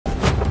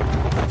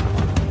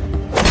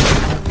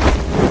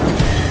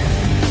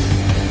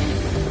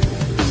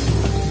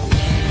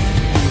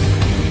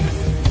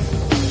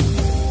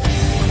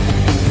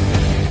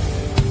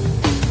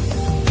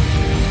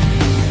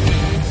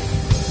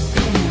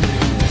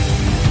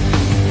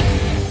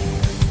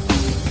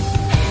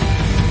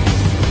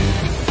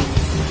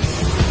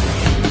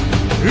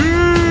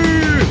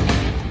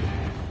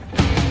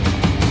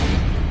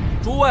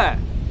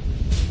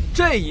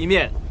这一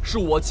面是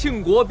我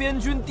庆国边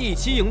军第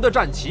7营的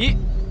战旗，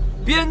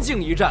边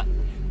境一战，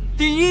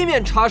第一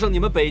面插上你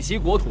们北齐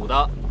国土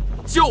的，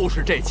就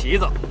是这旗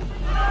子。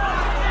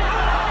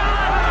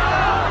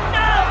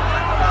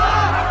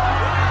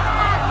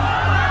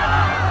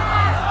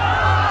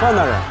范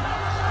大人，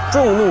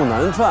众怒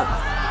难犯，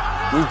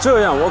你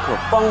这样我可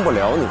帮不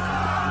了你。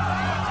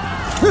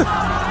哼！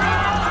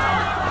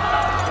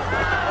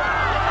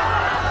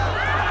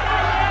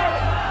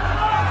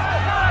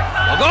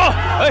老高，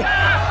哎，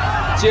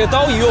借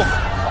刀一用，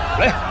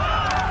来。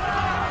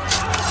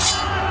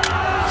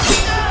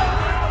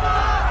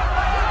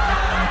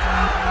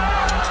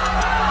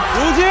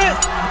如今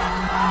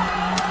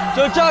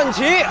这战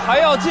旗还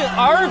要进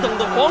尔等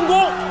的皇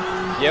宫，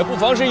也不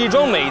妨是一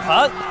桩美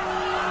谈。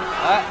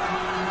哎，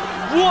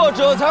弱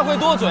者才会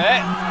多嘴，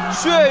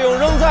血勇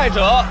仍在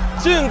者，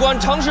尽管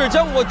尝试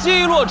将我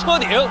击落车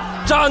顶，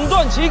斩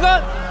断旗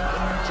杆。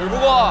只不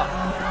过，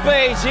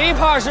北齐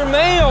怕是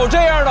没有这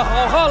样的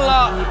好汉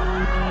了。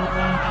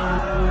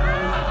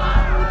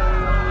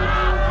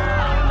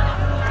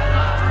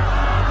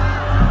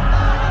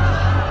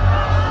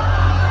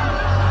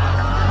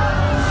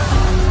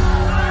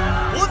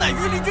我乃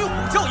御林军虎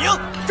啸营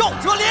赵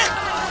哲林。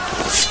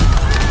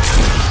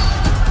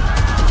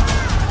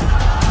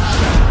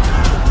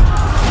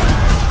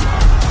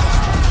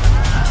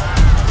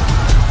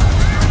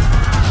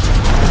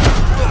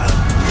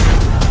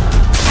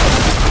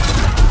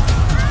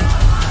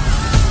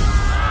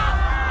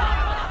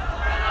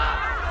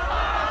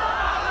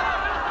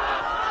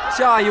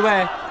下一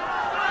位，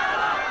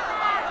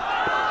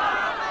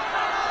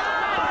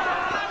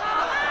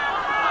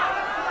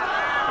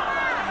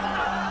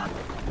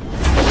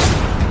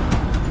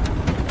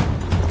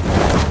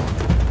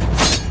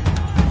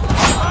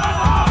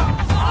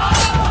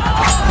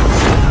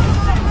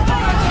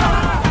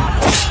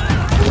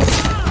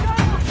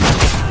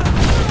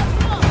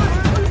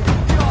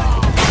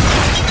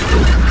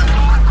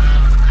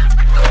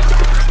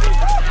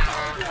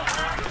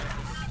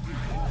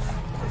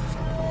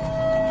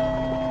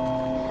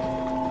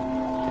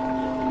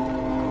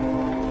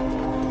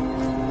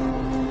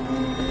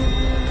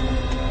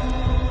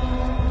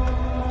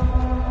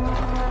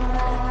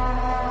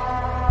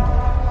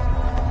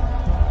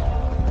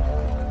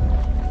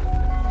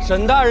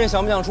沈大人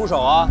想不想出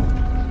手啊？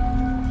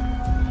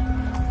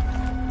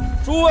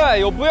诸位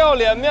有不要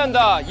脸面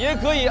的，也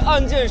可以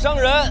暗箭伤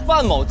人，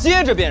范某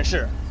接着便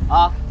是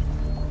啊。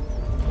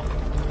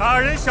大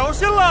人小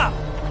心了！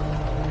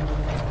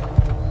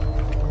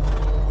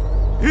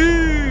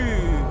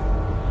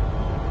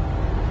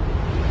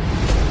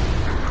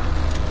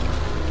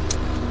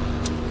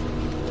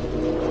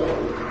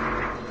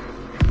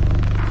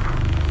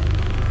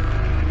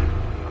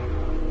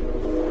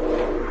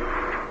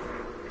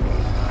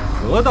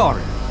何大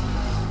人，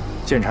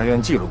监察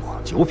院记录过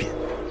9品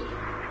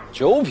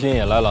，9品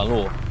也来拦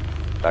路。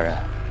大人，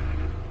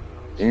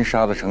林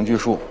杀的程巨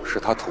树是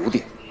他徒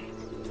弟。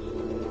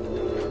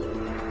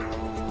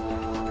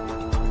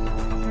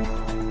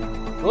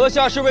阁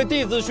下是为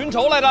弟子寻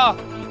仇来的？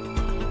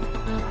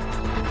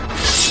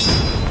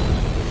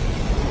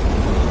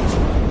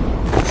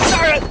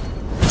大人。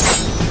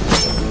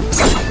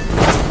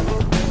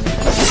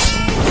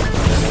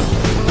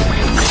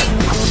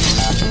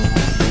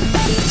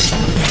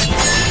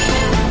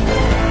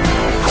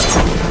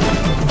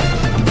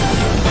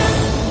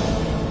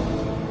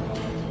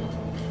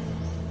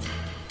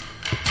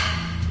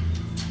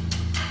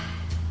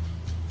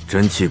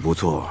真气不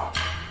错，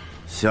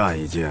下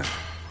一剑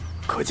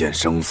可见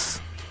生死。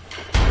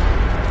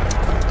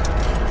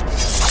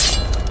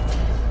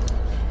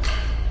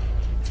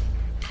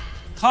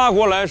他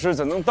国来时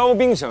怎能刀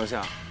兵相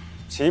向，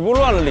岂不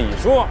乱了礼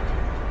数？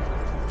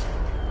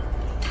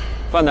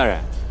范大人，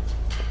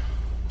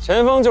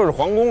前方就是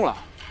皇宫了，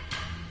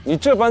你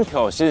这般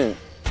挑衅，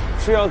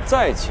是要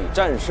再起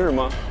战事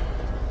吗？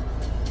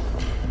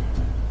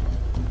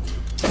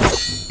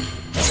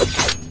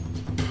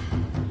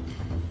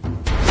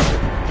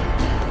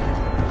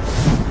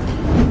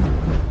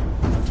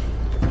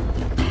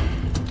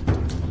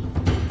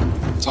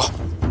走。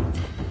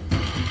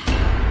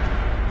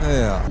哎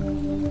呀，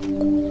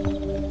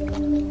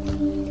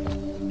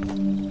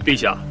陛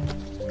下，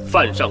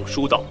犯上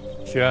书到。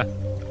宣。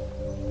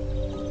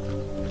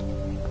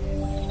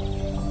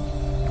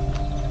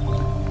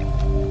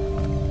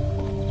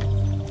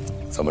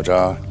怎么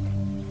着，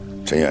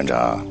陈院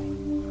长，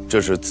这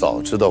是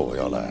早知道我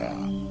要来啊？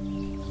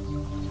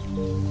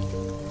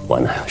我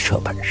哪有这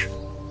本事？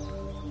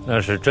那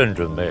是朕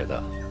准备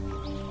的。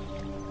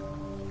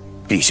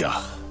陛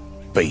下，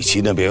北齐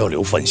那边要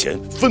留范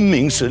闲，分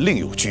明是另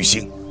有居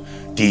心。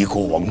敌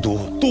国王都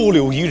多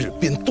留1日，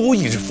便多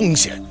1日风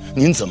险。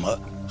您怎么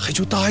还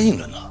就答应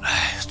了呢？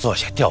哎，坐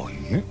下钓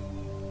鱼，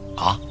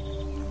啊？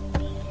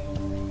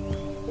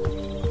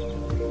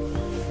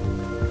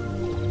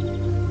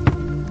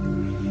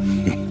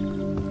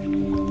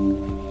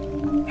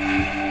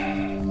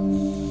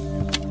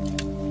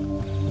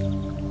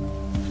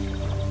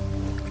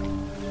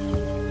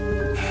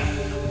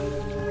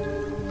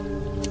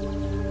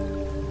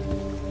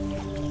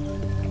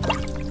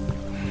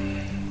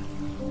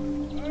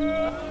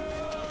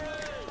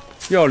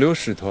要留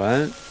使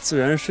团，自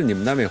然是你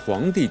们那位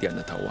皇帝点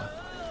的头啊。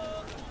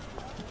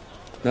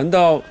难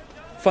道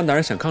范大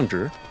人想抗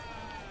旨？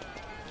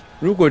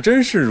如果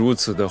真是如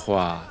此的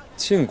话，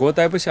庆国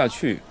待不下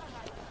去，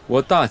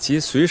我大齐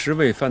随时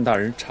为范大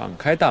人敞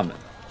开大门，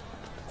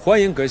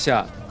欢迎阁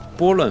下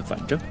拨乱反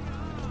正。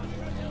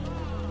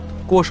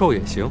过寿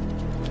也行，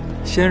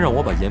先让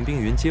我把严冰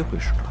云接回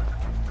使团。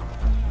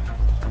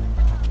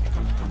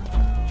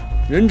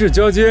人质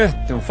交接，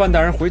等范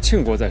大人回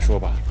庆国再说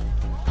吧。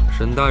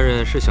沈大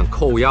人是想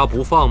扣押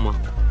不放吗？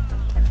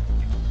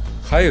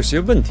还有些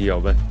问题要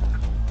问，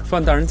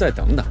范大人再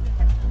等等。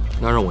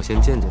那让我先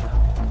见见他。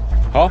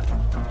好，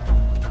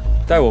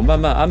待我慢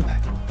慢安排。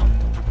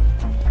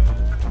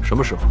什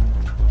么时候？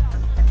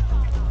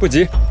不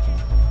急，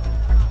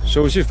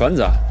手续繁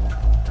杂，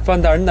范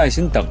大人耐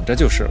心等着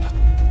就是了。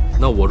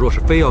那我若是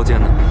非要见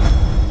呢？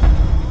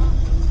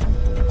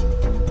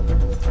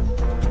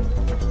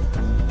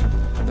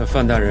那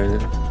范大人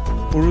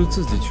不如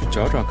自己去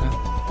找找看。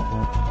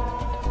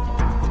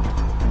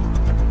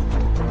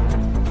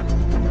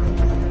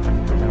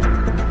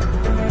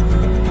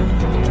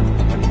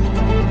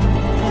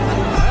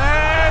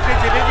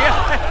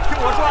听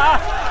我说啊，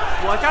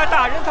我家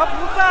大人他不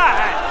在。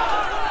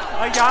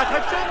哎呀，他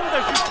真的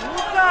是不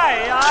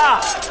在呀！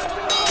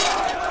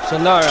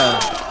沈大人，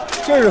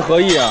这是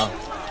何意啊？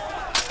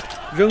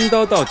扔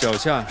刀到脚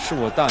下是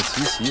我大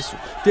齐习俗，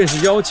便是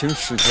邀请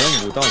使团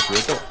武道决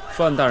斗。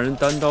范大人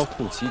单刀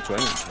护旗，转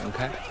眼全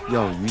开，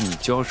要与你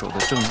交手的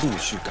正陆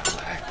续赶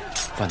来。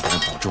范大人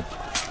保重，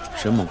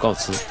沈某告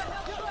辞。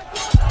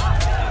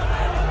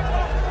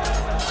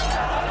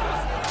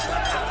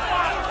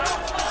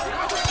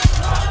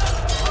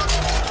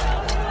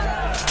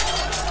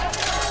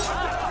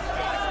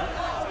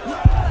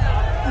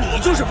你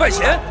就是范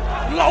闲，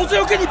老子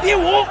要跟你比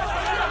武！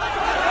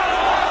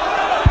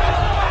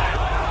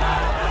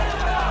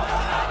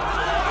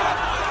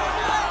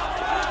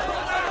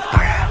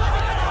大人，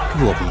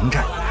若不迎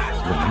战，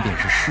我们便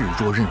是示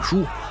弱认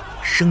输，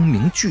声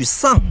名俱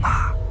丧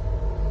啊！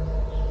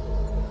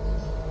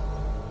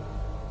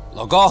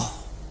老高，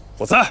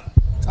我在，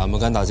敢不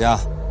敢打架？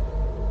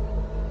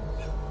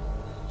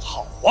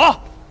好啊！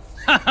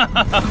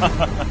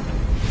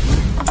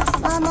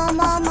妈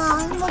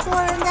妈，那么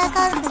多人在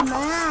干什么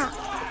呀？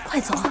快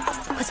走啊，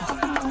快走！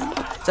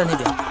在那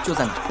边，就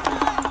在那。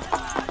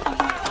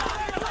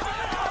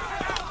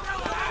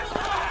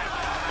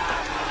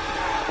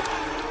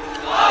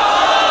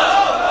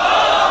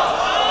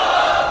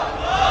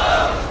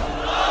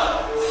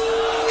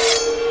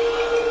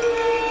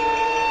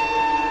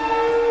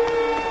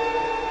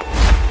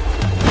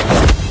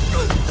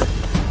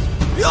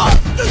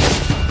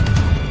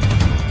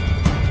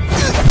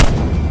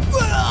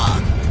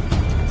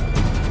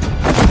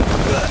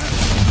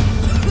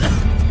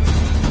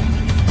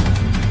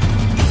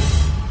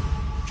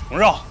承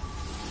让。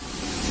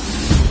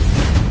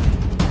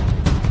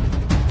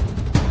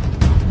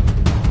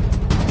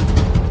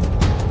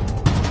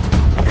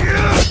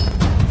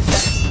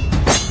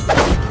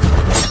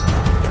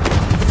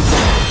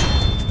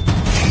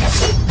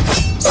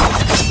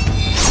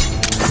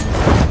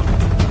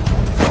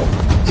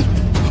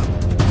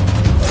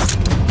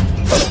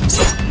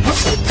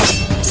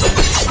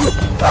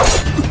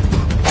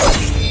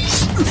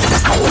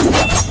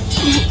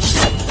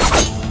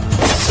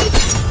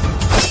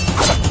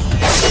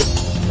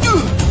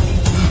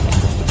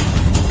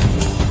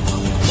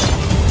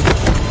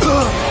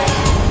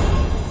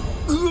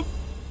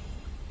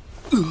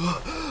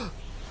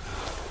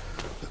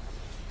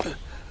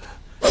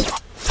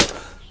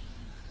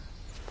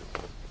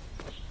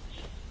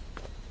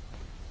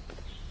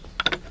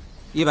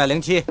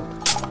107、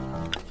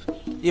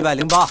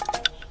108、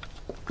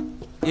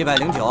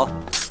109、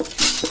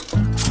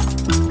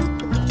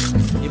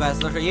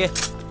141、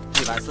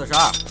142、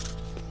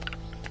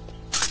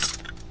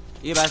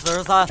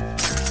143、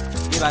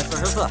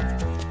144、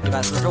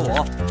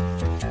145。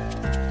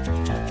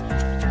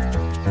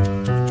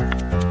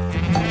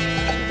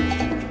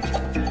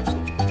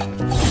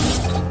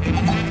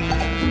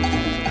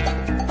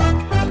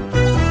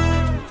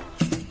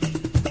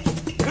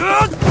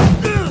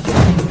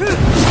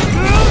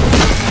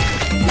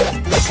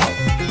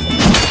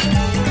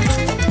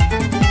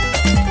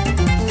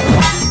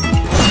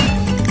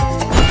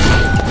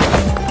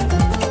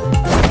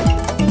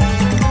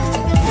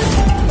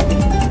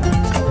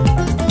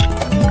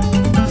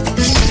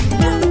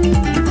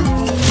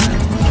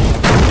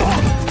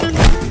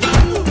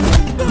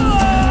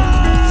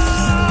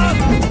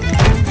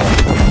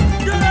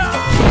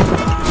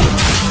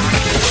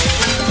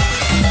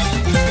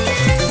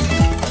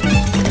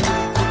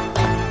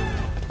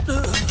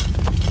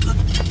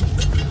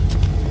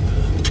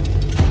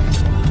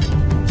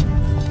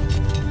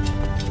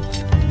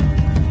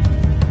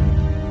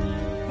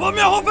我们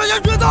要和范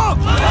闲决斗！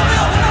我们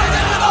要和范闲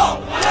决斗！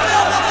我们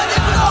要和范闲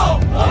决斗！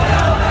我们要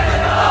和范闲决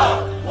斗！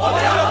我们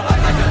要和范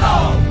闲决斗！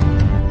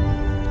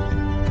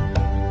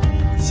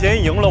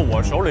先赢了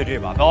我手里这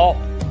把刀，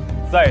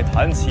再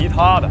谈其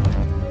他的。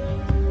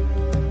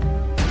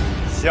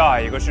下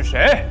一个是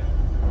谁？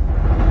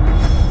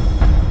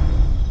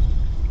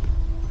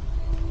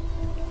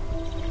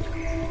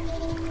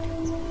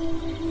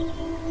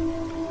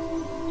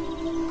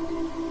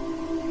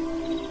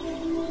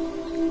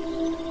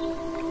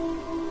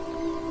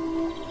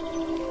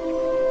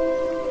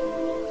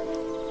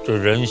这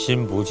人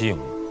心不静，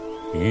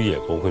鱼也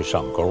不会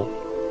上钩。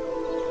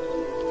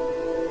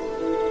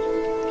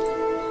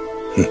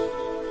哼，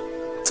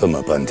这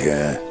么半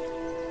天，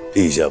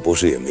陛下不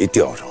是也没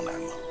钓上来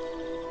吗？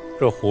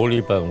这湖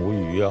里本无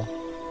鱼啊。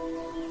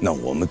那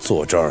我们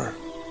坐这儿，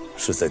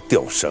是在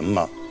钓什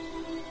么？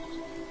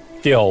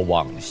钓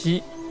往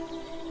昔。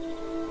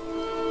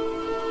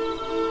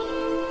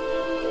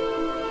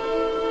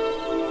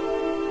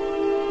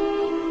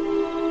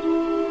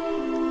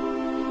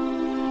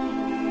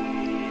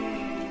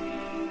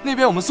那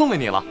边我们送给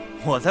你了，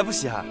我才不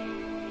稀罕。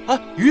啊，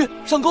鱼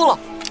上钩了！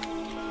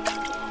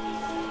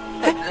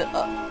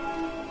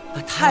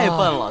太笨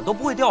了，都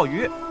不会钓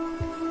鱼。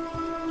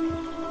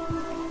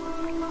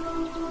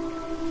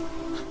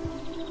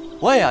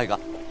我也要一个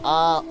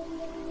啊！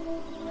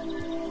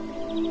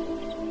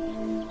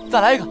再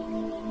来一个。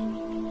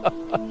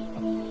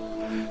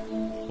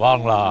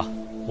忘了，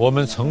我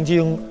们曾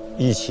经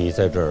一起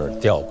在这儿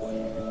钓过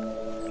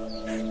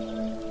鱼，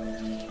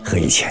和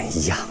以前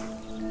一样，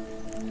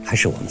还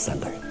是我们3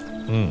个人。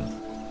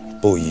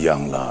不一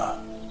样了。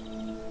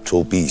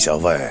除陛下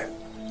外，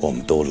我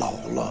们都老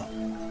了。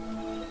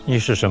你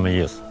是什么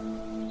意思？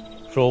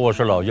说我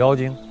是老妖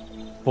精？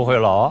不会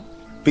老啊。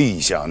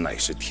陛下乃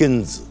是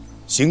天子，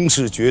行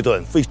事决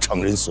断非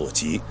常人所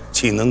及，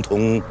岂能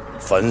同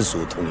凡俗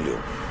同流？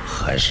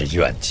还是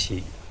怨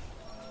气。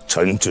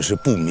臣只是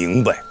不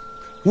明白，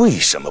为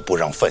什么不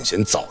让范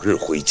闲早日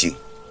回京？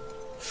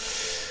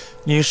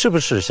你是不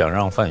是想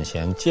让范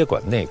闲接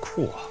管内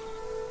库啊？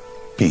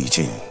毕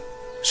竟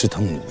是他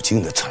母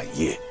亲的产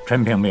业。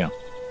陈平平，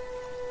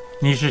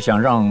你是想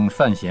让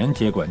范闲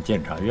接管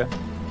监察院？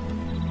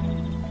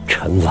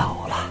臣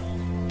老了，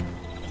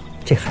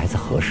这孩子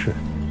合适。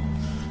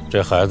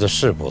这孩子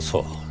是不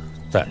错，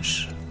但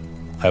是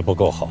还不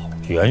够好，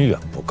远远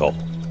不够。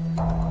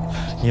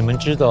你们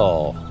知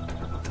道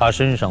他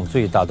身上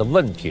最大的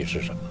问题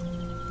是什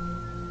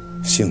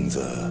么？性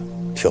子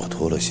跳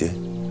脱了些，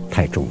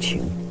太重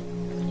情。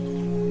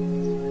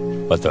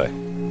不对，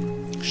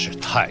是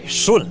太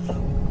顺了。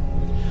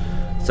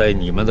在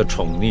你们的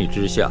宠溺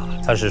之下，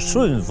他是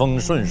顺风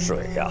顺水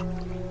呀。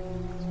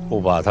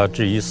不把他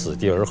置于死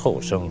地而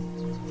后生，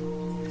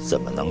怎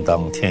么能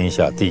当天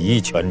下第一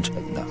权臣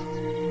呢？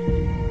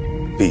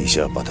陛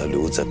下把他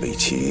留在北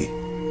齐，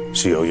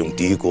是要用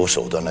敌国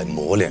手段来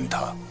磨练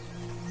他。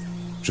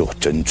若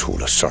真出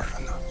了事儿了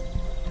呢？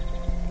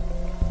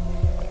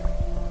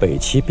北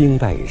齐兵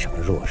败已成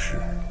弱势，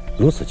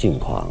如此境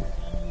况，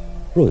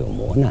若有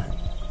磨难，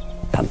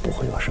但不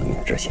会有生命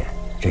之险。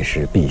这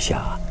是陛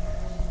下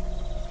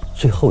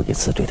最后一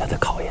次对他的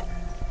考验。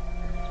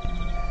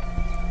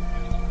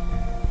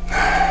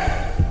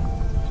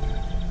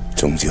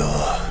终究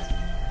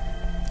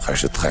还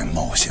是太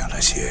冒险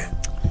了些。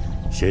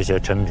学学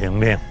陈平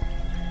平，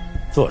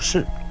做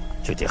事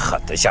就得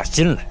狠得下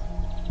心来。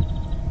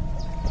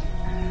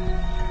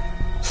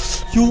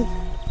哟，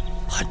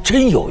还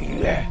真有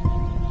鱼哎！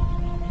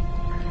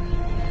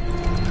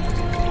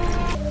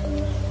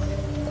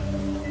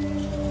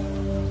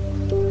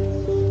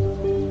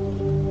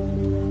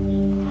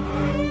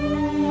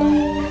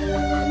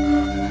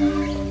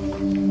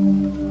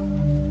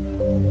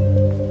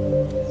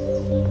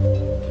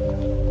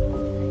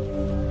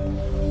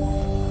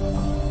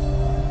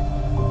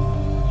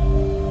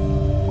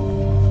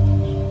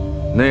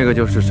那个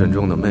就是沈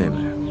仲的妹妹，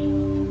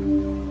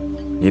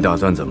你打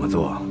算怎么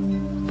做？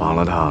绑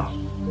了她？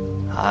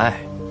哎，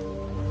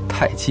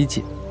太激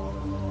进。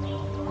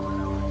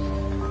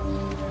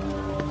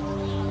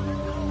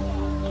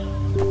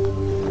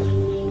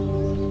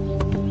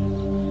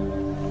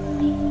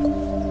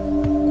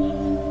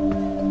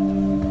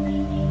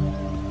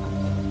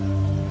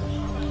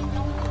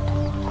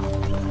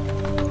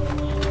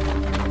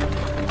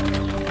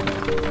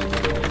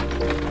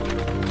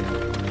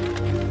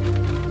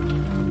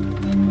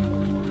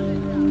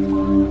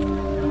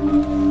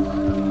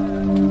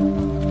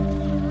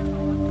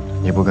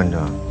你不跟着？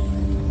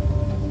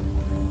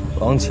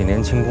王启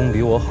年轻功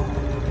比我好。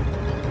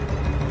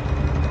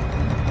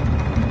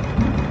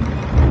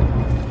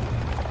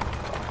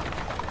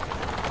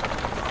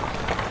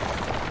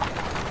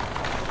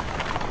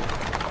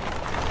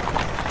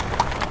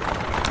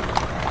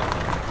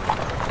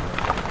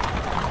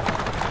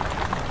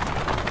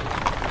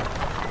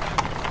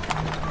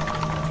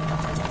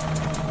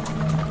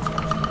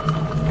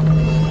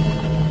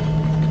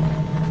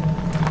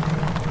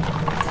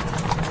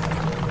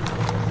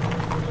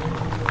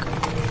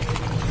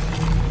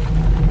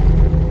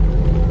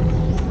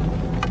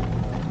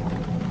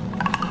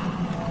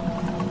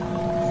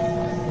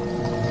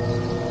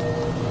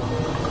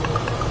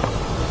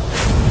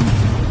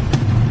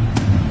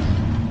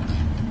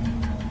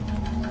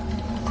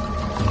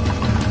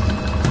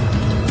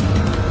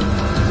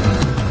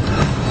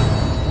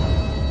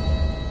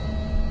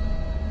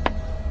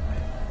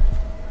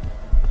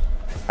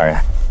大人，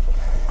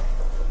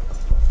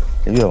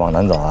这越往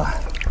南走啊，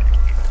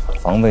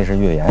防备是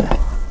越严，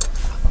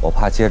我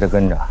怕接着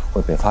跟着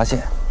会被发现，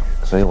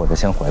所以我就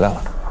先回来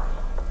了。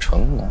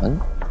城南，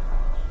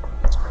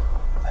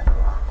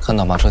看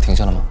到马车停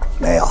下了吗？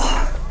没有。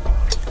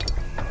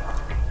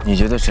你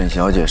觉得沈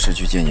小姐是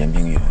去见严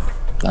冰云？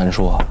难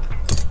说。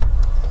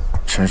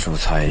纯属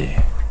猜疑。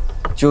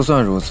就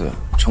算如此，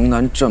城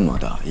南这么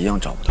大，一样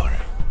找不到人。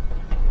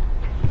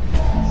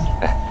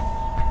哎，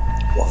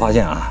我发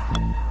现啊，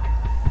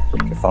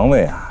这防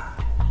卫啊，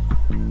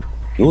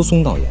由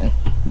松到严，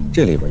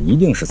这里边一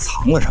定是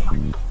藏了什么。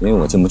因为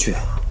我进不去，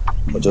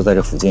我就在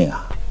这附近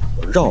啊，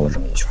我绕了这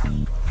么一圈。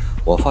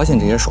我发现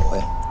这些守卫，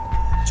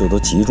就都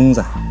集中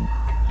在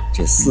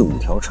这4、5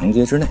条城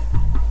街之内。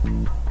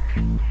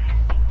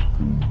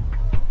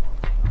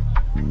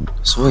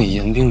所以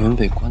严冰云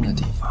被关的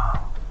地方，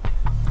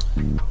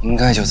应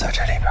该就在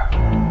这里边。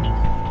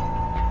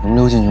能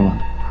溜进去吗？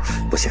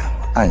不行，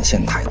暗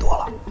线太多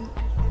了。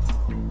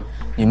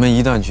你们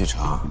一旦去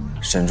查，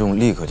沈仲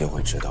立刻就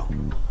会知道，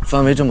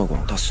范围这么广，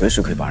他随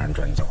时可以把人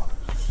转走。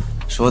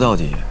说到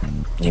底，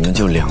你们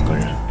就2个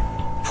人，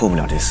破不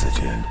了这死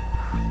结。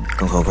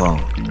更何况，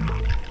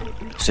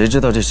谁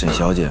知道这沈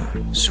小姐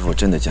是否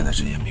真的见的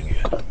是严冰云？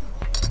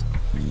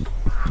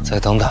再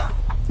等等。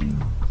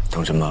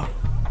等什么？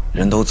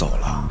人都走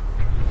了。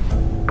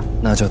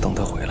那就等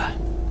他回来。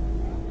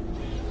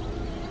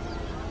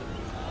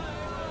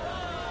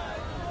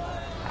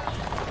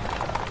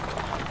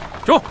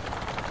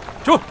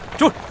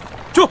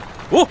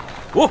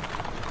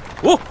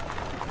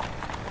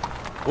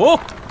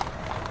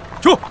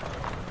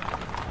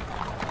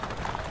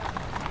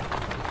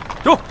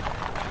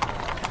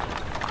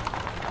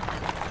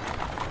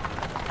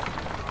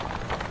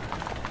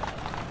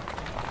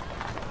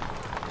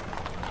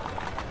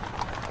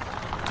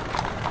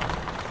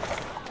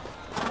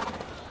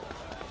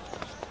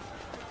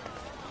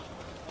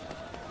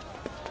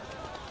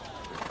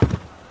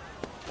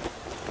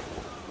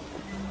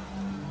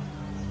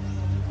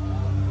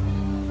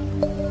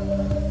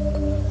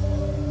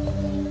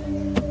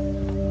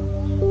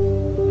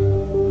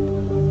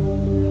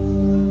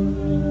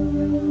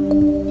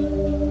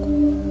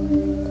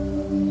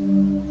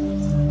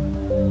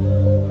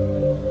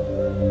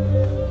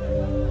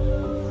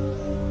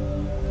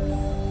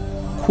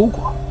哭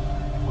过，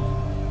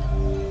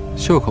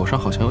袖口上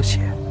好像有血，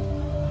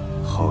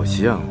好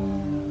像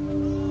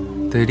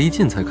得离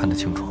近才看得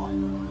清楚。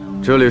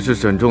这里是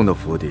沈仲的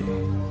府邸，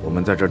我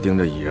们在这儿盯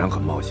着已然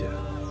很冒险。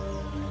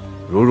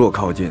如若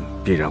靠近，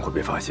必然会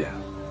被发现。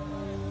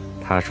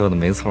他说的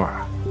没错，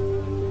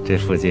这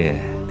附近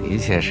的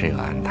确是有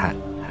暗探。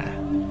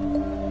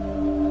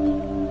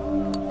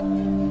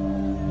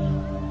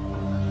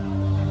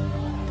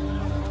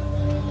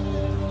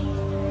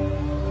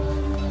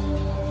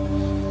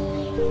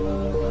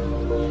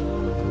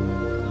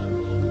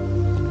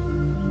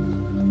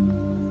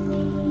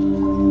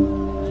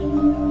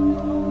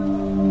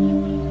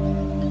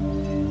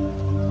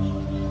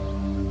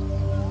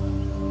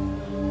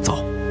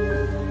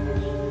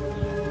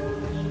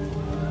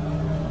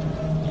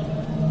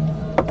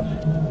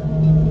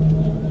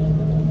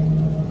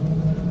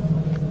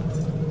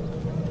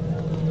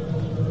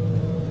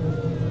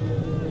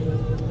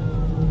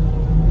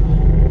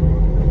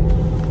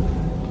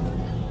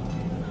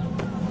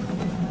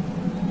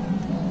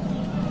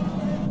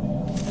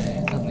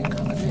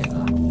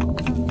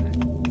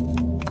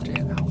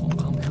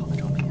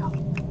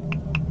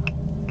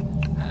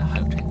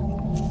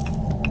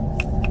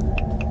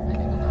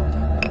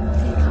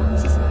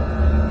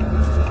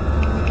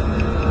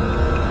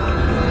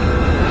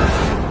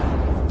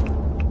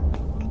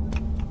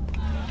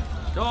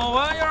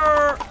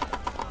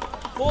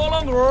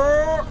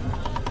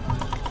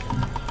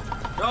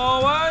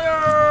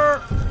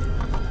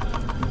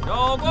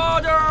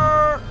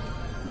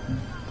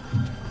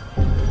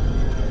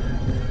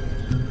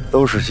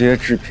都是些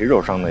治皮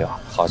肉伤的药，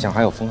好像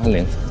还有风寒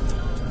灵。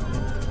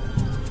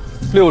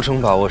 60%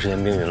把握是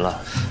严冰云了，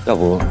要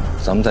不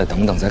咱们再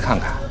等等，再看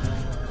看。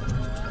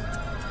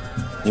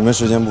你们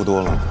时间不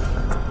多了。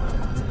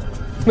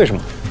为什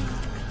么？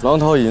狼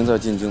桃已经在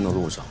进京的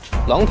路上。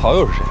狼桃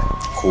又是谁？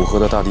虎河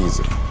的大弟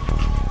子，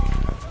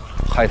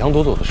海棠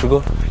朵朵的师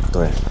哥。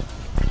对，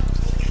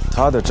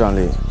他的战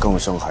力更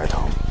胜海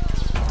棠，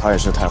他也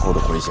是太后的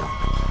麾下。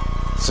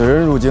此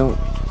人入京，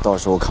到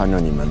时候看着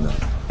你们的，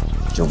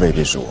就未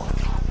必是我。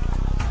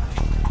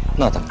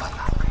那怎么办呢？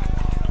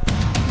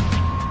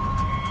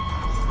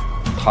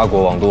 他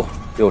国王多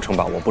，60%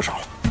把握不少了。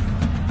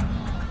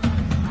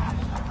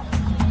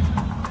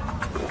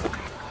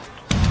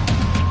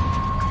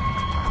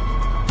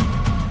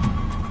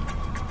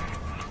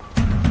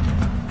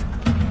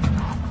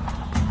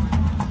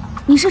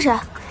你是谁？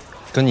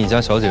跟你家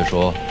小姐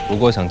说，如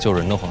果想救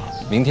人的话，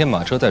明天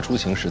马车再出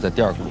行时，在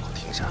第2个路口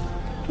停下。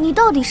你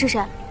到底是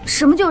谁？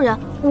什么救人？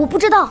我不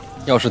知道。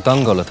要是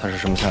耽搁了，他是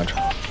什么下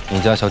场？你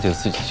家小姐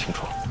自己清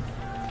楚。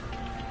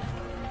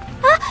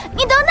啊！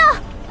你等等！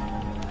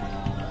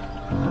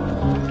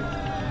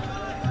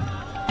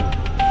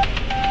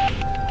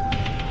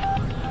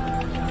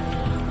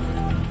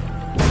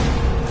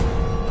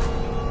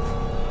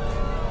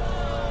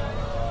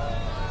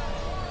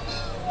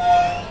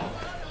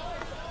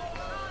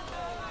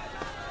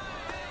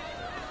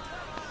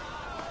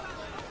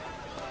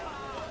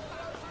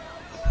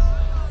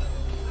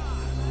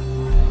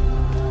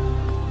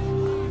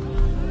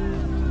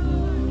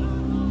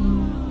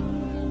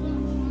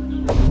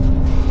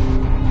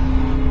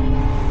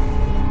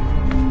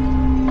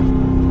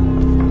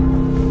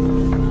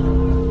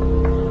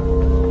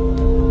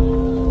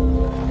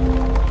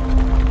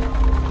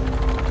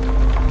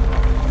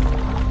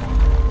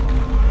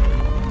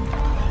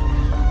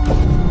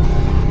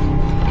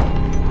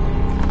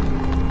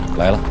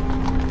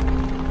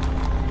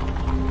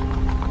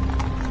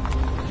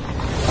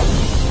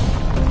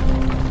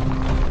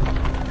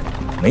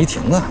没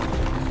停啊。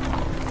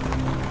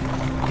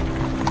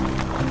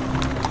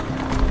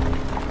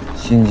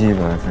心肌白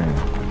肺。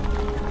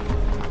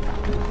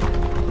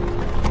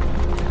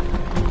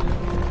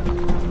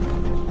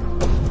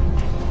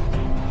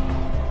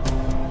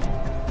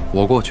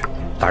我过去。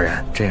大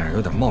人，这样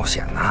有点冒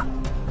险呐。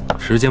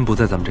时间不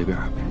在咱们这边，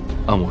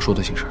按我说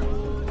的行事。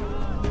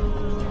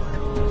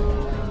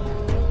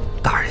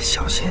大人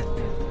小心。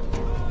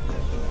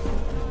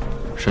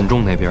沈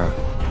仲那边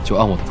就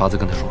按我的法子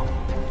跟他说。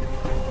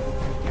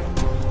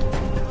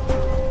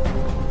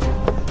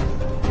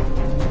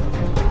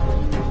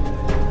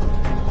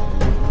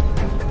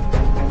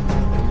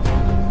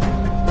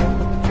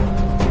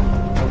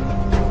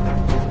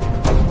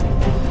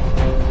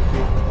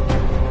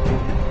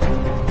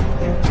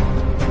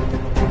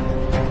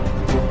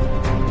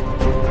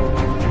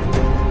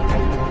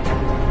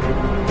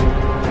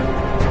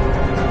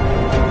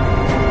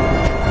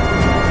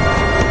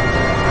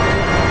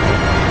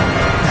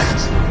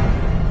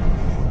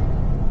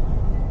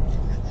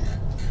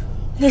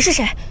你是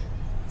谁？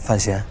范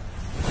闲，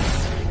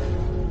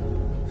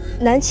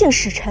南庆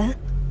使臣。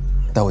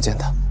带我见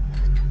他。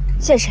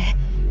见谁？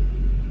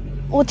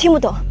我听不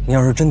懂。你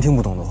要是真听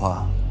不懂的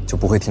话，就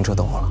不会停车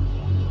等我了。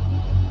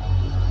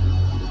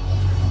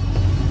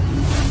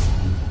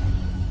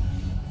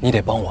你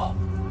得帮我，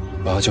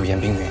我要救严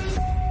冰云。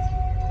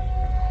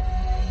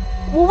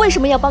我为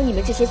什么要帮你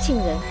们这些庆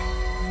人？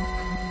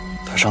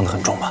他伤得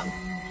很重吧？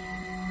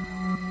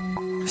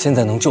现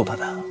在能救他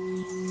的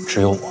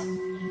只有我。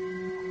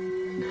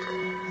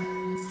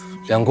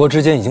两国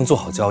之间已经做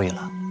好交易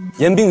了，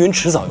严冰云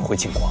迟早也会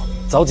靖国，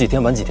早几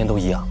天晚几天都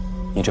一样。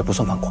你这不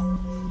算叛国。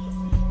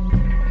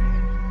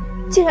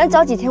既然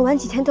早几天晚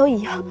几天都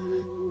一样，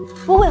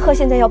我为何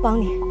现在要帮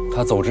你？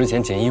他走之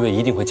前，检议卫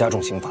一定会加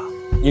重刑罚。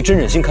你真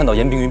忍心看到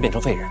严冰云变成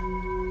废人？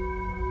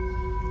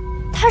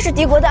他是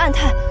敌国的暗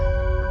探，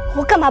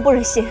我干嘛不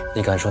忍心？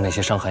你敢说那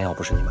些伤寒药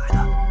不是你买的？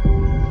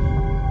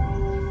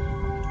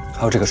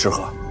还有这个食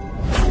盒，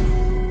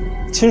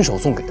亲手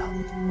送给他，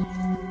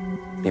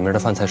里面的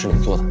饭菜是你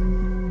做的。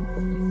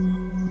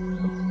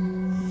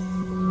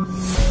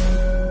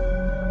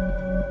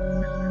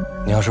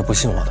你要是不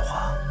信我的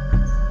话，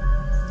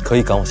可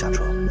以赶我下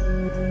车。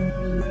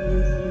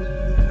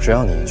只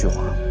要你一句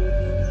话，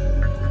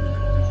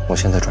我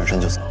现在转身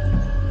就走。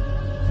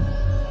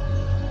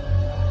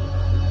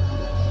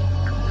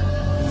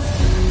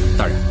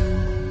大人，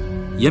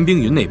严冰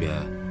云那边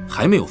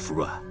还没有服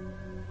软，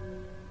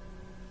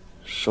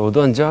手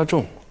段加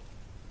重，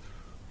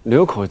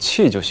留口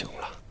气就行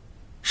了。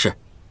是。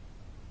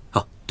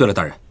哦，对了，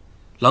大人，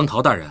郎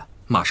桃大人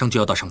马上就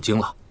要到上京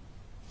了。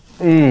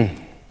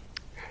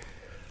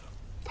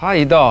他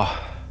一到，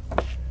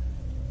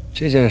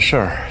这件事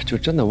儿就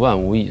真的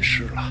万无一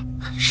失了。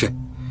是。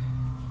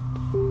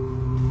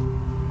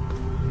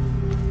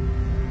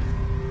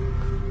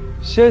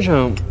先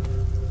生，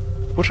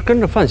不是跟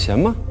着范闲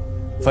吗？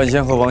范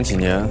闲和王启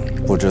年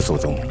不知所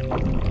踪。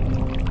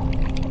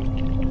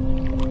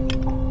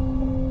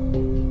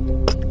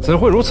怎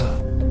会如此？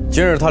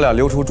今日他俩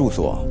溜出住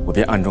所，我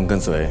便暗中跟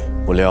随，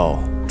不料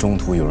中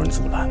途有人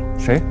阻拦。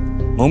谁？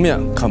蒙面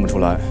看不出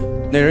来。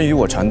那人与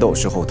我缠斗，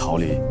事后逃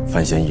离，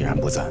范闲已然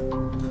不在。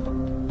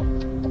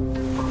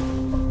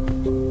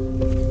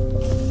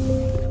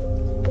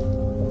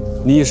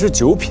你是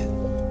九品，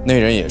那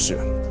人也是。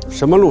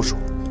什么路数？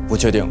不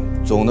确定。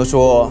总的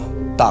说，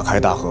大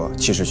开大合，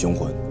气势雄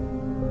浑。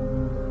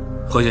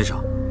何先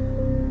生，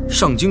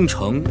上京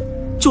城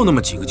就那么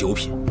几个九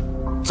品，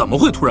怎么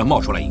会突然冒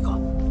出来一个？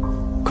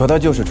可他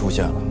就是出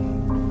现了。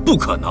不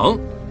可能。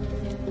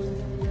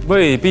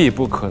未必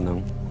不可能。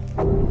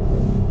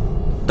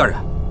大人。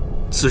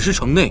此时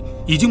城内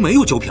已经没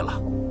有九品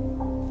了，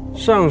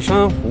上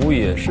山虎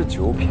也是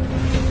九品。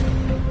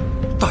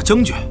大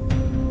将军，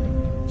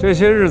这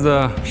些日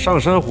子上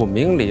山虎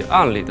明里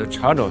暗里的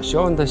查找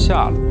萧恩的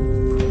下落，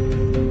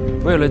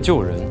为了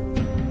救人，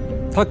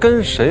他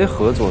跟谁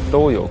合作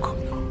都有可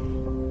能。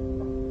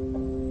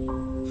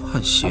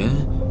范闲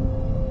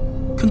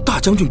跟大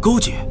将军勾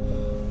结，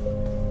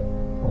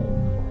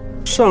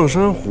上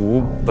山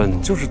虎本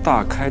就是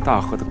大开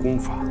大合的功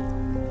法，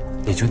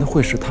你觉得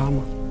会是他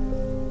吗？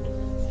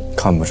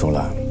看不出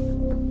来。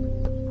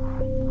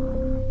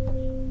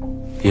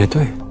也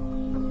对，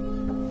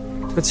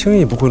他轻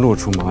易不会露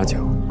出马脚。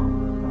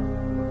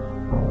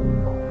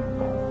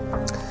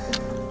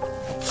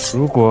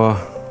如果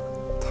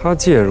他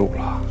介入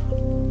了，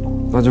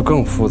那就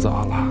更复杂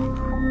了。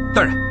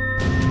大人，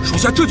属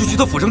下这就去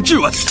他府上质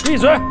问。闭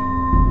嘴！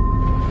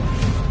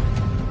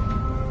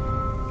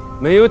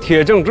没有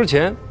铁证之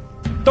前，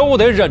都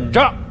得忍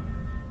着。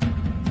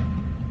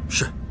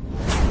是。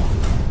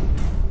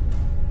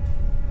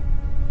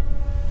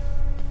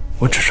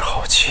我只是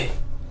好奇，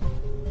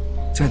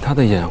在他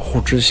的掩护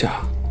之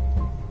下，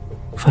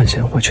范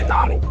闲会去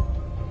哪里？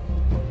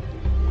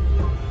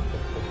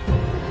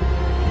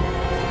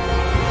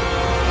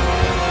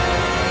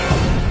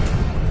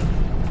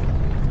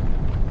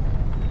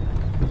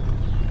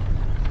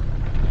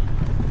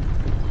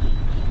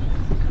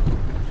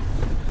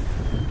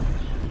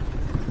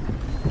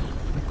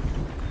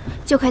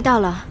就快到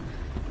了，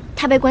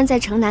他被关在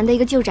城南的一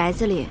个旧宅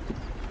子里，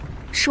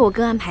是我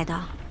哥安排的。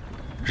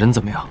人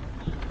怎么样？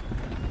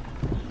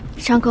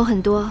伤口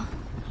很多，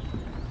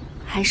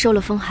还受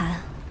了风寒。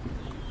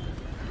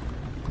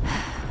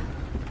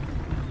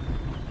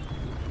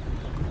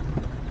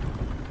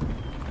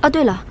哦，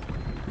对了，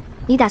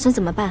你打算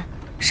怎么办？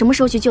什么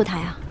时候去救他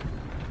呀？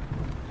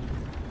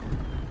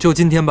就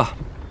今天吧。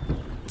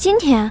今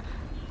天？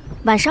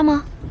晚上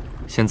吗？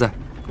现在。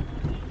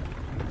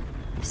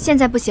现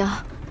在不行，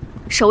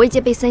守卫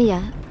戒备森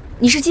严，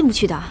你是进不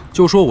去的。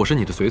就说我是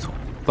你的随从，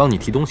帮你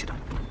提东西的。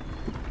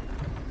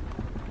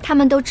他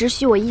们都只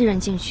许我一人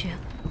进去，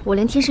我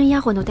连贴身丫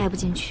鬟都带不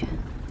进去。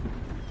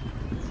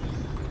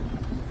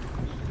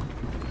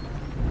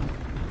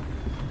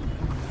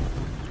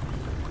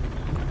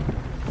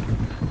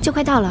就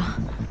快到了，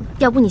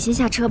要不你先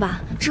下车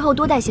吧，之后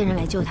多带些人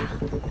来救他。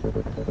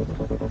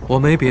我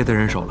没别的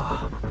人手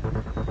了。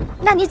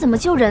那你怎么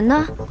救人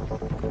呢？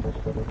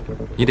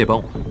你得帮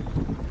我。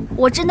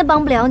我真的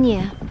帮不了你，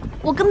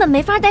我根本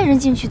没法带人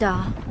进去的。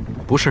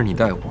不是你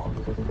带我，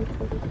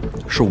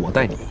是我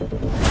带你。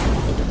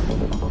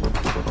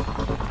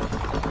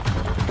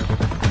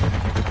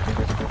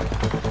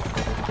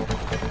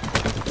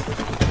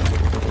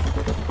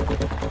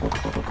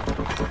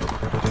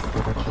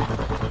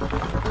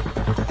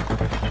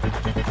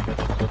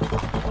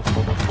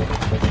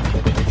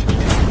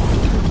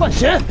范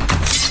闲，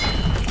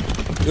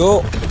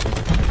哟，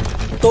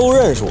都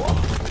认识我。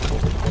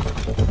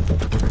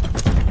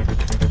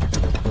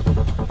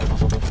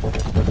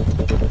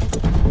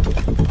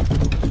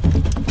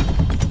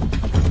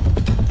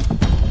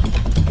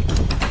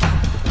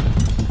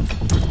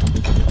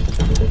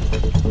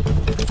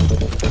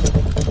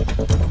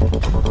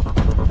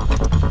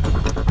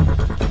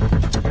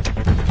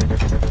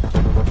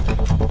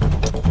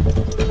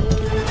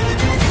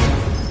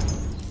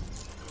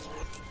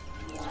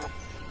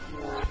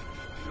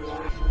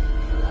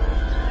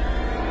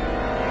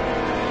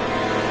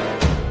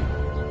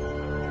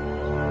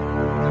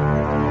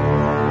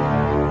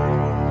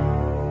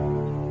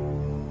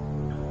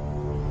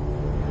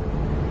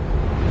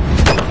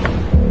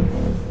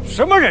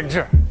什么人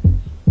质？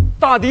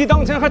大敌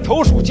当前还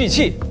投鼠忌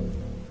器，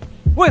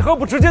为何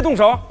不直接动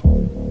手？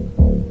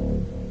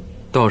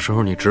到时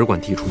候你只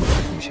管提出门来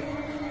通行，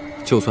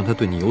就算他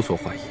对你有所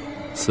怀疑，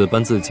此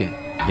般自荐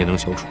也能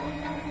消除。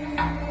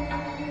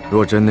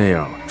若真那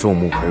样，众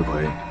目睽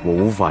睽，我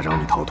无法让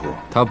你逃脱。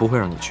他不会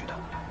让你去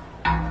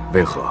的。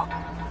为何？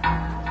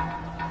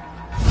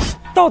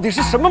到底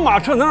是什么马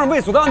车能让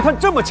卫所的暗探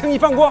这么轻易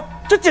放过？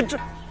这简直……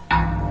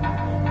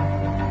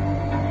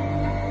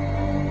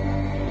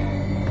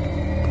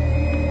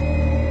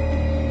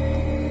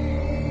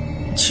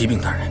启禀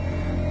大人，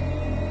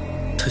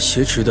他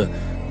挟持的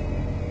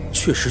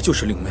确实就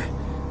是灵妹，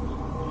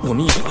我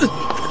们已经……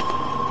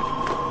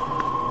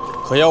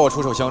可要我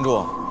出手相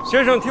助？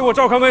先生替我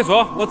照看卫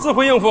所，我自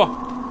会应付。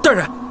大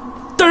人，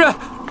大人！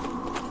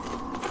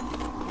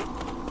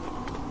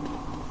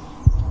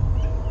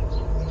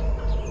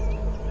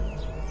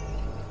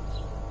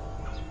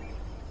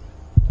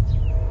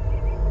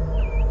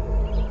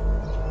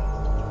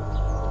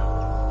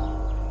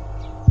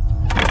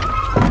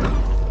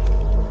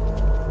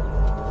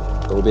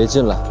都别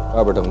进来，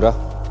外边等着。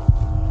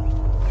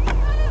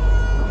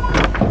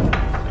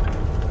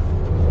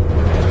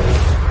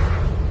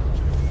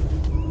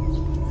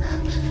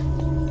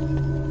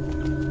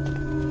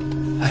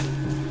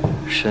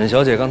沈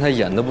小姐刚才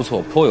演得不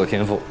错，颇有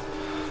天赋。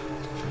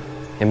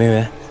严明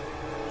云，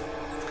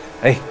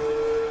哎，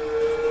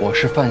我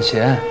是范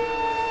闲，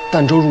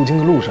儋州入京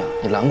的路上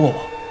你拦过我，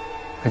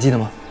还记得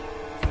吗？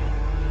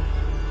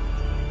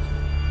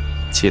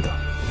记得。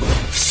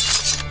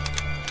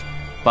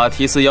把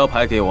提司腰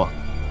牌给我。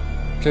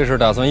这是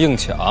打算硬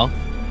抢？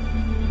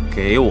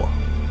给我。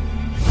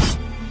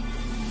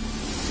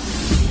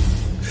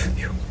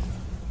哟，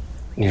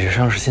你这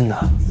伤是新的，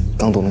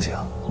刚动的刑。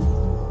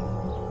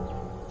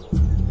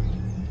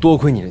多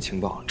亏你的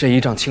情报，这一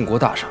仗庆国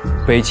大胜，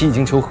北齐已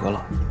经求和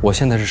了。我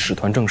现在是使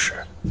团正使，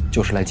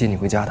就是来接你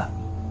回家的。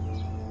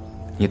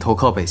你投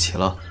靠北齐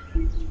了？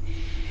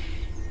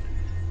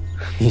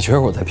你觉得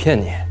我在骗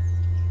你？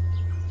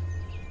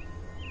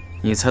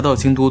你才到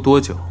京都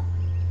多久，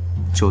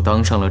就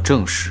当上了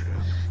正使？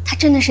他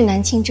真的是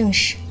南庆正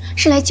使，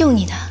是来救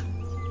你的。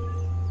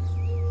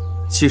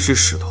既是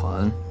使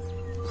团，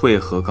为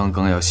何刚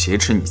刚要挟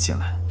持你进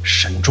来？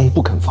沈仲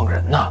不肯放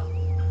人呐，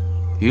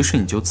于是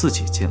你就自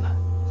己进来。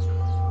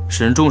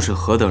沈仲是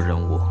何等人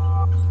物，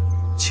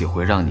岂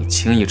会让你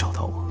轻易找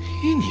到我？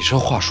你这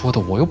话说的，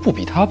我又不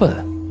比他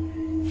笨。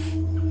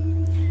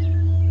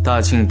大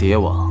庆谍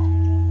网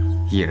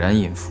已然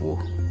隐伏，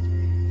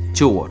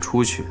就我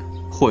出去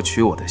获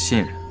取我的信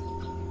任，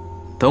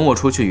等我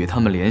出去与他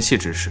们联系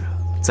之时，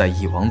再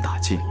一网打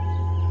尽。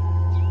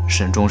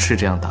沈仲是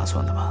这样打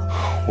算的吧？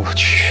我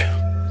去，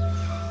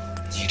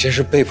你这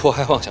是被迫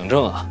害妄想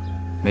症啊！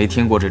没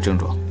听过这症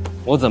状。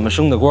我怎么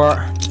升的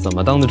官，怎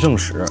么当的正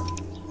使，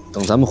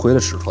等咱们回了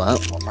使团，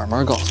我慢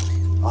慢告诉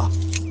你啊。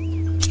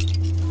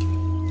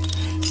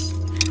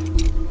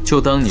就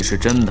当你是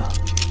真的，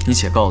你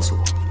且告诉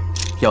我，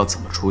要怎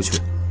么出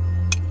去？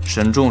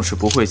沈仲是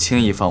不会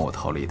轻易放我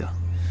逃离的。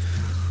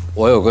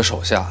我有个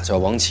手下叫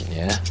王启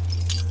年。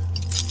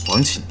王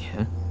启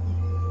年，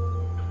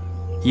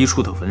医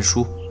术的文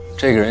书。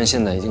这个人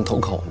现在已经投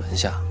靠我门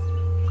下。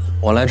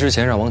我来之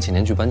前让王启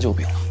年去搬救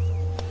兵了。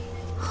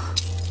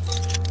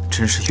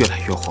真是越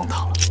来越荒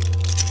唐了。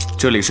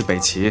这里是北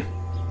齐，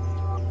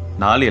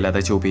哪里来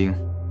的救兵？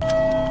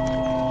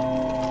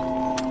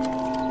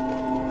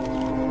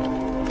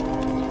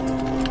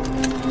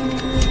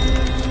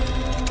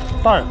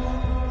大人，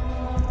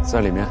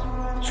在里面。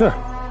是，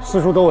四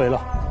处都围了。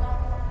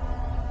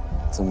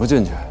怎么不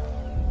进去？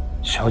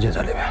小姐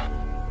在里面。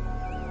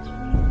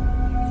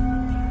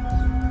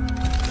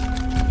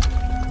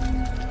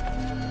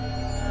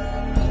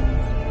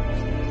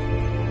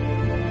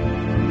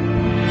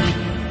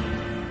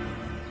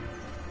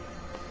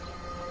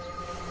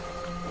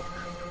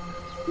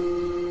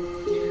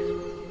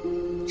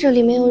这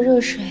里没有热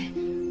水，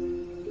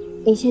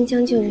你先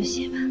将就着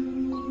些吧。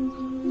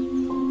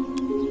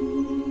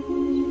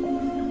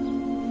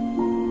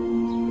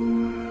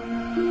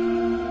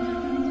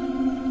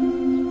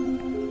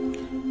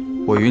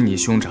我与你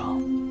兄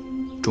长，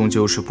终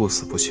究是不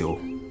死不休。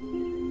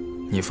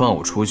你放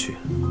我出去，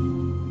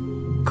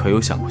可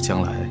有想过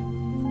将来？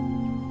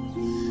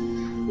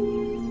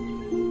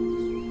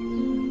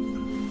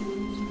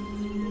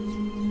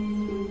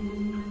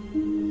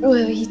若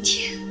有一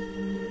天，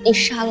你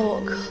杀了我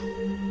哥，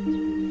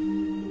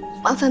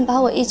麻烦把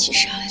我一起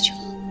杀了就好。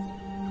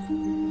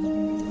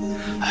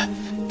哎，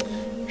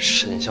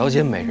沈小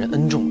姐美人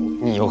恩重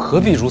如，你又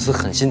何必如此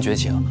狠心绝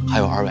情？还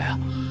有二位啊，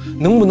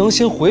能不能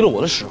先回了我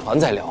的使团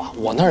再聊啊？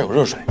我那儿有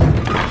热水。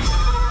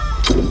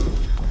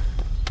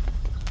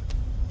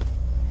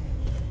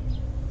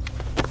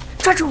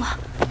抓住我！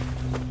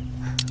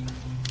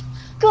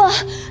哥，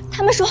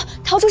他们说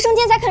逃出生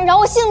间才肯饶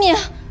我性命。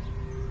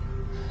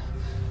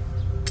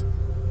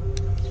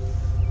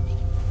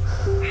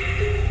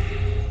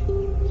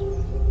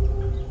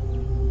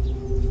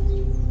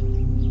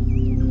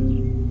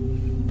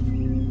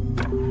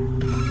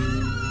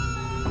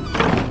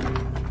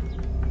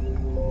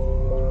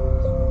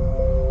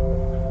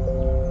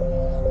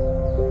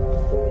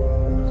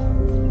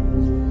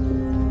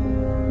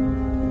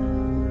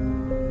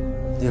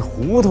你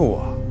糊涂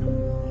啊！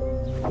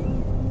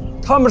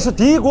他们是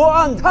敌国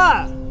暗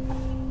探。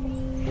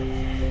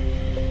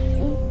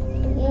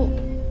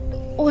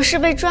我是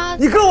被抓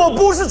的。你跟我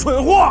不是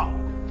蠢货。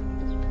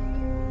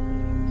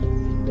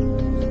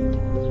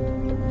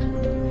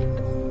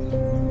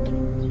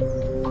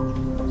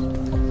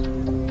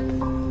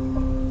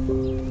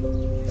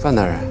范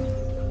大人，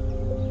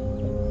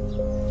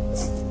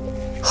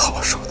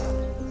好说的。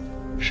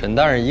沈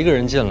大人一个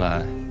人进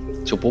来，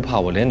就不怕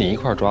我连你一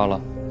块抓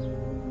了？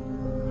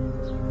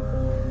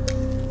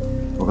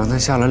我刚才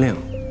下了令，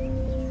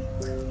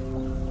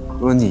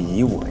若你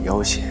以我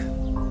要挟，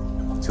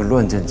就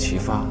乱箭齐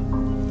发，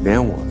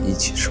连我一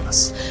起射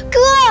死。哥，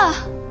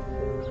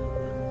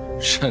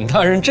沈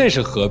大人这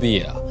是何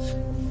必啊？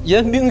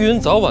严冰云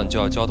早晚就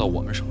要交到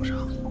我们手上，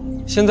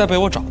现在被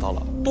我找到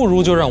了，不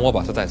如就让我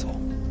把他带走。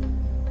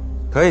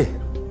可以，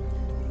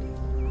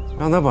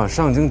让他把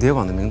上京谍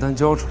网的名单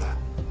交出来，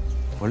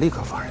我立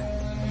刻放人。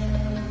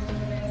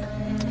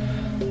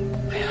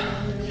哎呀，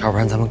要不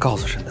然咱们告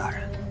诉沈大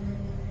人。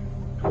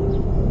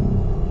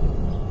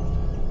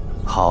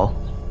好。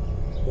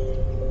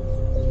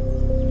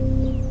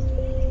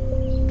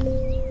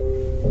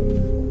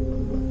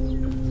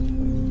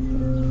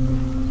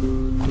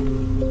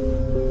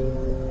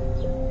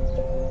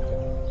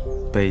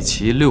北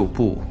齐6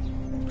部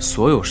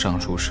所有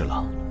尚书侍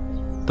郎，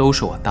都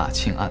是我大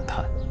清暗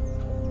探。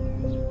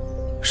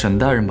沈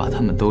大人把他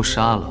们都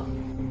杀了，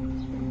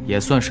也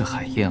算是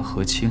海晏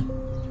和亲，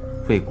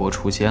为国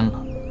除奸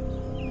了。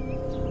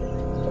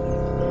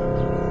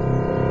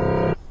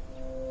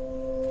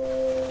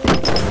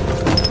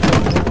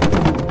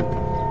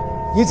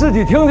你自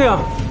己听听，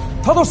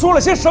他都说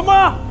了些什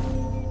么？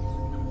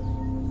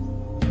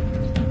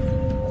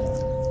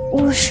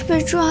我是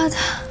被抓的。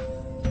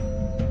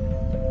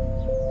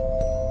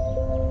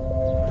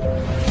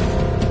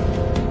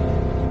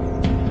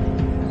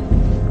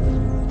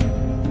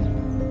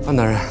范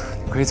大人，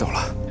你可以走了。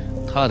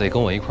他得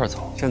跟我一块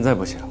走。现在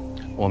不行，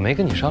我没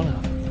跟你商量。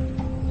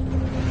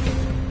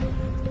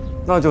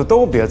那就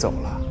都别走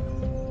了。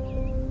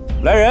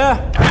来人！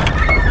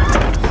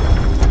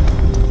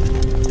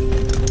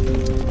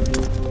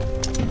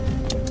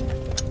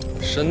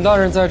沈大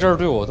人在这儿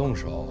对我动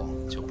手，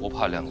就不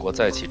怕两国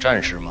再起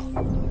战事吗？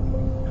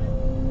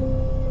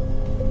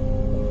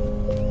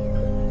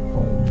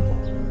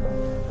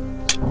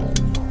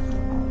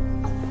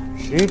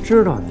谁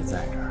知道你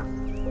在这儿？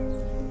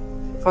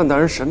范大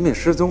人神秘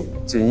失踪，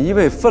锦衣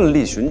卫奋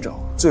力寻找，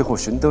最后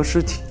寻得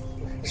尸体。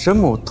沈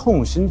某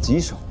痛心疾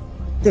首，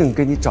定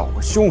给你找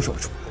个凶手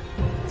出来，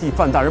替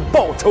范大人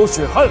报仇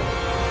雪恨。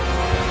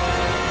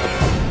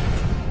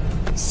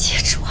挟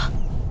持我！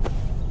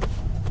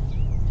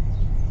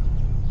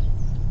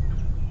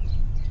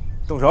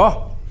动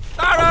手！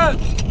大人，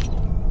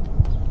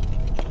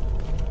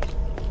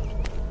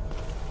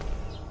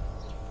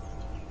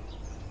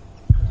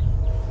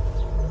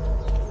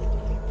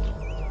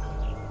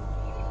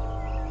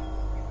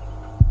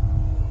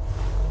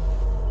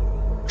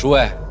诸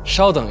位，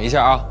稍等一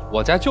下啊，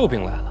我家救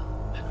兵来了。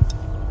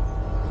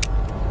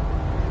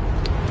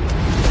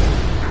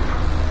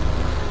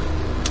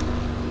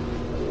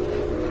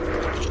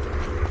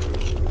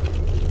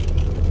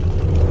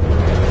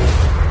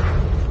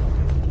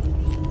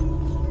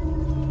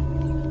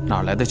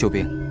哪来的救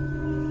兵？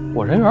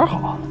我人缘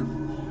好。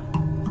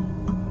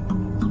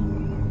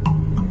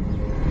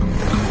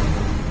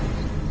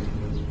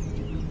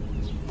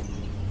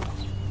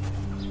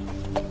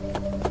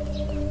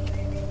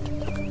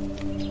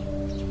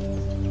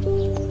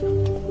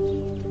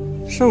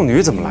圣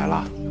女怎么来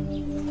了？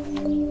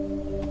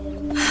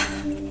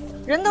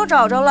人都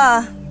找着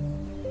了，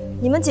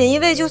你们锦衣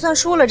卫就算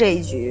输了这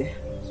一局，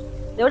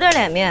留点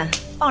脸面，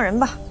放人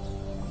吧。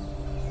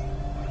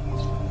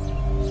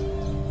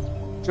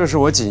这是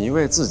我锦衣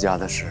卫自家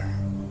的事，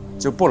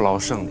就不劳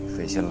圣女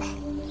费心了。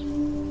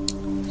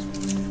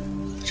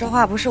这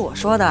话不是我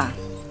说的，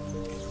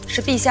是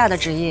陛下的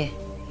旨意。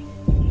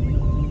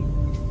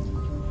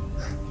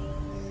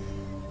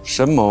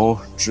沈某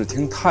只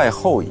听太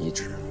后懿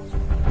旨。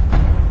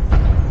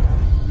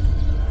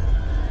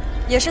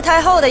也是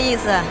太后的意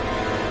思。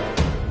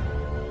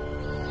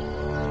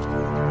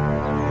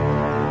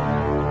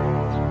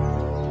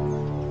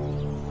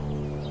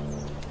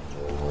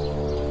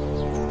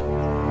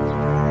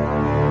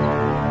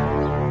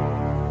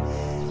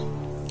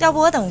要不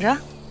我等着，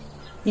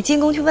你进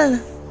宫去问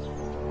问。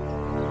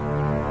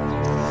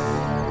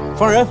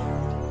放人。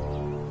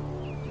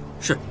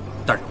是，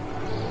大人。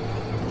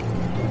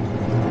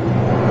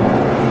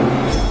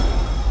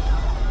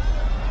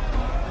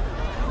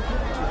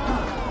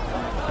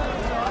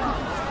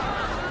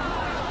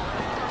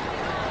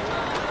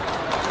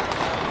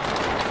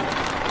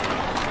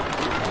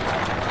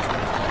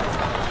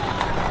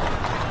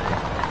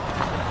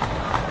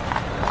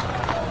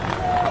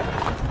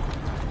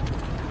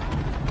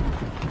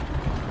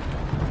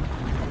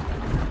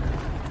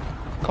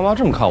干嘛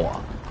这么看我？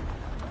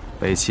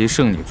北齐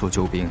圣女做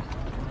救兵，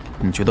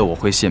你觉得我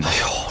会信吗？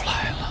又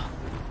来了，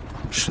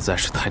实在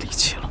是太离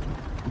奇了。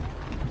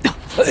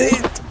你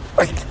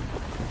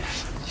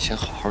先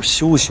好好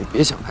休息，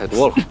别想太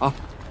多了啊。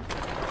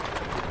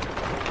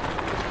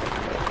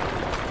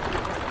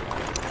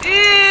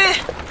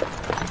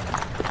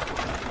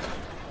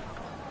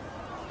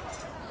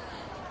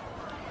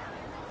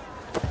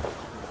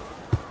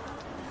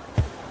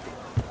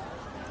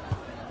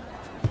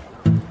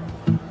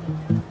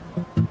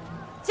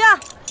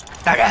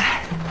大人，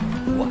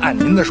我按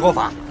您的说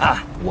法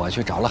啊，我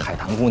去找了海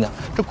棠姑娘，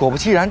这果不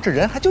其然，这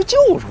人还就救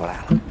出来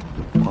了。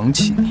王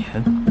启年，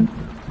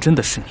真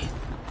的是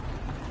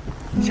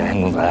你？小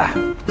燕公子，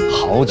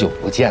好久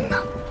不见呐！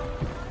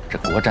这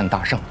国战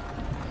大胜，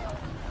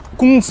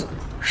公子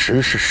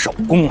实是首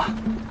功啊！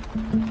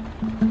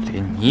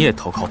连你也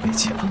投靠北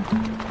齐了？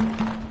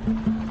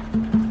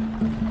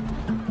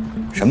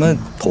什么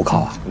投靠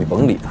啊？你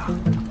甭理他。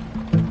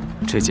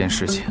这件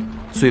事情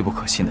最不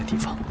可信的地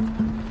方，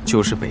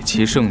就是北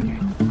齐圣女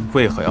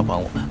为何要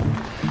帮我们？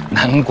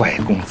难怪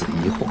公子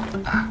疑惑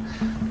啊！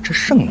这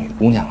圣女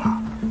姑娘啊，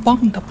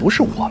帮的不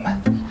是我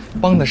们，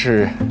帮的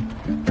是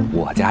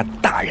我家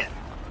大人。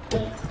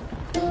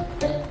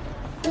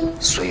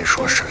虽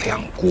说是两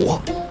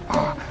国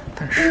啊，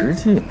但实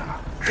际呢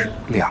是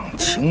两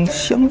情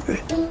相悦。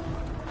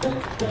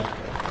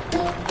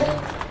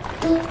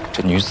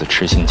这女子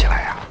痴心起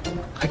来呀，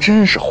还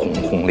真是轰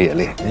轰烈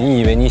烈。你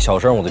以为你小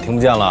声我就听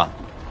不见了？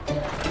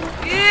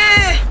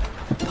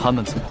他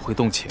们怎么会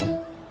动情？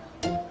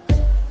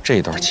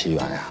这段奇缘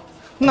呀，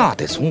那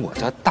得从我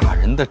家大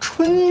人的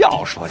春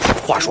药说起。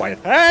话说呀，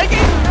哎，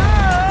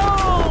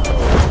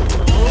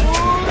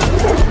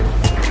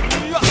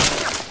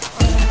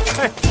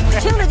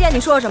听得见你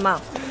说什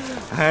么？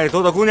哎，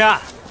朵朵姑娘，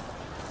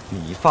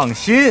你放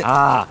心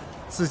啊，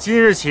自今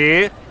日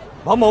起，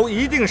王某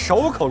一定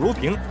守口如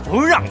瓶，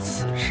不让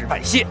此事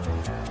外泄。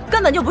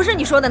根本就不是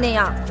你说的那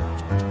样。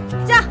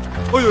驾！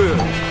哎呦呦！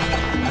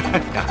哎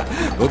呀，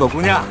朵朵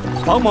姑娘，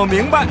王某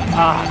明白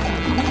啊，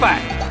明白，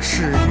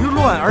始于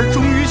乱而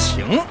终于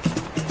情。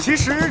其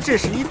实这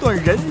是一段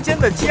人间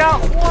的佳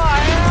话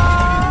呀。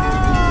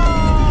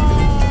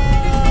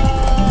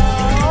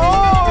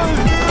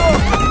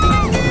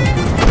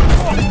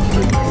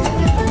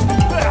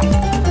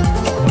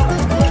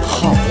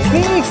好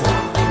功夫，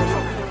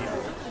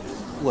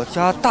我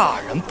家大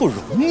人不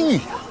容易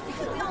呀。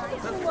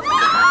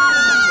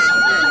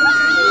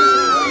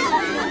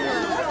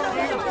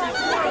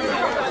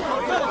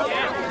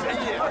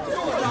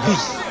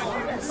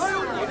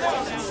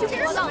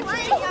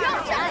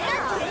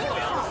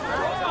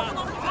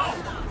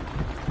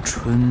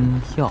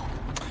春药，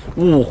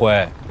误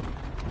会。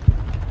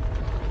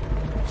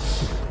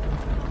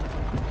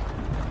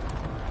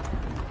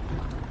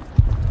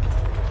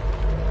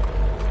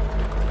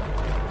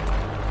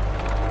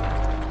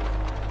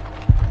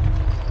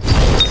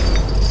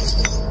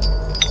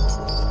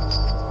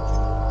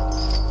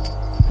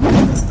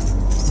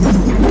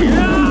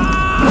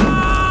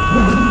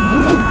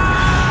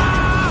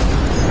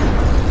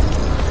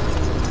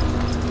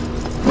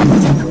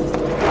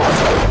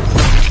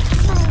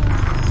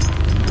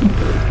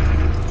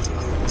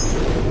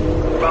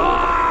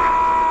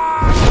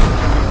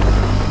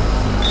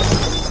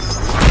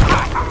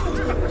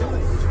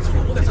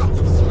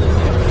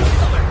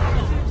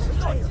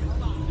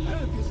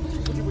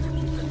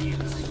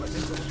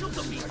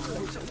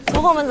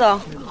从后门走。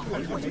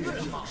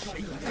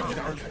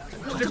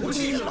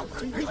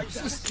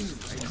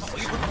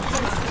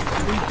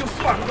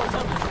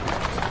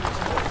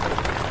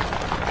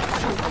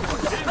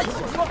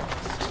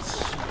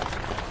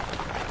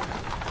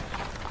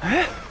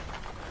哎，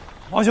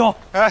王兄，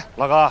哎，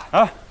老高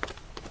啊，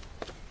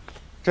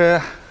这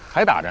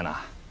还打着呢，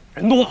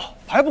人多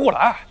排不过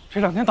来。这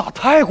2天打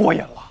太过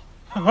瘾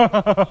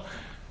了。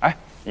哎，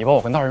你帮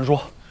我跟大人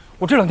说，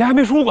我这2天还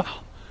没输过呢。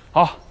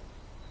啊，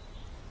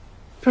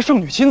这圣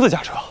女亲自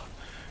驾车，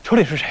车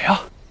里是谁呀？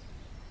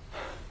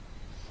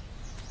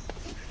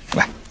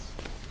来。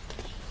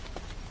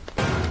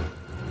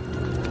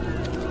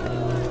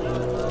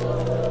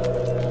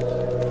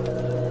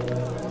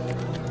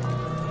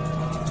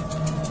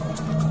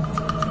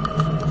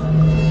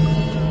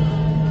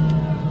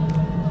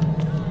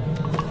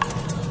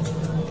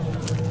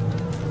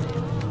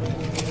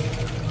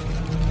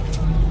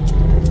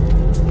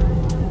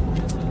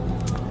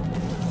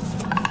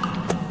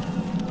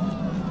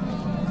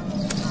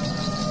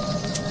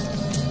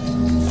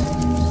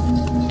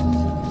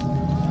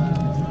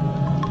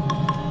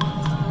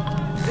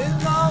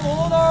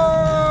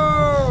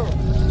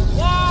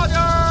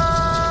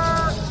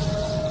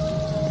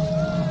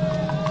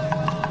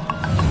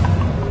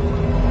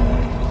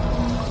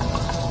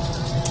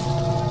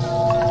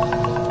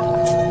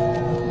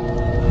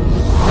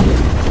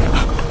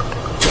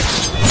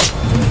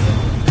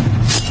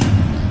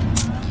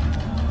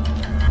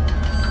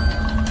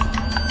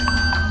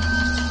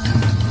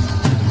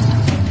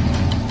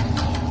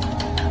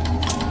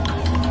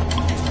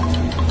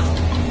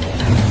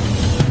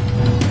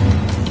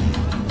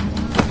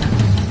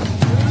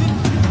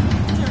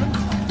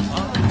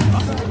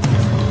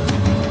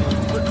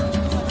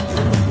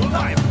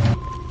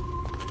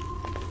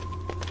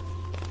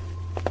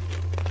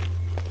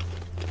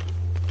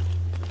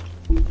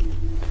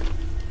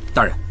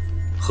大人，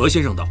何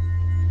先生到。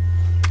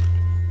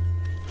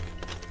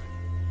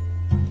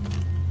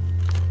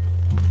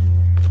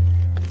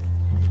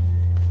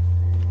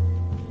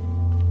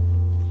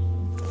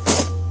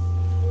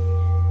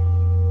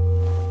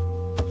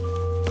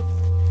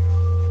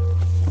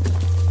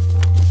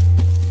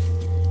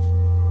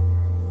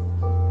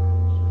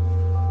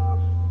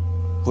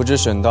不知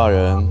沈大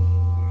人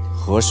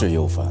何事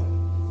忧烦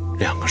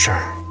？2个事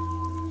儿。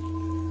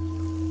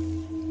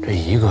这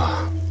一个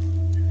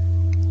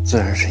自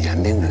然是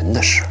严冰云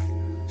的事。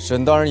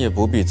沈大人也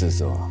不必自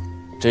责，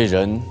这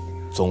人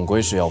总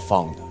归是要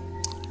放的。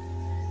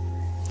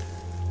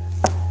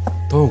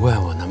都怪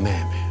我那妹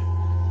妹，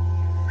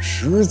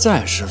实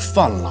在是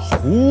犯了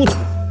糊涂。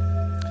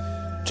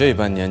这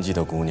般年纪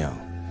的姑娘，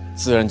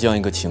自然将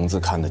一个情字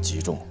看得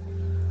极重。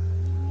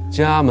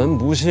家门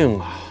不幸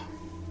啊，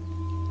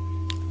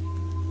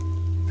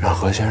让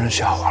何先生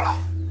笑话了。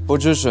不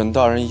知沈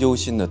大人忧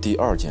心的第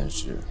2件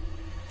事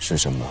是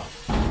什么？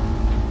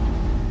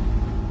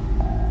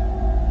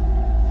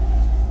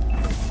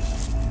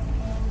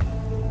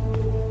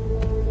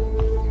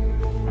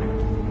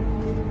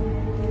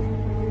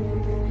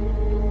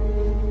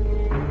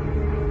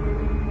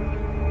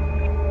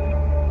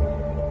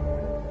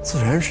自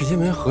然是因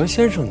为何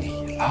先生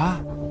你了。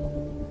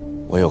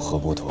我有何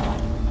不妥？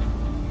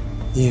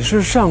你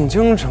是上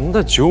京城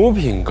的9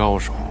品高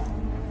手，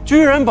居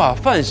然把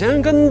范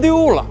闲跟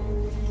丢了，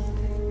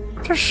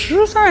这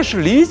实在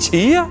是离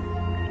奇呀！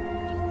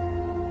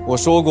我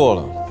说过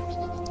了，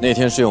那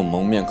天是有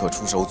蒙面客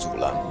出手阻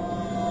拦。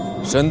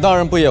沈大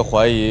人不也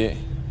怀疑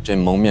这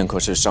蒙面客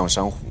是上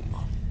山虎吗？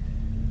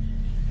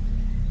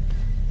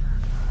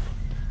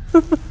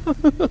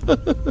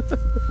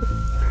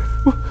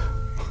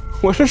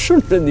我是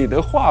顺着你的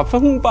话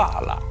风罢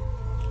了。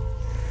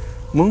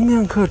蒙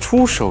面客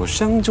出手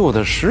相救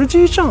的时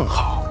机正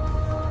好，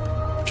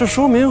这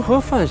说明和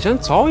范闲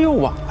早有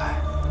往来。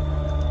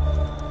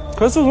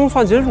可自从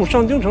范闲入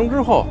上京城之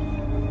后，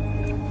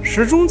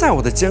始终在我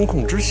的监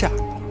控之下。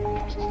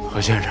何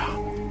先生，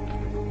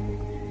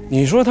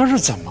你说他是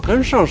怎么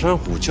跟上山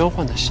虎交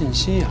换的信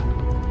息呀？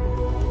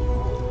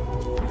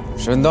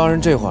沈大人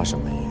这话什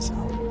么意思？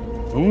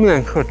蒙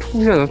面客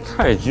出现的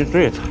太急，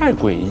这也太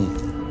诡异。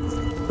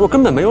若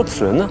根本没有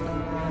此人呢？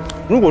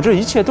如果这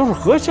一切都是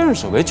何先生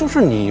所为，就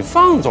是你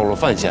放走了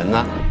范闲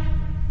呢？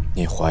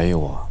你怀疑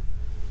我？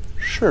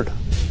是的。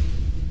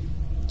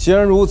既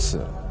然如此，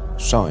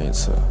上一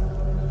次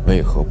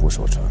为何不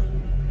说穿？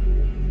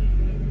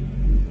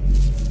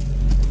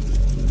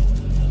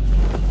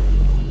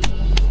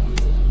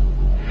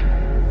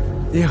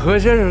你何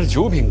先生是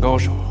9品高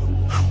手，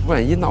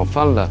万一闹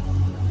翻了，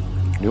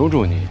留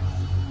住你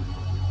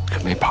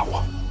可没把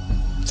握。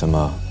怎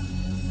么，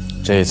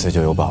这一次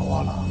就有把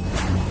握了？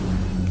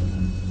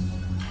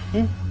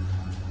嗯。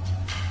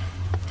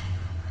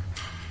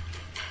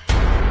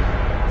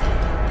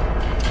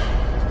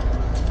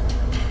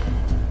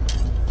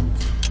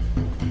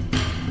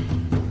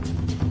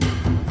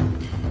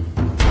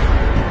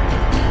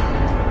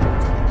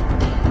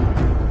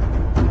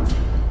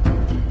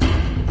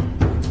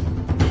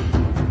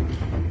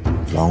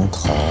狼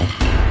桃，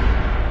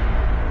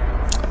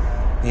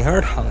你还是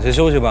躺下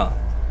休息吧。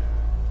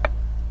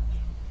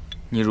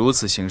你如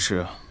此行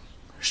事，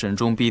沈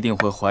仲必定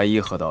会怀疑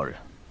何道人。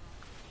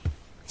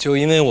就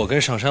因为我跟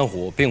上山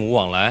虎并无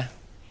往来，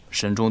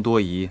沈仲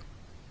多疑，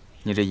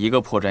你这一个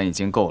破绽已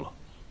经够了。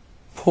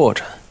破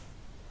绽？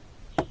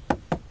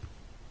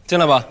进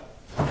来吧。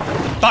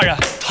大人，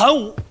谭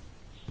武，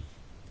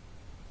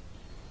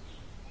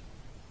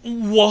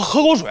我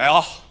喝口水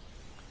啊。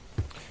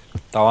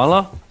打完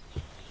了？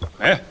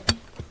没，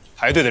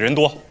排队的人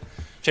多，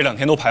这2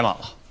天都排满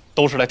了，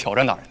都是来挑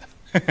战大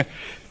人的。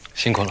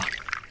辛苦了。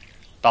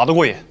打得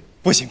过瘾，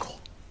不辛苦。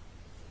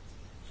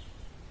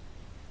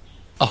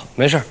哦，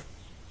没事，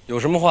有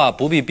什么话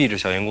不必避着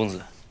小严公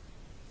子。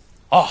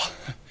啊，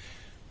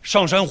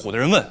上山虎的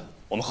人问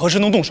我们何时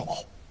能动手，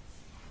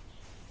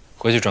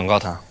回去转告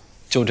他，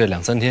就这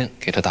2、3天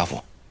给他答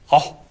复。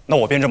好，那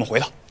我便这么回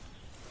他。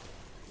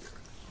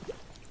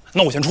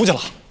那我先出去了。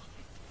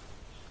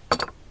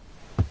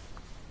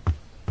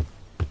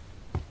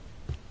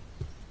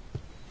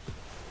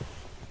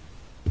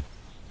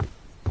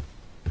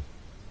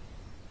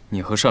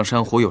你和上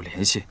山虎有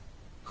联系？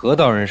何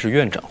道人是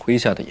院长麾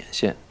下的眼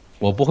线，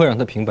我不会让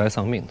他平白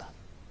丧命的。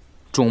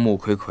众目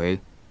睽睽，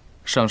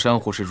上山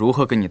虎是如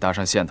何跟你搭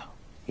上线的？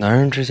男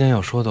人之间要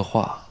说的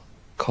话，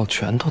靠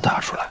拳头打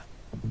出来。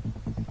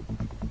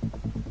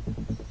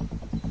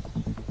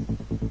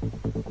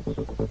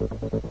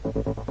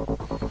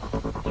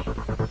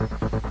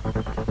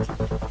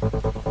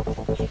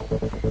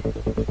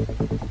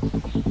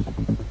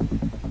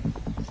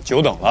久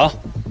等了。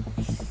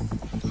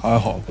还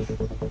好。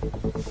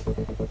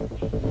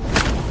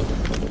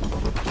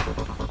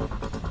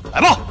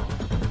来吧。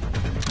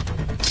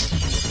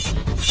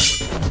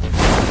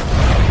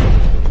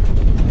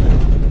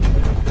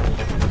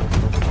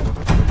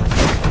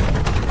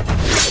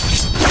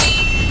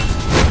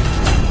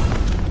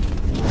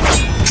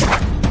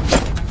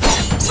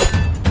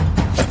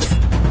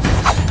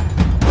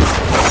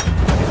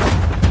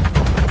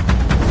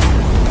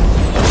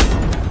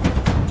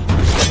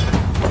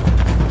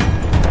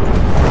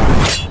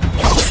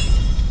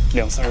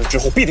2、3日之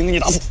后必定给你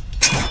答复。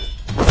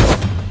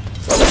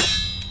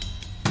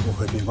我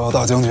会禀报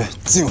大将军，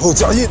静候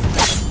佳音。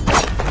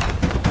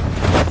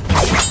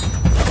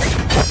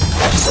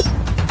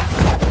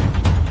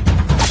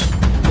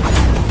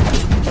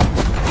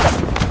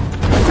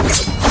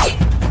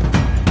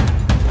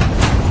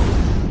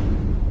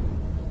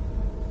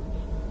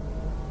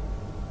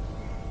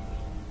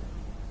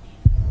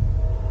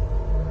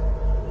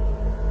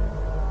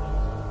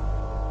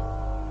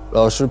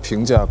老师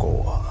评价过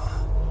我。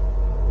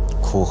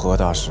苦何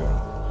大师？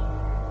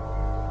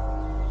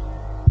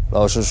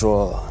老师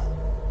说，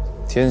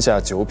天下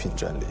9品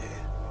战力，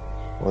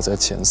我在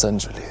前3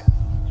之列。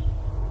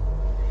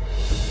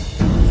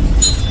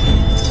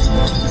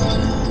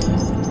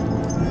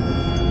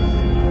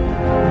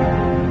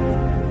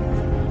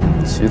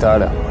其他2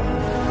个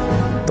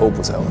都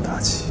不在我大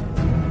旗。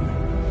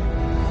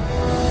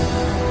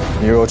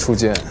你若出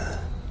剑，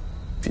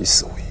必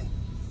死无疑。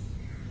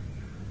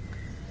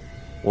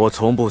我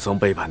从不曾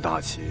背叛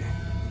大旗。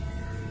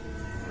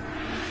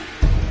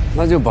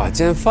那就把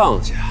剑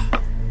放下，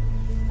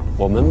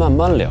我们慢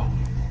慢聊。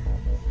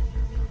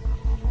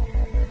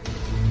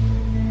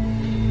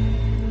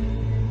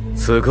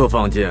此刻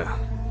放剑，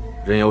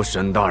任由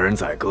沈大人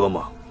宰割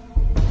吗？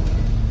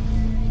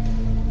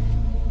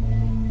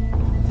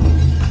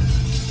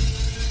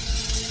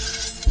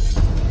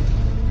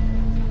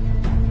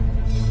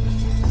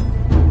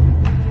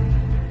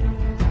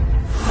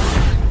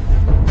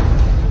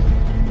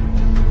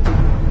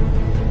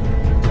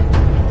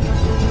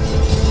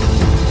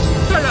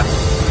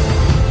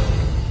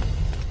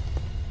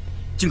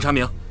经查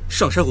明，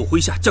上山虎麾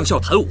下将校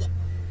谭武，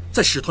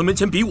在使团门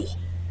前比武。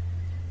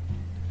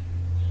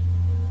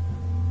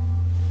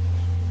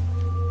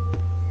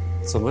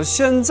怎么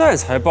现在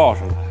才报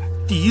上来？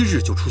第1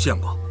日就出现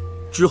过，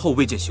之后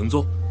未见行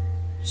踪。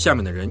下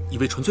面的人以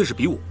为纯粹是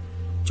比武，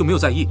就没有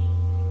在意。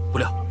不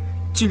料，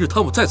今日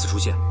谭武再次出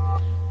现。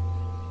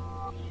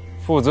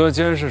负责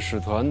监视使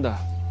团的，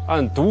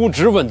按渎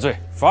职问罪，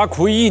罚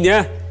苦役1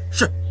年。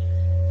是。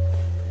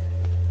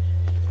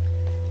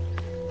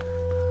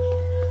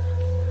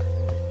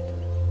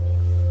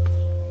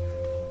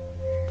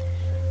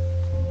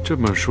这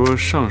么说，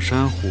上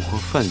山虎和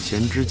范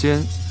闲之间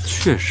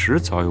确实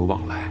早有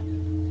往来，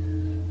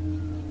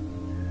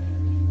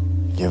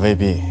也未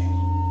必，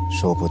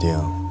说不定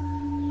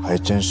还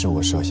真是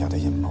我设下的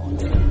阴谋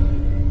呢。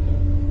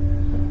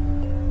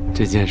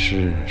这件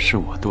事是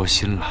我多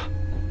心了，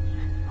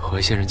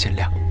何先生见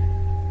谅。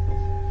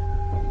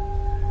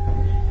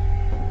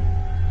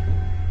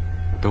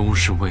都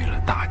是为了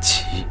大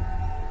旗。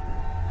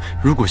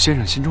如果先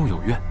生心中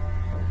有怨，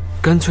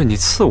干脆你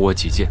刺我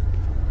几剑，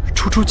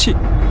出出气。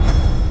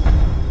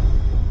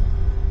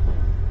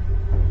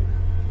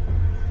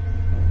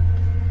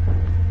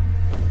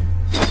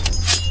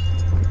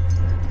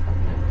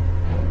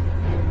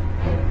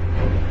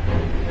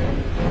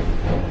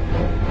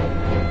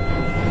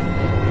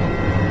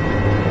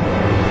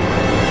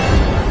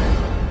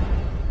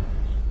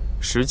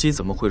时机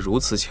怎么会如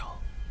此巧？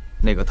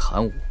那个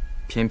谭武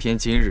偏偏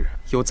今日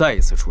又再一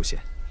次出现，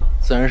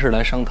自然是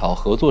来商讨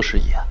合作事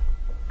宜啊。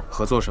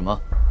合作什么？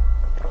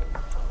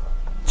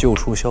救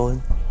出萧恩。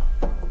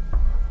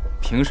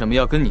凭什么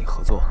要跟你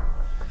合作？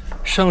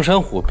上山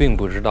虎并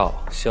不知道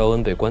萧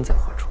恩被关在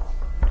何处。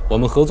我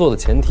们合作的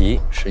前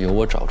提是由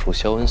我找出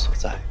萧恩所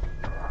在。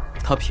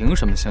他凭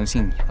什么相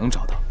信你能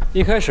找到？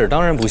一开始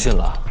当然不信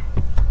了，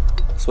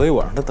所以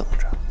我让他等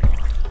着，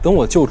等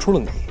我救出了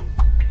你，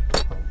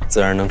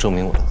自然能证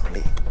明我的能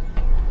力。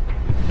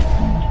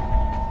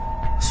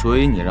所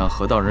以你让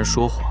何道人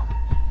说谎，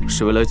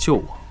是为了救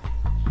我。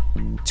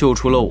救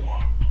出了我，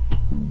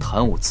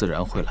谭武自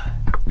然会来。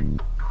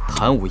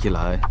谭武一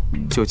来，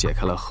就解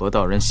开了何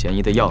道人嫌疑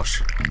的钥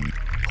匙，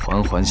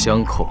环环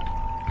相扣，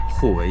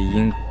互为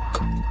因果。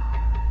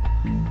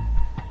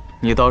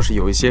你倒是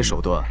有一些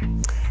手段。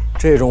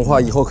这种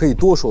话以后可以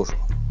多说说。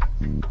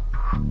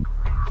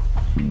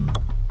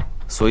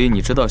所以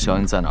你知道萧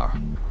恩在哪儿？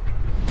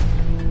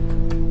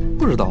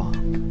不知道啊。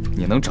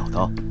你能找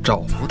到？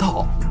找不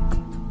到。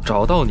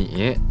找到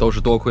你都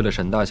是多亏了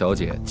沈大小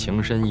姐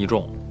情深义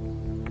重。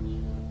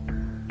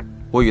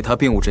我与她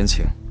并无真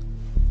情，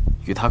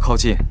与她靠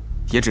近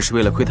也只是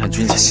为了窥探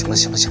军情。行了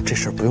行了行了，这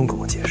事儿不用跟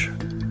我解释。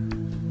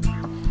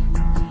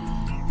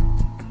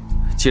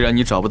既然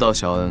你找不到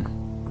萧恩，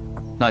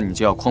那你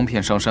就要诓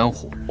骗上山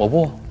虎。我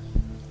不，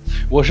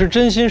我是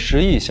真心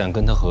实意想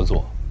跟他合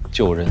作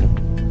救人。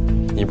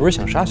你不是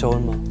想杀萧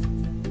恩吗？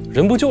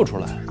人不救出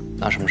来，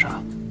拿什么杀？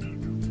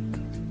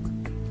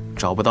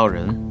找不到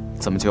人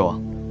怎么救啊？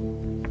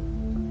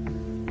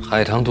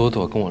海棠朵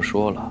朵跟我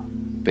说了，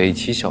北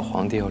齐小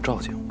皇帝要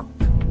召见我。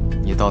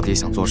你到底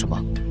想做什么？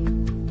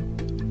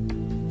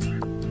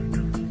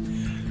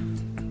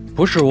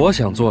不是我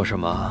想做什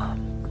么，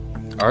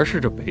而是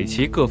这北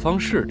齐各方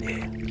势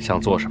力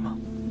想做什么。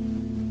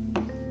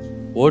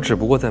我只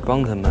不过在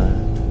帮他们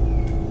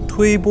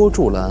推波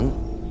助澜，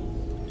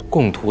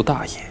共图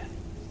大业。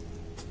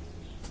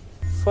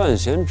范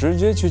闲直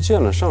接去见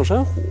了上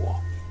山虎，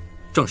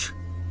正是。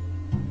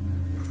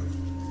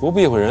不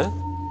避讳人？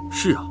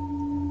是啊，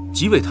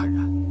极为坦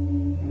然。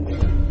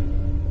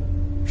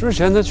之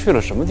前他去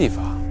了什么地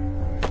方？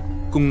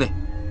宫内，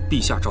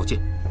陛下召见。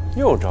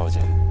又召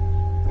见？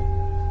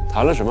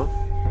谈了什么？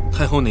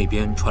太后那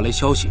边传来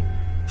消息，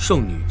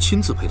圣女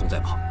亲自陪同在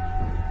旁，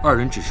二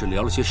人只是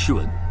聊了些诗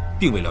文，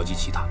并未聊及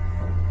其他。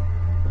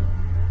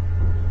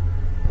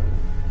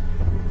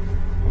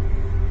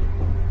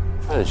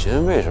范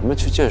闲为什么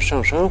去见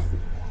上山虎，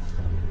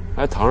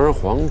还堂而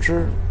皇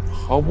之，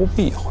毫不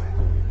避讳？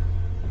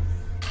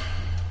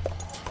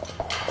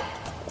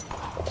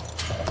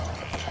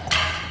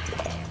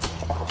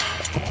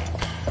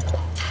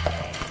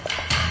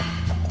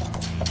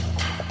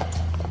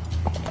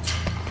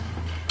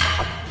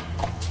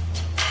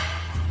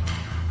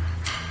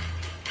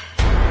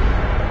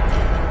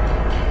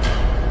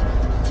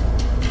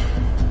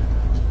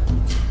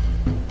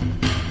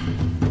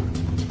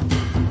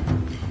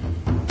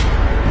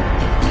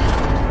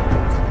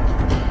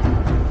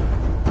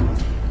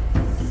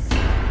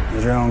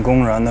你这样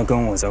公然的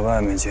跟我在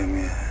外面见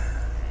面，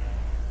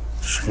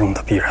沈仲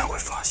他必然会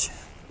发现。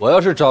我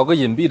要是找个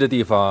隐蔽的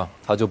地方，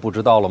他就不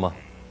知道了吗？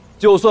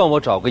就算我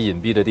找个隐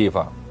蔽的地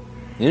方，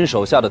您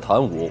手下的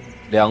谭武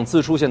2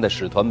次出现在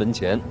使团门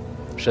前，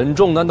沈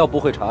仲难道不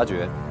会察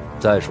觉？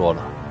再说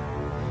了，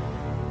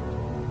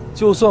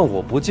就算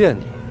我不见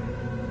你，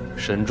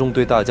沈仲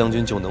对大将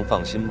军就能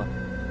放心吗？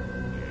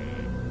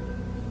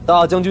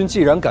大将军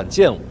既然敢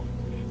见我，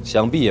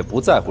想必也不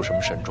在乎什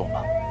么沈仲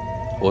了。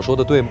我说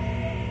的对吗？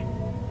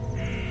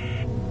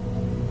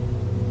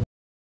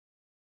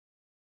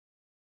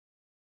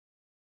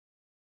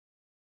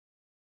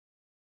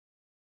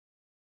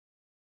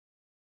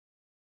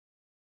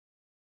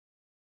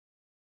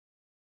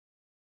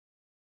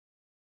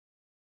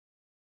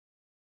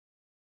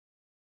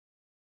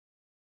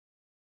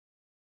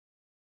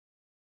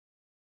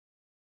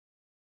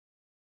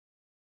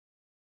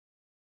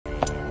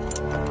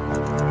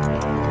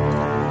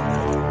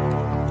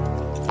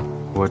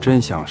我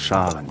真想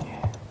杀了你，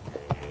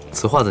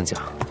此话怎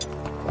讲？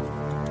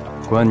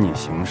观你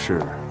行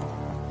事，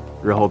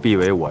日后必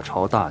为我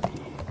朝大敌。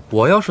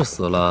我要是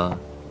死了，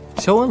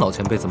萧恩老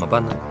前辈怎么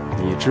办呢？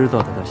你知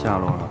道他的下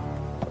落了？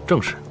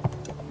正是。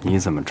你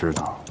怎么知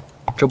道？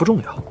这不重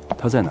要。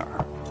他在哪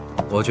儿？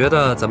我觉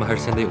得咱们还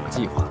是先得有个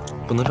计划，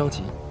不能着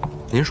急。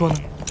您说呢？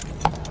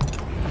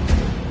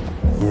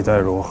你待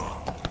如何？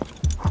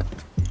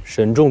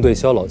沈仲对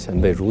萧老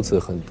前辈如此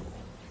恨毒，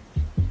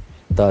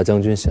大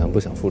将军想不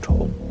想复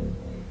仇？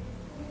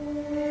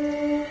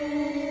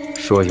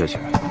说下去。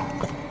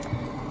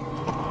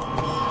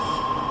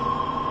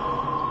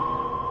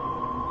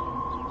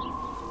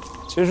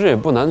其实也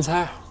不难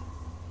猜，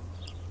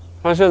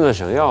他现在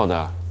想要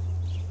的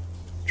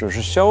只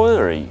是萧恩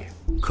而已。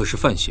可是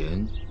范闲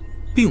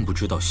并不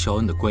知道萧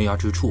恩的关押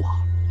之处啊。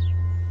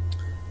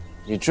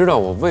你知道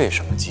我为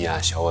什么羁押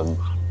萧恩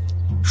吗？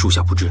属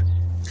下不知。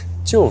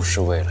就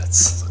是为了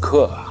此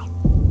刻啊！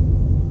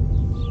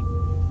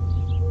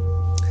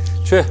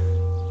去，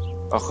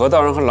把何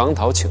道人和郎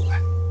桃请来。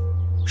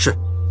是。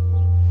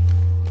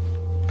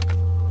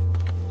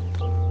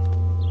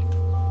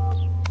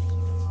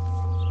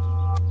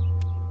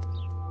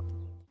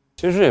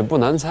其实也不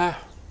难猜，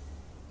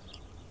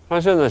他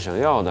现在想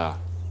要的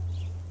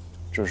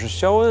只是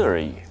肖恩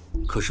而已。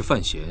可是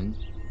范闲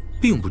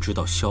并不知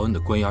道肖恩的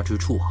关押之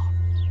处啊。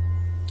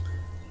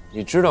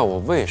你知道我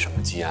为什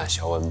么羁押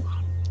肖恩吗？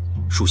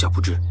属下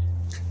不知。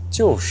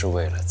就是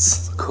为了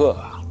此刻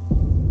啊！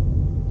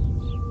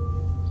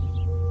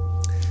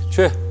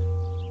去，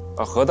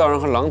把何道人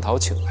和郎桃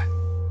请来。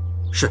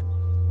是。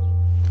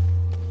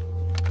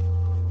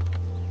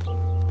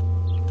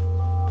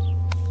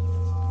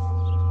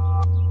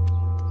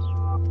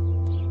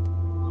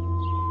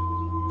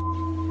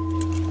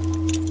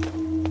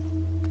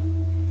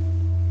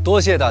多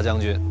谢大将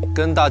军，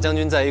跟大将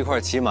军在一块儿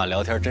骑马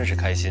聊天真是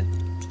开心。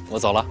我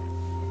走了。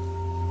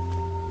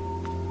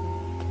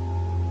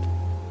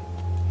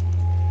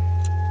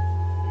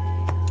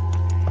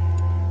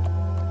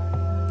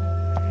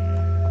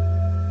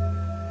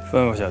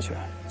吩咐下去，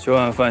就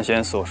按范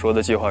闲所说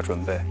的计划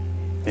准备，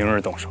明日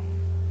动手。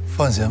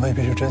范闲未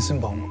必是真心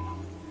帮我们，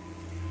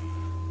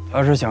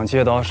他是想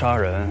借刀杀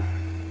人，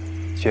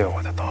借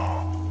我的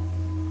刀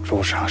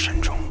诛杀沈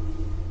仲。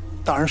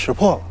大人识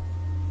破了，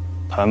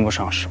谈不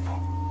上识破。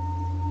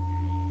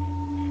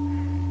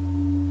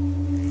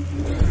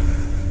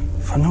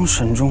反正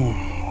沈仲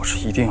我是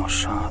一定要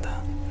杀的。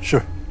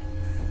是。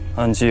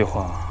按计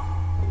划，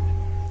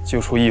救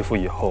出义父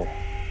以后，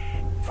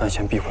范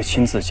闲必会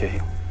亲自接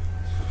应。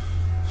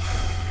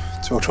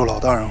救出老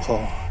大人后，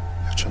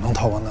也只能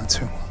逃往南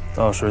庆了。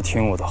到时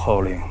听我的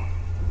号令，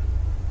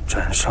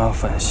斩杀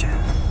范闲。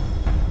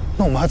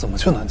那我们还怎么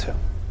去南庆？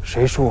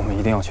谁说我们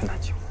一定要去南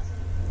庆？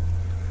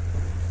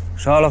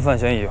杀了范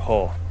闲以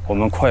后，我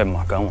们快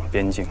马赶往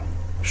边境，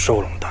收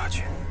拢大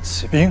军，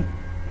起兵。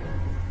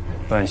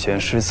范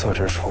闲失策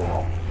之处，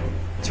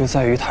就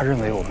在于他认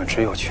为我们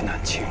只有去南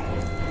庆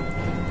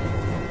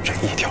这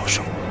一条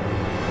生路。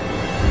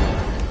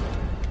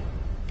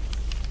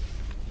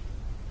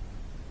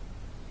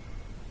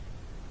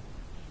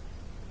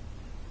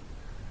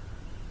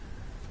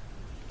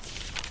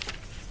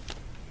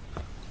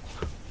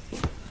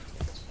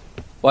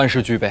万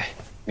事俱备，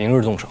明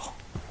日动手。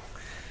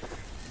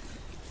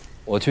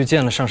我去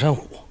见了上山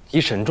虎，以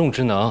沈仲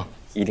之能，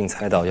一定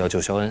猜到要救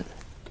肖恩。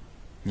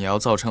你要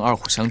造成二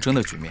虎相争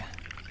的局面，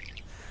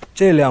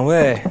这两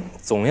位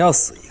总要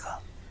死一个。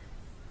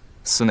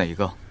死哪一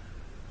个？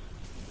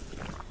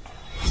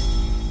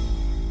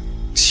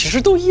其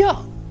实都一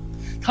样，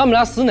他们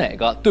俩死哪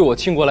个，对我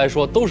庆国来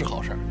说都是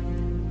好事。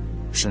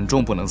沈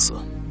仲不能死。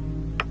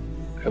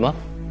什么？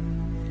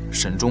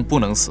沈仲不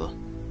能死？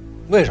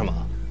为什么？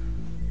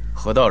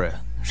何道人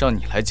让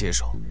你来接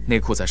手内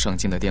库在上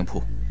京的店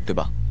铺，对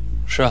吧？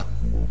是啊。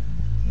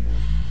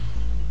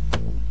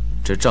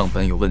这账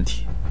本有问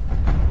题。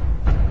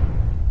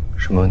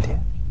什么问题？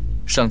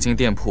上京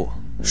店铺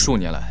数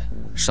年来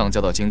上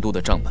交到京都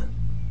的账本，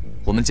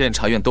我们监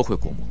察院都会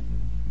过目，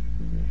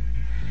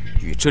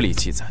与这里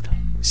记载的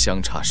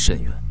相差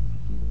甚远。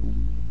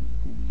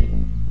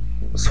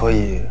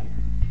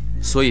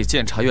所以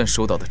监察院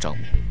收到的账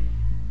目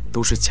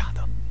都是假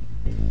的。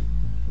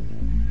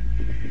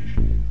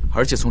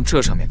而且从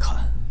这上面看，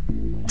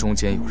中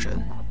间有人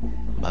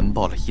瞒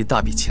报了一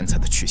大笔钱财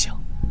的去向。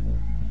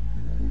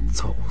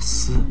走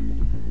私，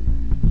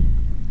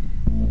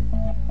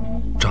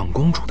长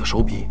公主的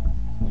手笔。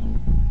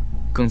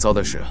更糟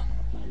的是，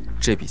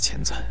这笔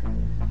钱财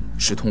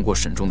是通过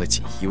沈仲的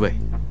锦衣卫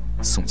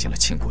送进了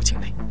庆国境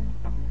内。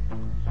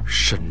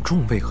沈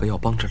仲为何要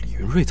帮着李云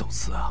瑞走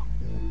私啊？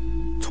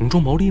从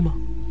中牟利吗？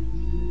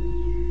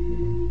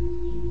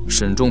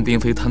沈仲并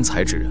非贪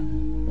财之人，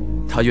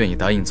他愿意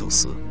答应走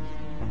私，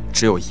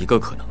只有一个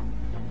可能：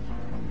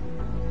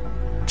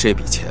这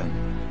笔钱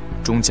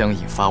终将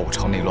引发我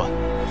朝内乱。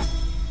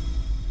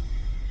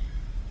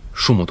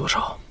数目多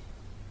少？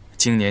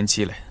今年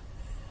积累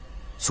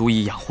足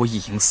以养活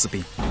1营私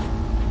兵，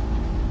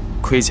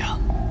盔甲、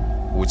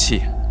武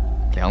器、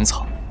粮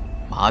草、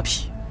马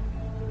匹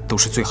都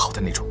是最好的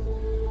那种。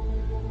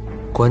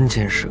关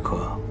键时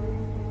刻，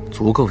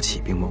足够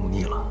起兵谋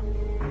逆了。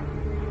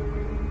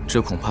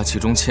这恐怕其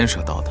中牵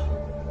涉到的，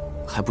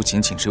还不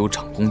仅仅只有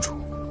长公主。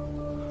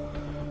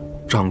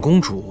长公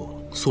主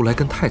素来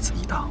跟太子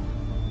一党，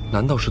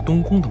难道是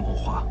东宫的谋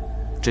划？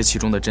这其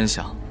中的真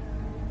相，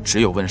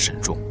只有问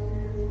沈仲。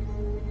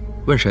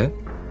问谁？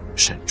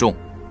沈仲。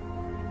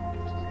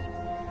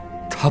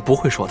他不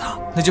会说他，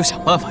那就想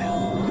办法呀。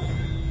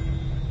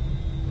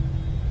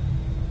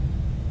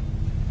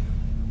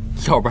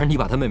要不然你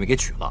把他妹妹给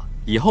娶了，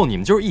以后你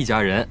们就是一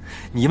家人，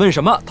你问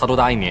什么他都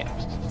答应你。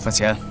范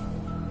闲，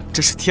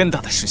这是天大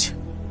的事情，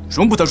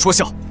容不得说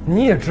笑。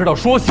你也知道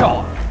说笑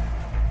啊？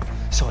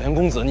小严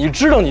公子，你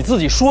知道你自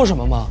己说什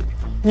么吗？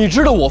你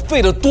知道我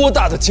费了多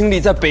大的精力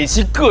在北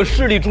齐各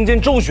势力中间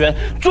周旋，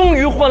终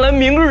于换来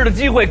明日的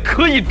机会，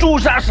可以诛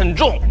杀沈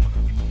仲。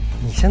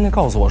你现在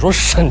告诉我说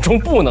沈仲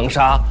不能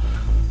杀，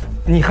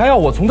你还要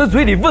我从他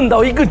嘴里问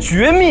到一个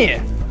绝密？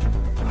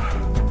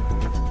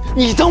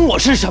你当我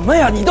是什么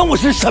呀？你当我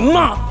是什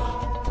么？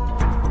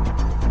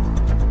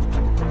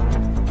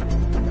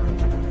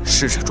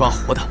逝者抓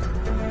活的，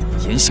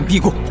严刑逼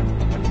供。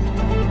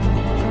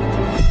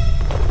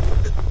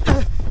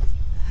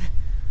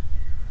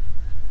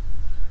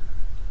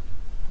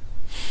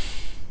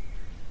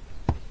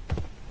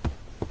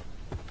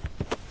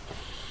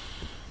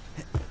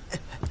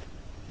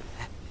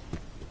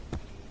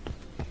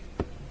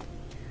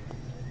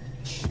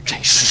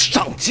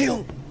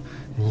清。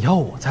你要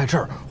我在这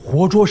儿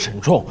活捉沈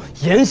仲，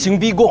严刑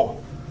逼供，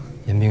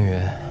严冰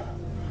云，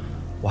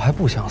我还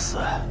不想死。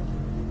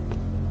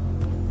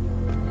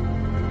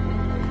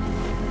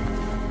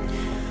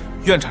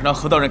院长让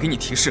何道人给你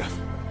提示，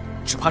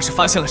只怕是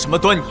发现了什么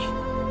端倪。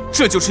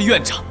这就是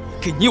院长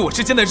给你我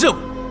之间的任务。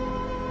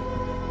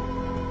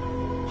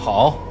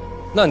好，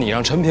那你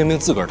让陈萍萍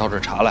自个儿到这儿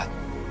查来。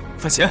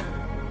范闲，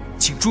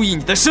请注意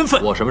你的身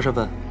份。我什么身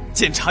份？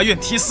监察院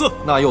提司。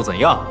那又怎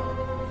样？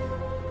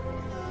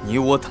你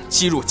我等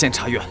击入监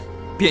察院，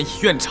便以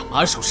院长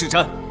马首是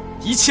瞻，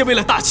一切为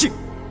了大庆，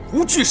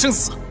无惧生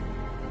死。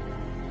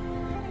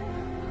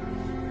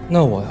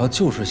那我要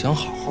就是想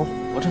好好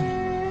活着呢？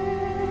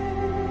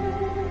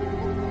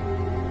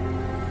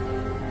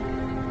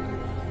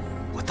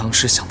我当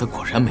时想的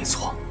果然没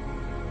错，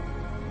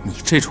你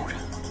这种人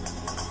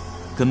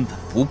根本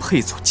不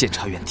配做监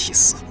察院提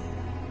司。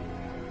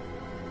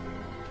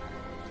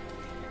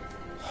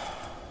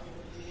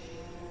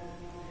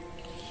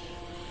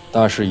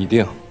大事已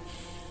定，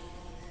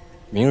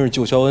明日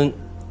救萧恩，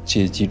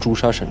借机诛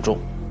杀沈仲。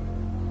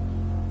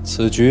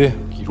此局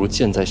已如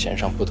箭在弦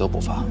上，不得不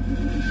发。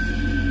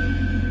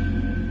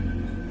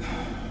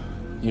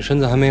你身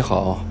子还没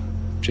好，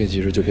这几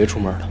日就别出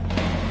门了。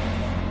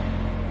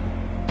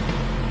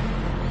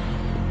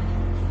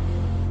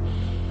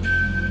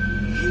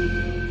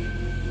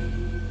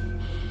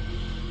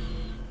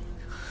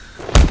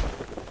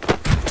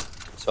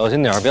小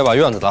心点，别把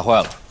院子砸坏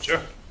了。是。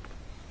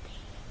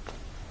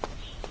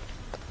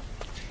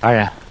大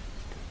人，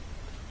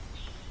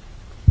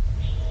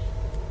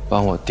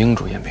帮我盯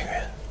住严冰云，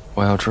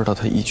我要知道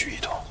他一举一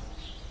动。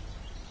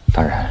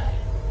大人。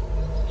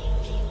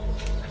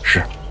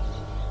是。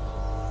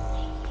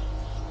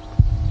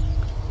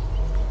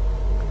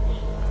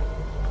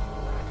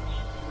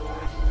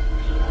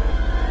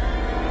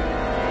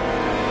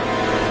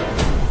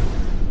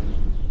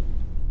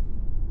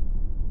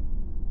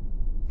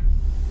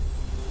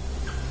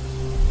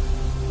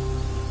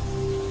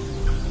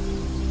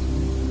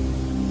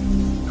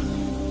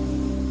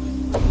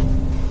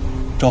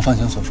照范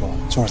闲所说，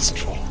就是此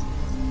处了。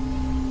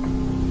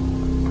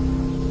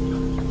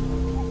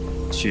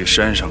去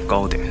山上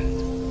高点，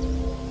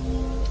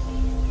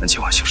按计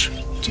划行事。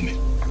遵命。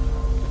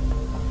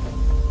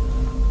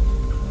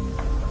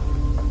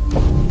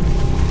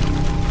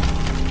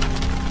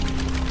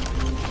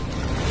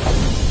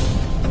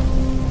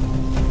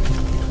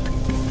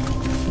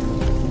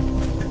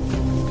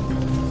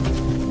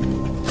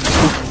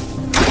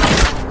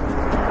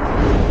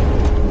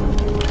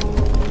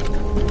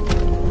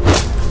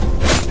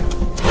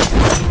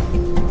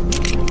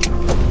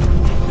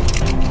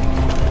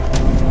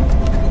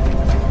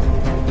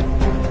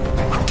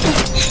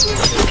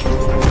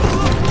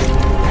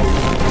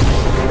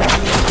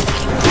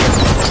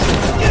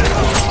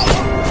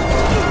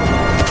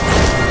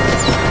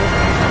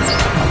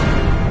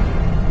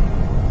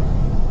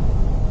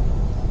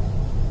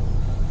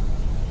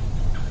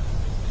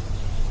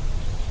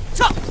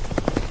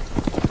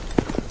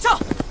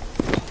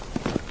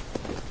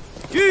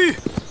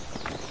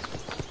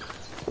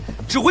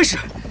指挥使，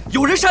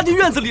有人杀进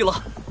院子里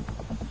了！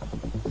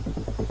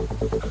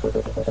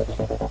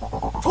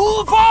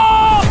出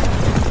发！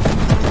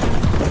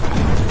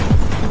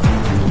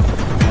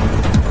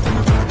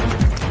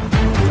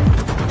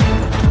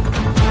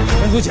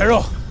人族潜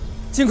入，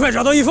尽快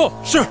找到义父。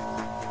是。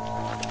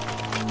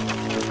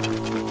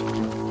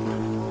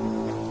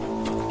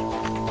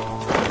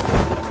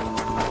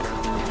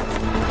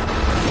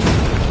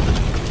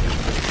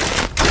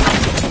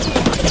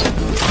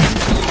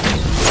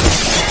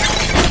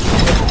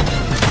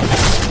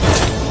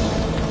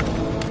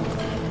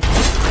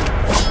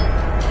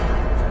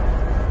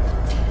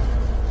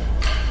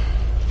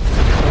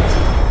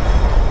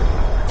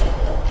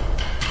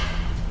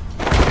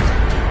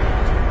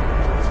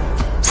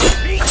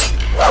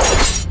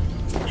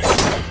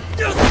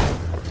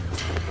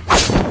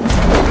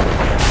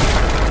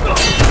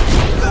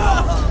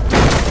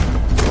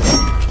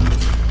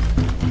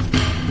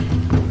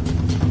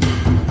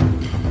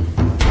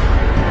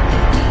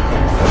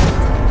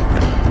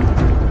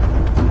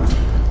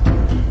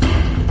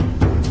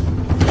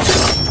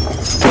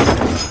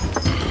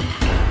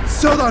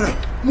萧大人，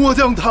末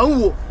将谭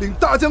武领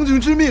大将军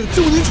之命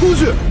救您出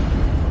去。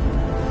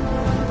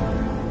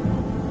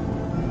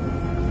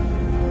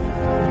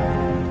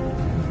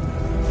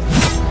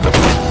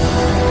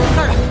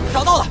大人，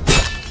找到了。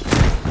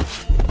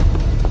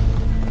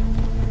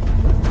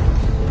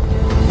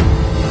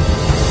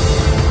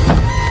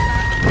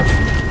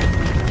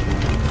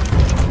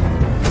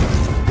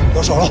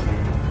得手了，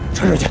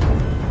趁热去。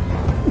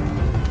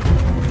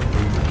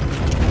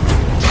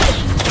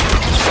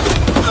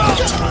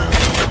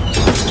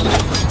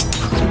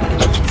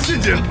信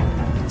姐，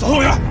走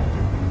后院。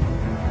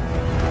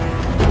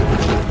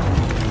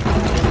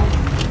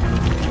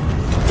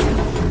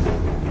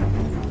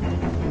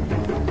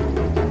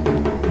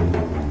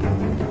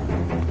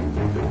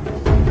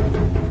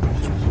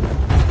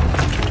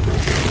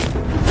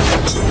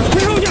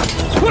退后去，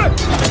快！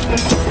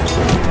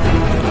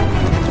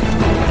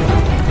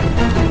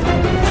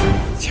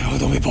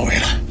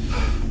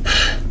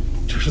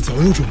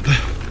早有准备，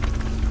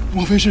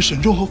莫非是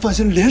沈仲和范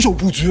闲联手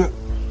布局？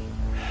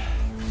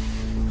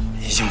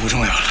已经不重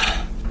要了，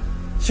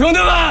兄弟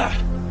们，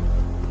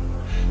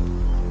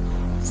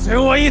随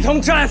我一同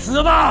战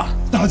死吧！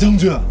大将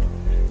军，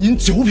您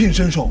9品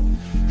身手，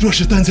若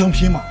是单枪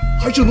匹马，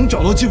还是能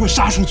找到机会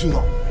杀出去的。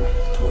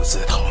独自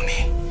逃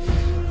命，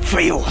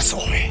非我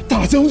所为。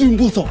大将军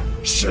不走，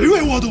谁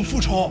为我等复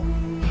仇？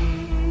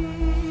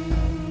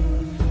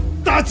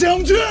大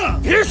将军，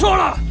别说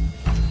了。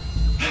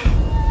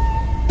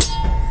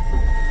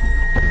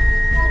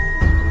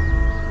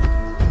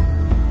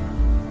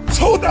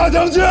求大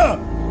将军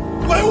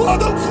为我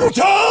等复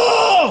仇！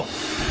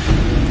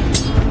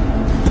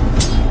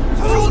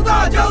求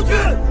大将军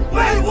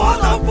为我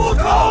等复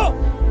仇！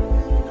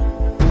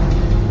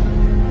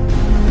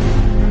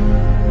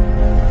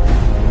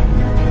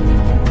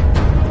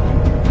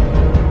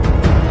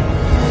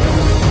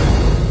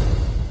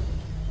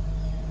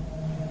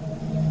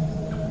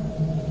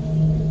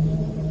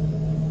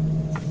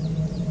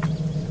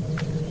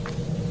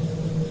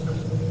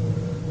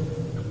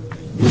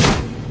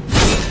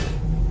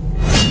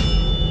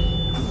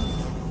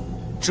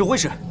指挥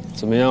使，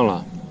怎么样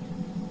了？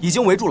已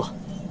经围住了。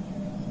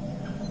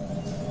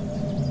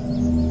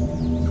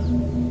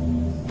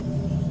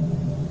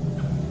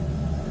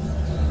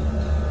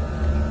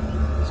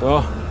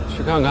走，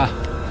去看看。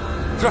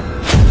是。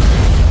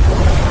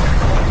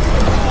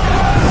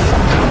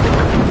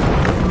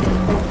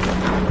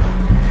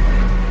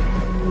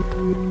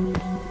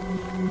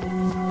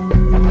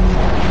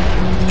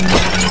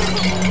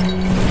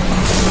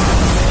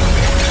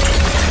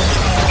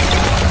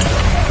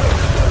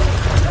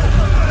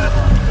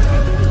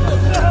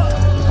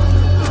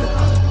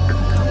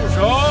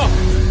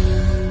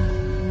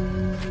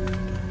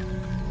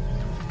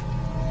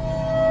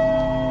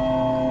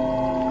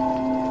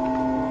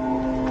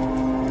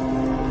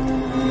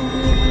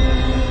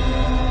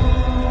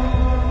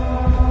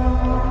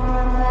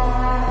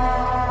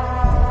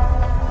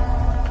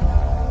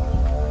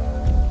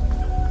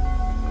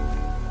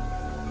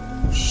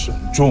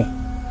中。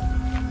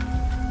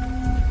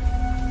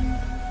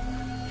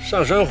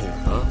上山虎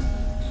呢？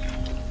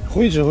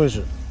回指挥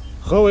使，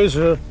何为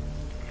时，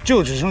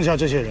就只剩下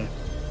这些人。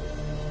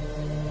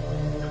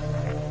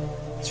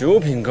9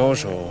品高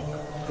手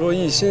若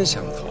一心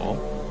想逃，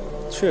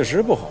确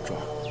实不好抓。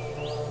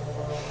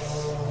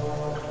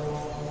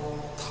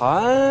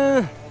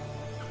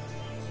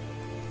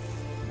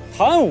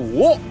谭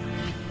武，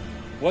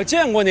我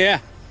见过你。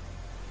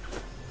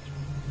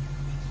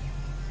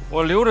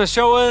我留着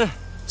萧恩，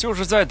就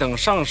是在等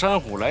上山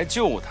虎来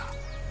救他。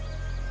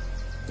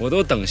我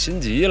都等心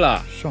急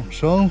了。上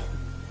山虎，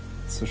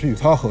此事与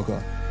他何干？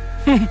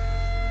哼，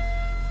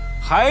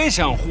还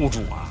想护主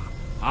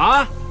啊？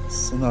啊！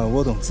此乃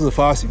我等自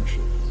发行事，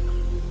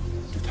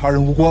与他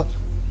人无关。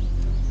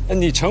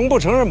你承不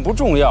承认不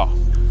重要，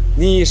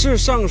你是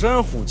上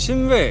山虎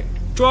亲卫，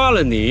抓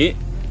了你，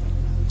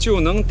就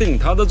能定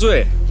他的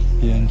罪。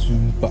边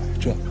军百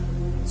战，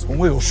从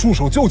未有束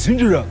手就擒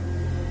之人。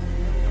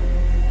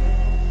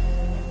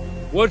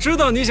我知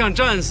道你想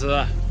战死，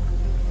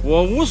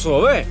我无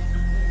所谓。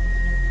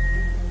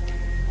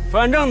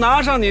反正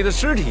拿上你的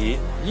尸体，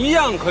一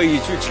样可以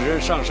去指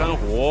认上山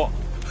虎。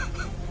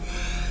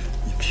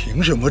你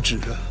凭什么指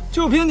认？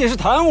就凭你是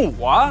谭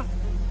武啊！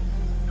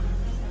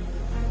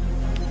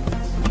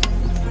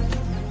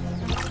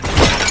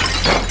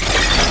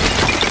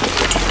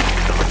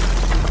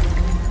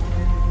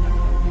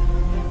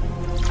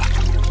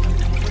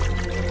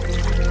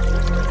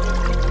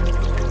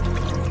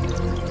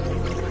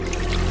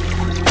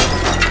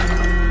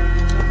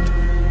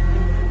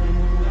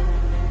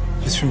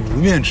一群无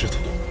面之徒，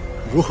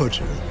如何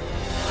指认？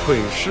毁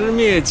尸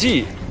灭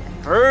迹，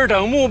尔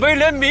等墓碑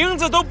连名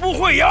字都不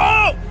会有。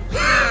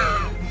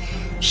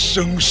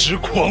生时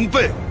狂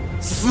悖，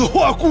死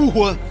化孤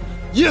魂，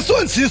也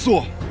算其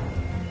所。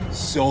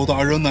萧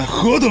大人乃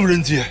何等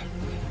人杰，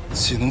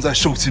岂能在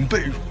受擒被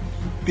辱？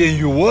便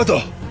与我等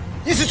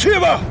一起去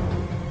吧。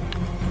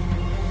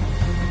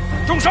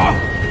住手！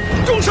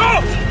住手！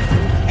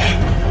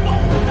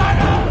大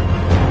人！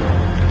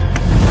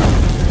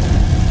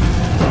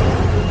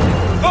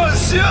范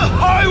闲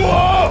害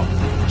我，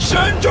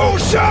沈仲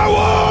杀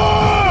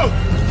我！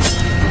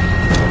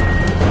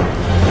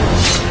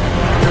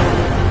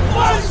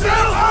范闲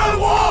害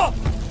我，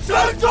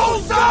沈仲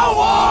杀我！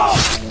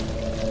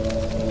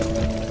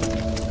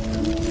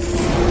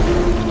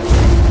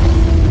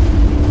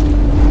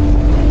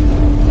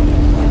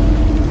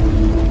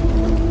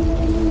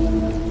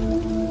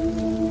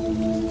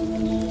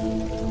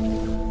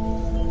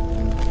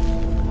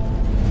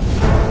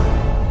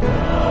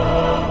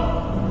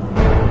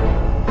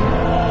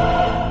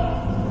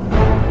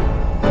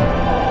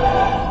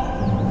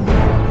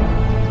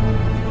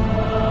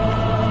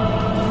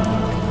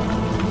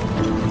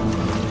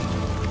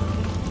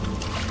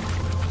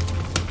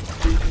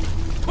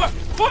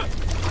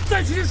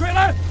再取水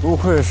来！不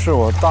愧是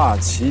我大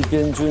齐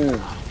边军啊！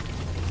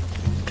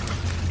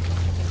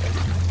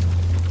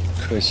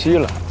可惜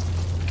了。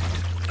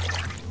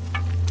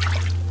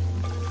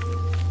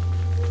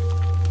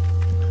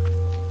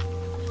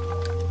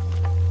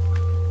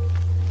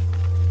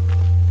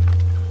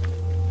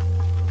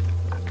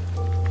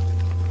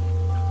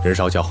人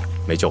烧焦，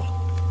没救了，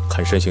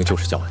看身形就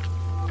是肖恩。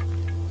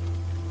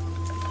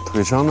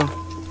腿伤呢？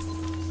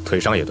腿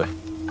伤也对，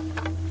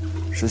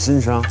是新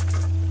伤。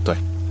对，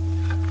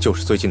就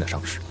是最近的伤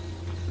势。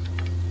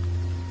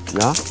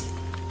牙？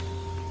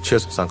缺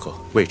损3颗，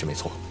位置没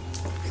错。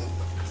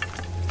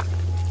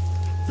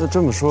那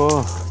这么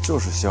说就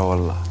是肖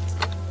恩了。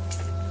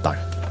大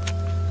人，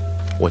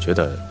我觉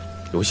得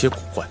有些古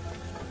怪，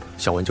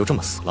肖恩就这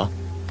么死了，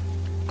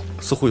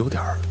似乎有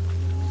点儿……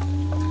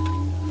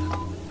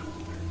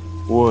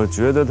我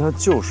觉得他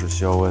就是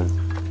肖恩。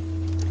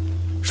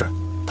是，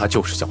他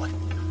就是肖恩。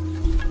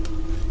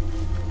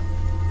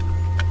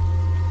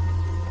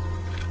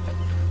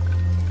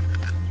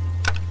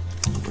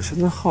我现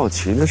在好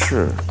奇的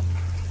是，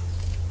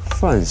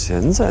范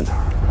闲在哪儿？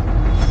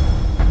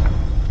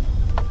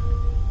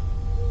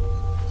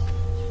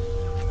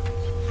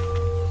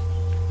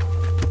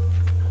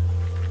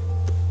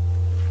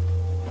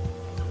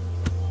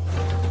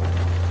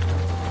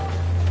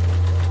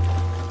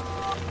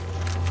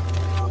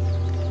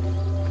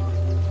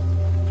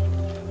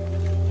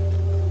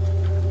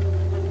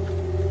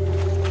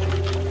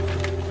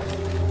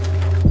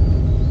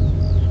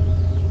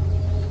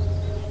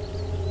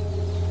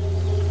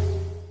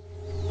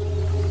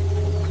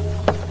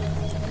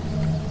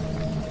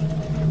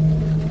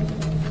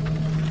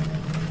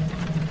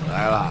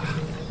来了，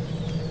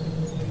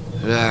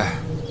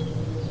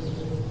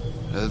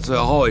最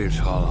后一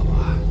车了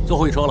吧？最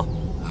后一车了。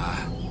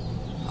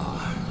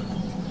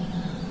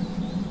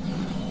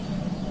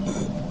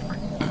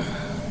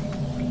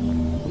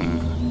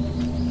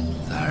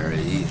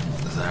31、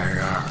32、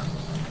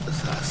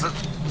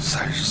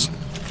33、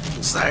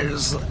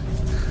34、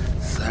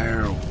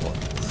35、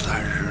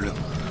36、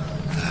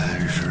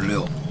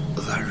36、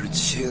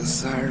37、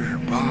38、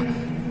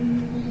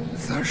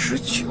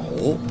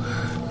39。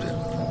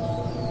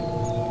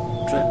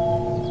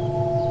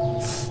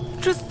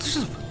这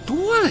怎么多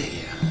了呀？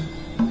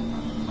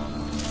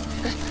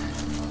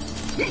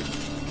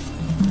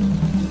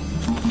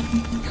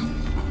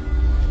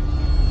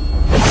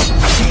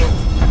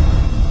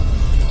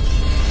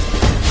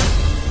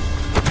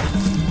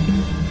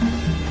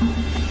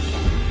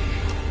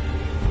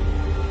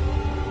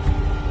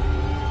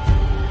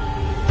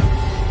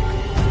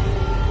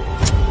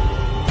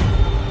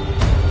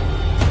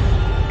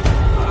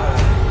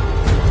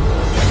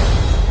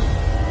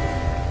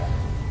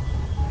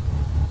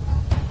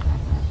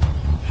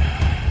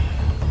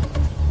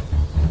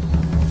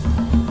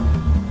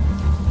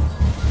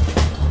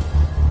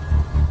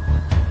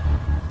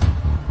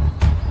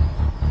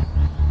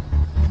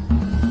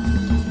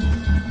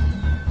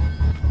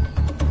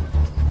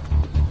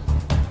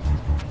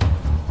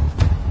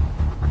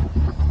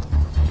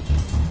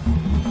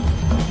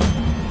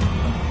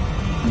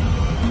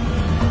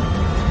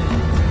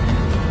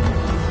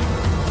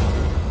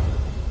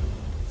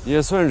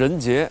也算人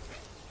杰，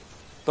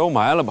都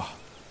埋了吧。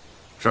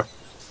是。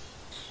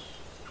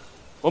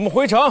我们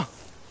回城，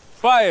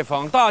拜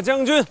访大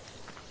将军。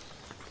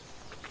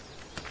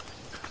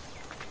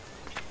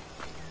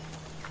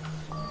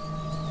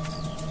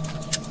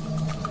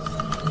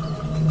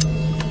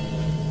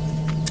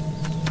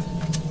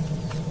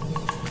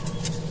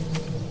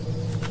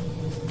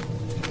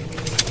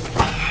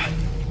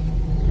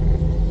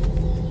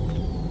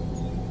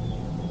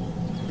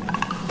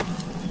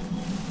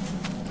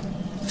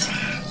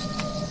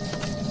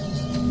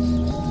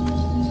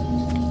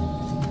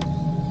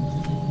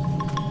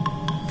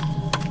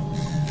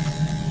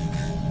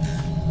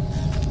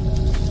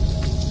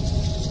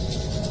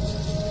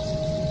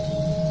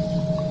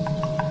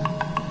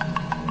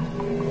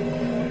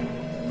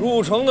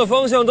入城的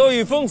方向都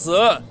已封死，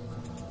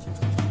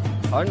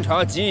盘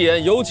查急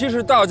眼，尤其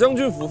是大将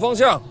军府方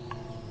向。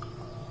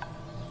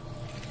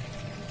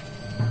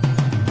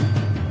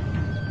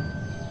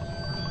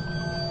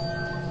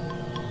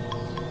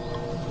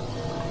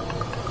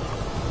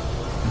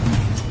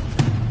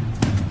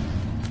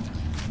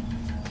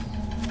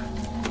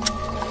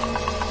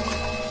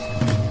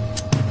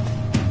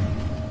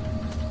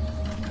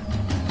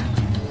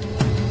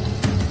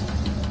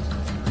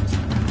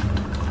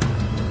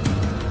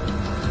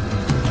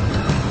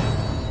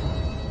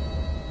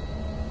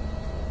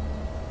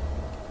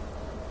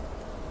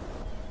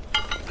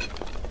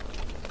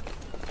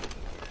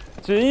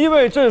锦衣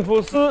卫镇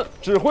抚司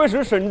指挥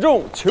使沈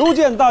仲求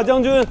见大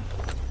将军。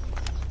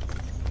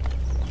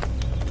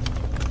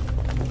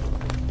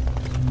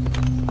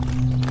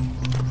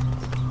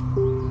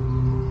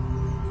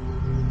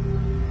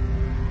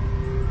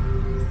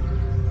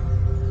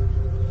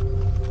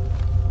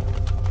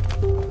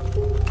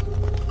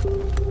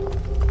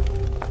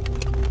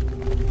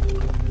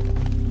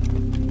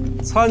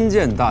参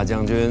见大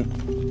将军。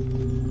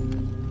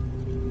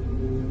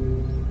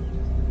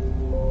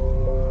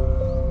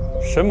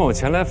沈某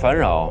前来烦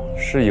扰，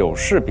是有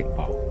事禀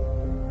报。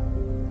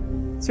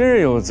今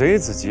日有贼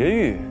子劫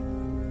狱，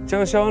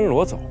将肖恩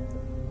掳走，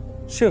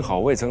幸好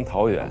未曾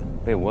逃远，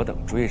被我等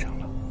追上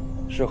了。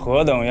是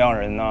何等样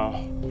人呢？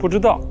不知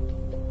道。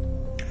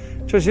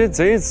这些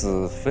贼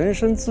子焚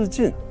身自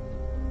尽，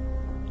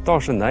倒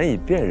是难以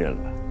辨认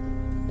了。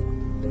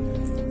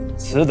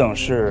此等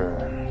事，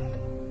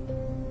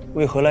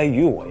为何来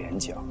与我演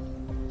讲？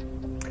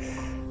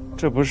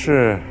这不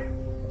是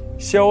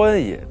萧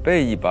恩也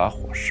被一把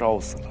火烧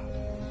死了？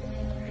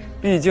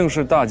毕竟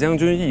是大将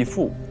军义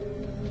父，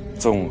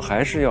总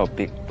还是要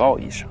禀报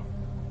一声。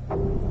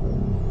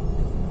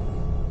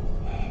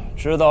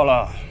知道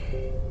了。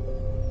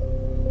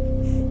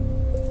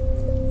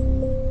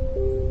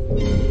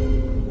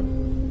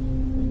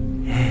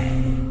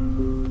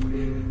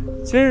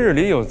今日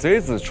里有贼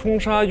子冲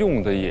杀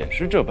用的也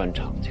是这般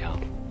长枪，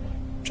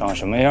长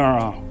什么样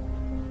啊？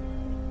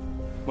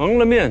蒙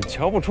了面，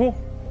瞧不出。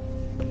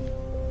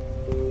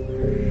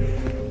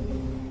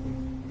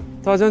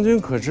大将军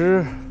可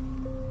知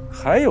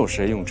还有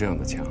谁用这样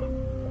的枪？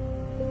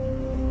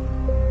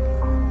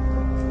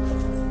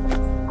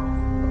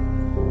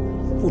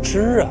不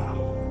知啊。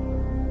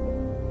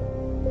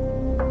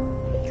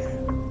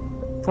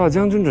大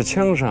将军这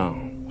枪上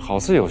好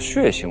似有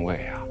血腥味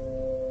啊。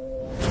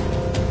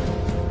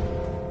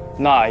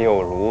那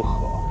又如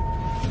何？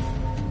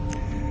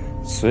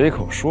随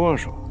口说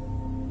说。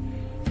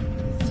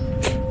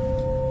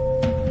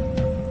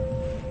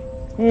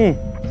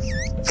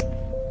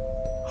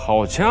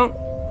好枪。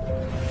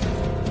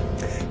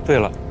对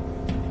了，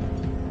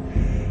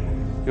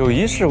有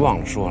一事忘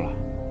了说了。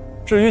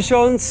至于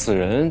萧恩此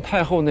人，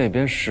太后那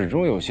边始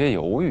终有些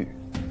犹豫，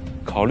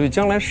考虑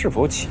将来是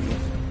否启用。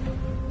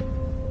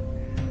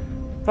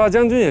大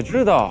将军也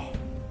知道，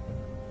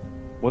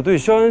我对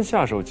萧恩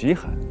下手极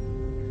狠。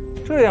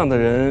这样的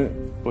人，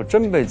我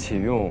真被启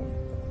用，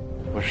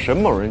我沈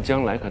某人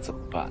将来可怎么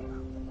办呢？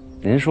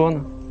您说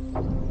呢？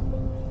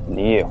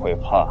你也会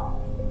怕？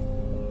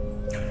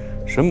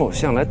沈某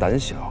向来胆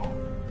小，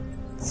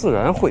自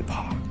然会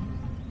怕。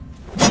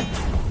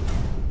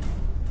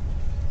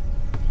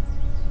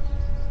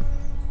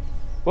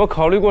我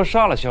考虑过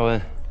杀了萧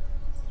恩，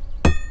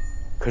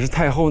可是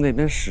太后那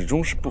边始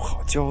终是不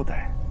好交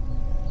代。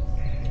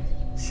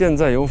现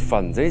在有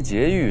反贼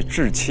劫狱，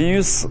置其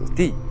于死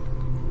地，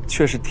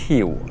却是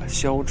替我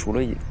消除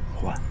了隐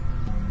患。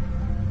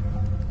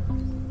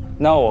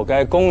那我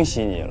该恭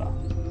喜你了，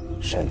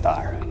沈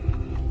大人。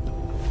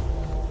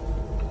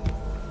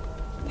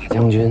大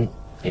将军，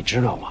你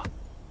知道吗？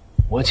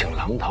我请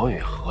郎桃与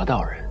何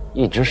道人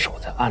一直守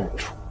在暗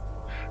处，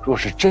若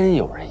是真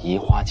有人移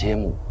花接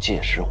木，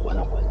借尸还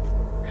魂，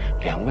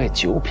两位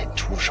九品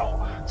出手，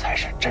才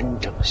是真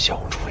正消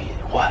除隐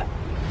患。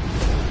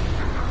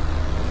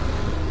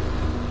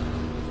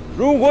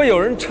如果有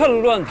人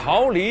趁乱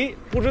逃离，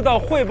不知道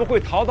会不会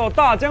逃到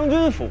大将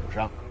军府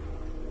上。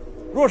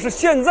若是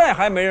现在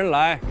还没人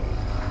来，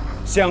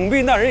想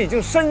必那人已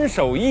经身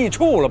首异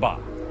处了吧？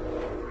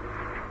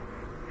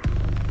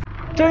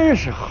真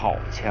是好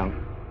枪！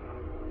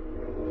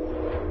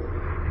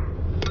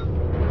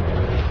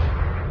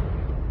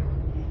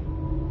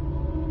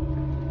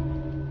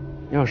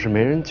要是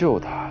没人救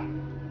他，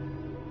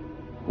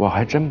我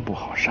还真不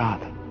好杀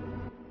他。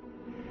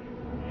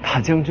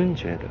大将军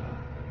觉得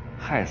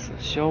害死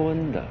萧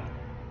恩的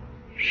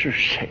是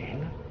谁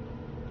呢？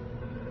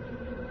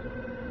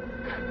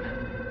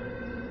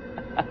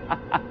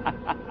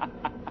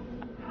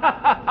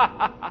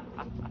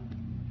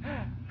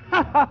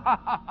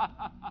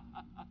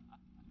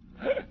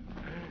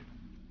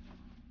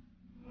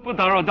不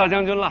打扰大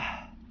将军了，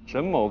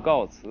沈某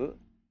告辞。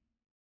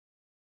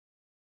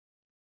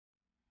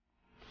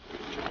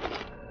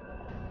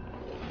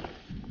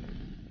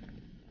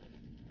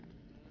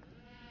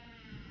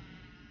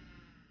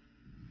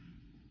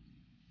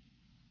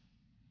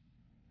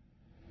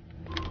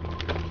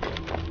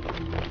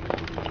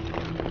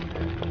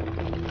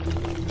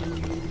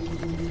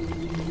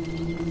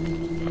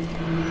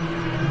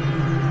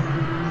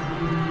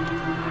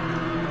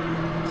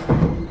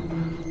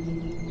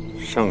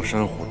上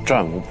山虎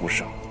战无不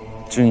胜，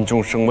军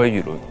中声威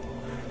欲沦，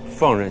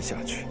放任下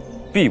去，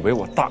必为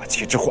我大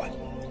齐之患。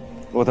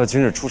若他今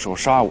日出手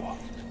杀我，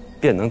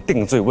便能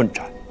定罪问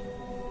斩。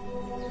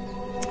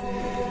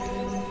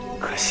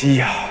可惜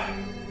呀！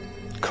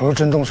可若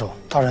真动手，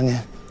大人您，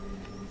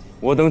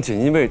我等锦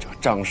衣卫者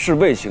掌事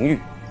未行狱，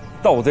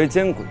盗贼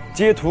奸鬼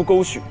皆图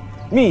勾绪，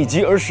密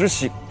集而时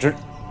醒之。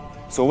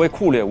所谓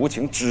酷烈无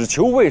情，只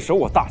求为守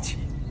我大齐。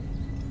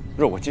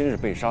若我今日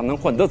被杀，能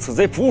换得此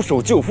贼俯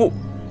首救父，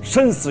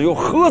身死又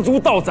何足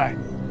道哉？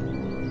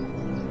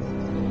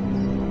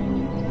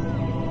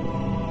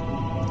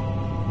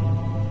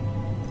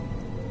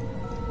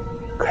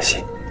可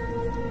惜，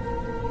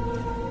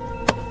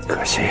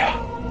可惜呀！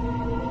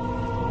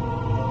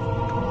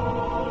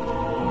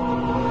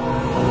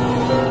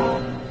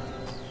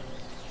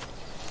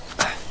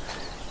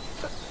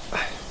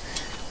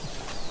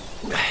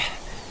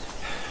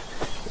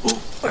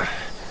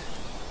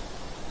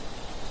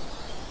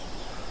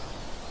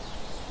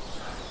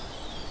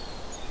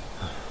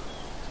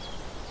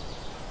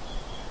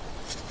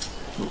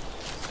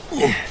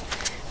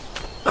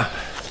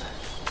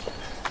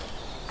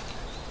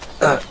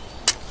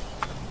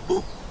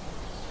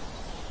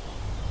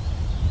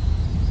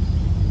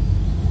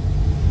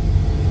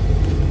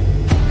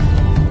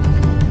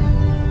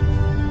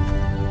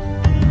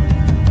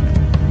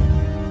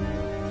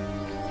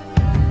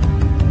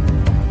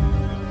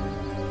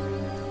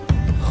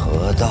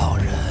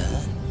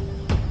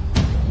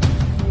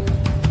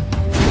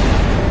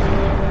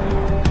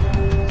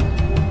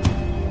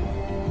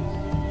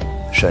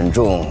沈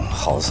仲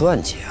好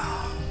算计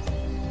啊！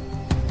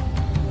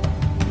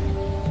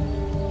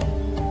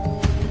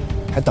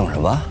还等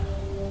什么？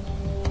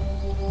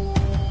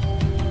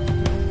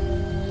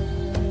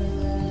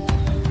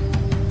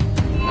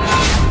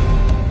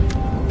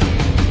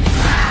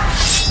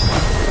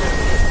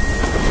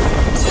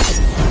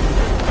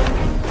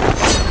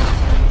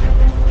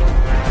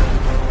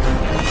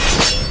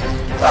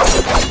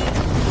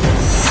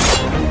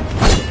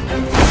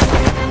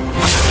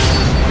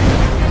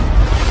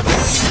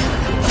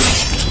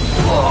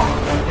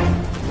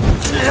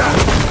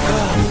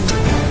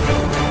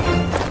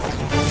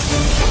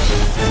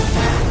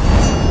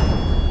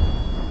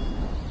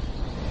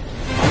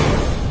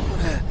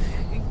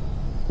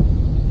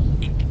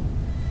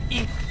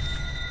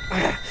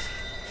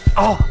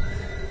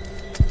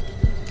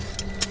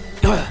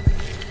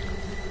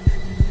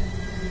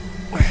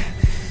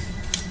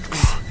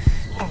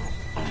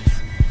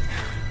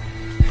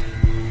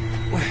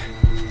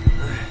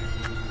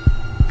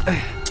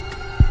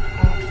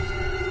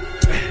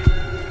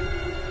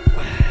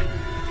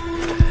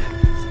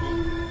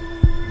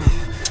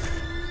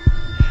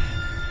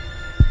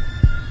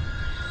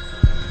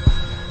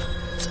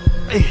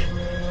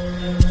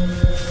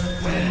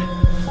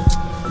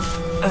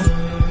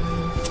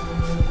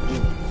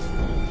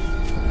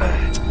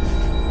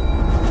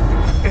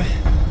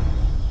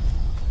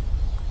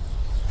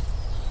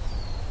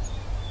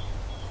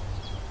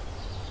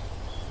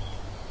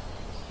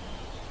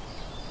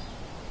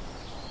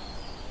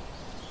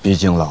毕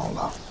竟老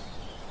了。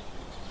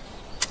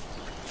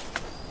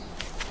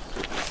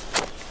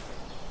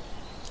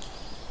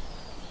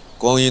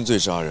光阴最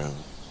杀人，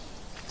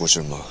不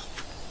是吗？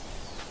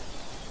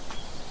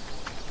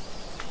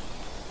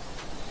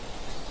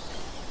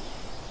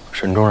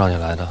沈仲让你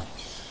来的？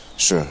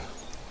是。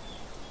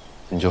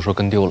你就说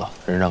跟丢了，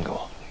人让给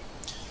我。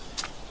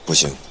不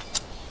行。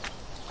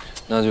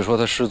那就说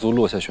他失足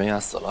落下悬崖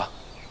死了。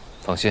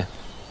放心，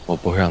我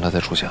不会让他再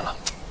出现了。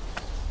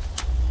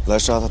来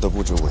杀他的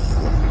不止我一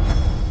个人。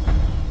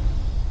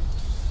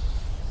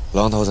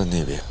狼头在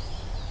那边。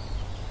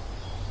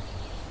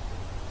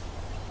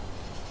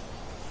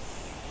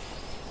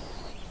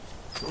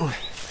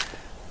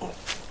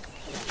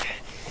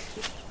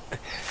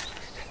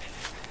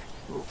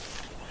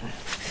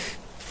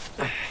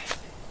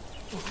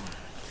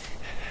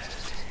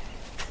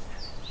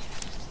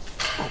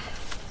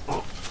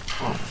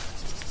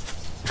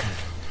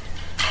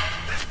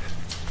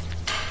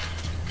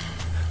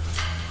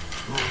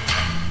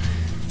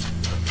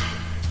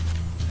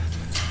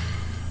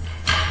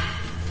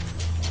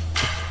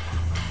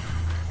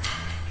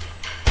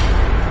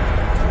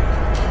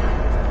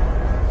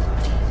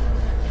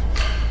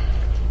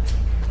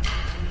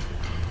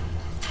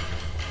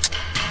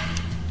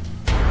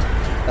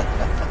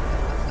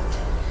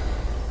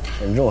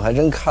沈仲还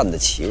真看得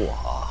起我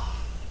啊！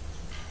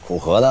苦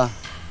荷呢？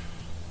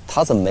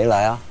他怎么没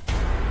来啊？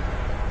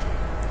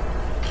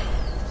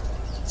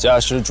家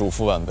师嘱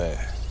咐晚辈，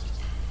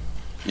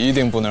一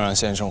定不能让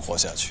先生活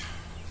下去。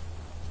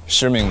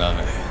师命难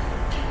违，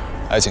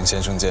还请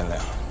先生见谅。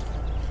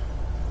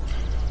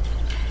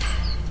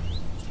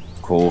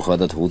苦荷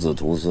的徒子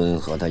徒孙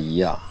和他一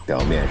样，表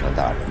面上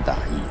大仁大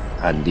义，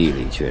暗地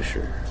里却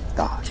是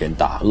大奸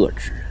大恶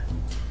之人。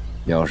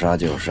要杀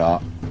就杀，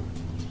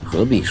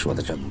何必说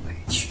得这么委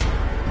屈？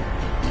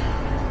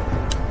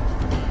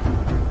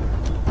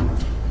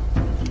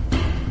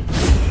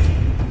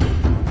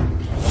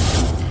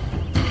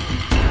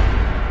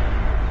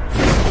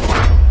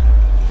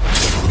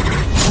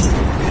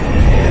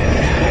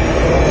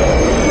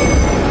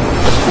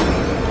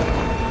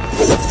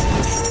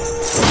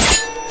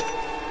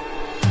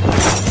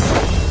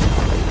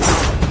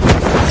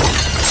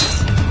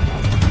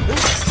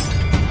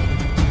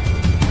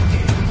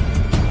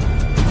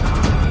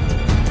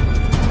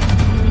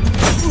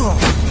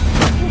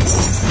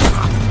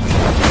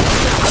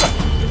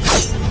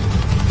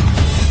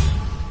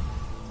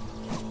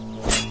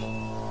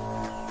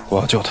我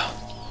要救他。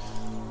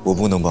我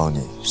不能帮你，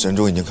沈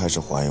仲已经开始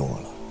怀疑我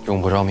了。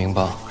用不着明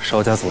帮，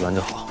稍加阻拦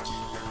就好。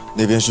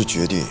那边是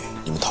绝地，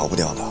你们逃不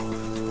掉的。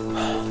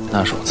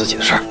那是我自己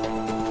的事儿。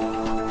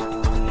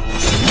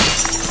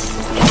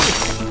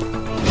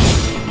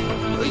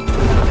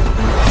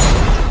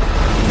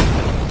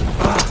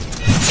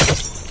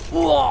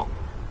哇！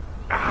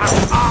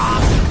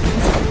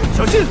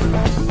小心！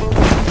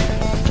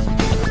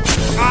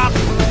啊！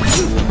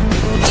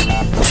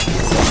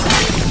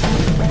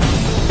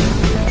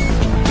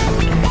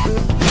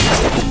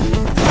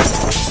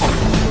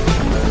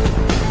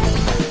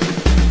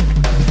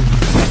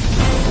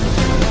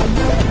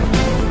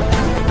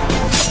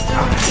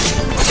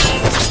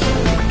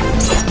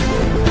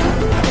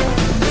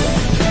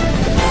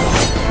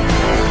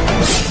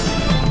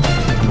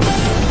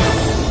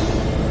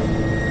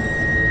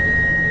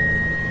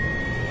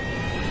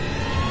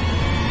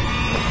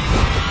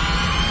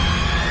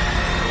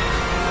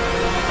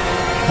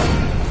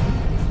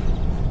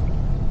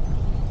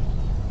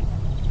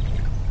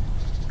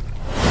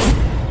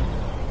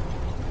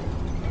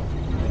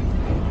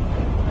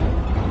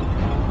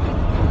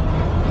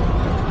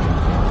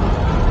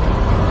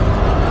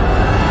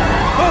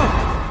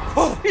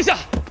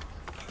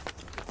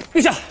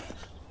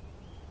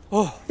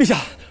陛下，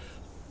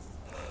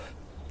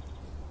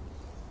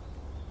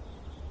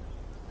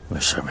没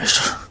事没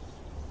事，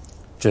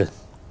朕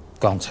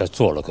刚才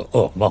做了个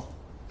噩梦。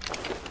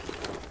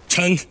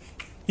臣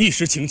一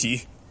时情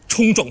急，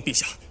冲撞陛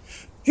下，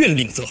愿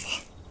令责罚。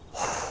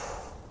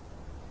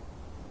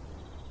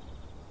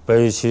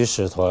北齐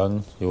使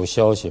团有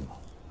消息吗？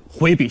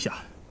回陛下，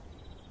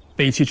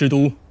北齐之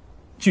都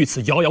距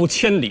此遥遥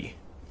千里，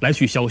来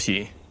取消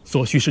息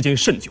所需时间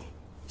甚久，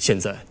现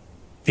在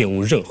并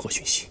无任何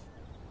讯息。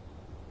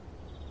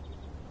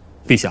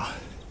陛下，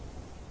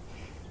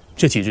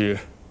这几日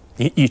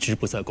您一直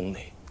不在宫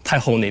内，太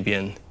后那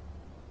边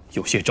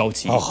有些着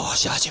急。哦，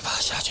下去吧，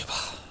下去吧。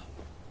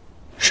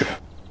是。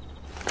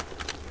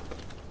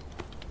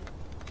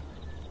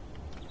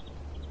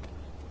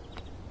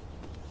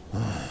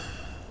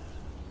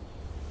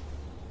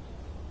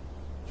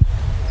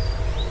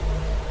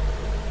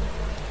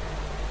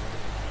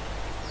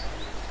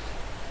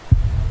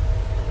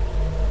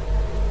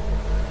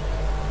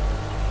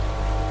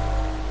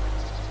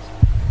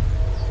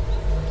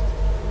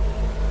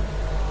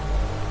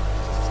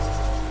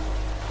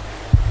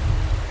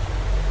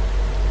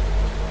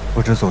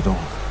不知所踪，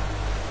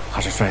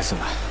还是摔死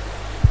了。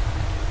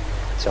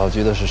搅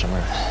局的是什么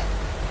人？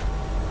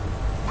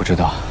不知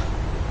道。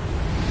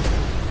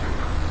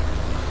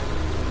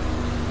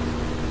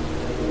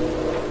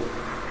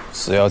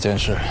死要监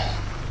视，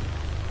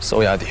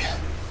搜押点。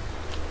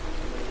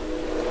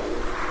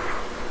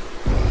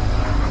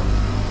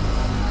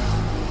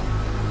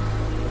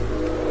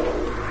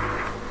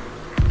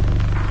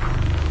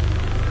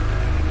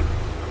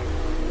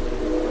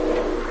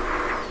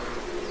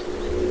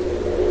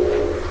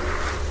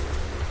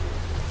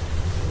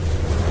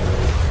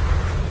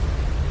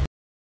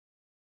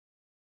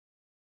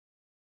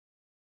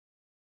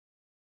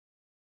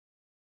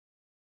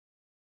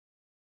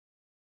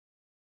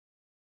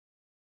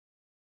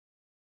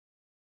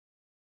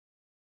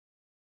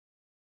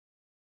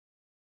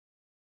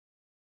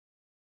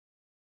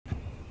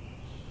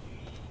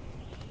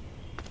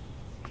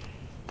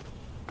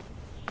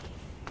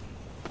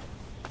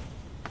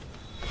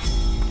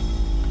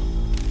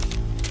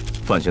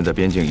范闲在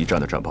边境一战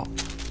的战报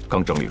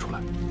刚整理出来，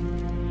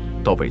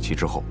到北齐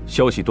之后，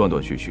消息断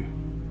断续续，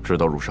直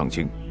到入上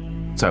京，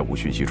再无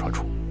讯息传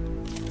出。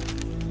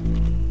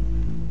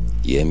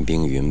严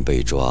冰云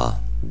被抓，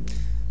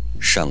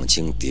上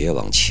京谍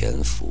网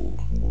潜伏，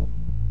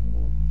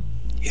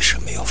也是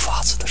没有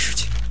法子的事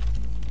情。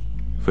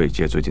费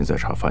介最近在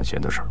查范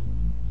闲的事儿，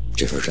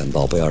这份战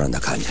报不要让他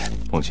看见。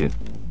放心，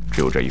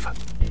只有这一份。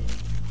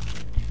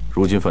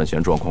如今范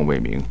闲状况未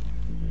明，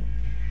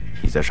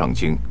你在上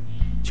京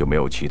就没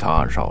有其他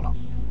暗哨了。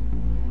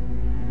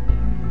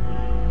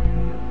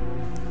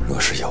若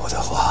是有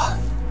的话，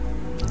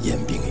严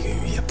冰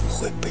云也不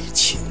会被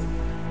擒。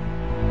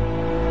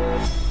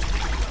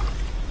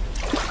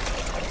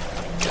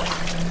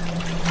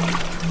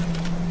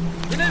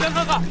你那边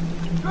看看。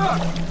是。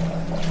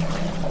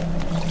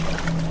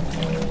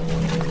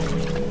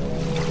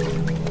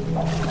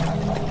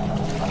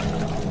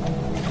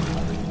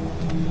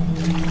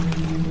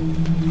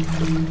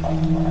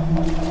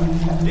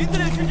林子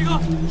里去几个？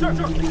是。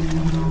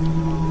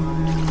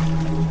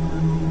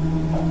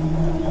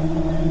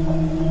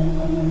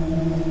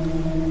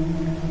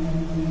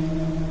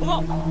报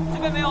告，这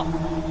边没有。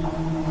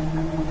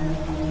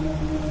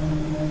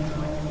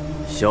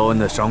肖恩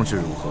的伤势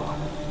如何？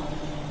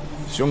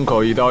胸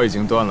口一刀已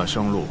经断了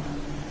生路，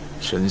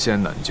神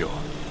仙难救。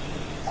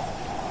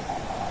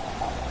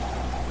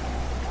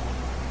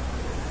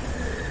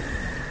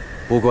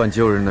不管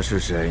救人的是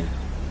谁，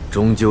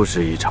终究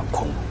是一场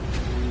空。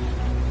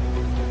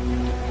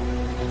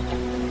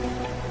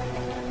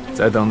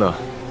再等等，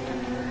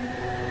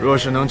若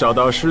是能找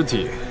到尸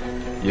体，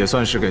也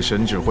算是给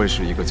沈指挥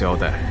使一个交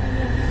代。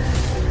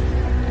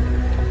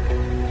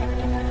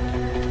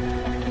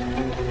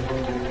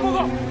报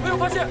告，没有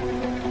发现。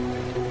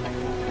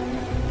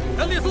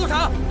人力搜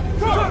查。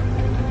是。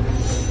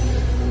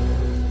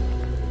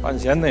范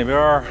闲那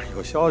边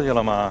有消息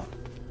了吗？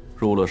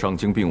入了上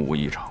京，并无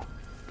异常。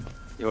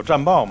有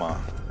战报吗？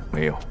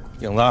没有。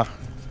影子。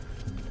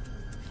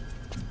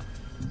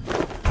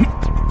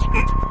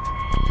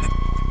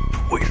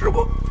为什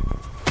么？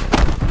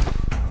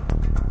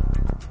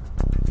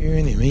因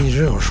为你们一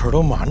直有事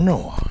都瞒着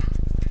我。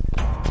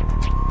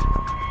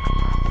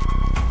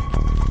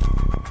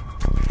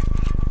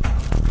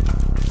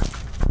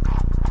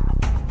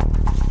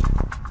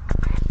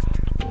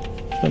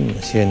这么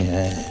些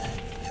年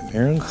也没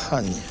人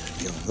看见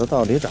影子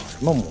到底长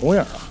什么模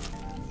样啊！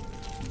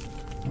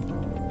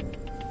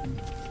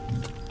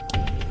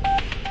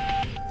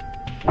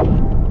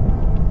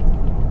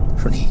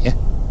是你？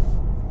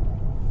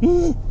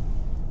嗯。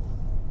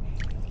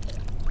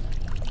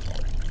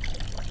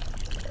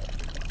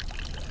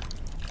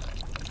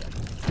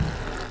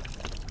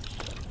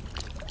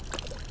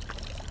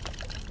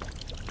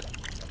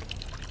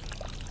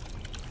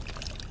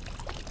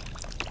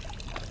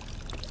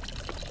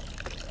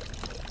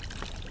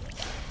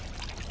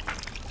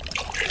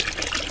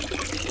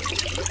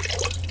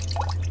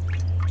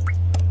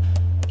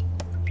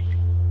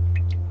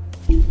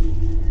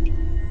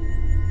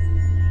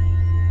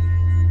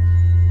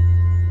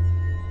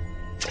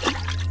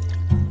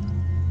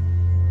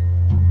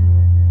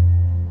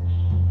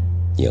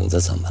影子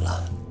怎么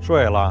了？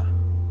睡了。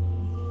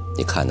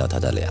你看到他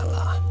的脸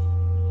了？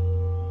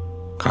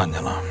看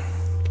见了。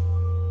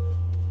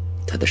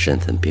他的身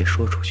份别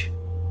说出去。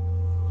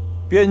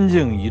边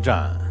境一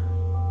战，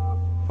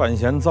范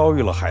闲遭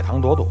遇了海棠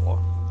朵朵，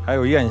还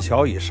有燕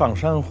小乙上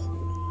山虎。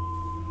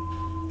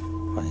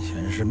范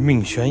闲是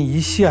命悬一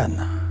线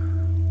呐。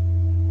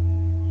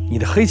你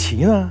的黑旗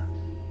呢？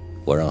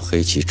我让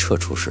黑旗撤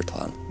出使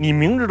团了。你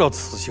明知道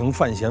此行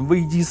范闲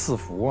危机四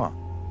伏啊！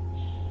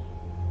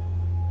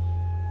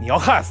你要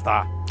害死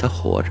他？他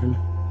活着呢。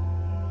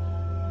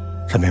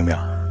陈冰冰，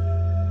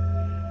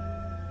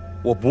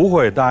我不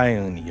会答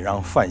应你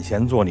让范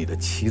闲做你的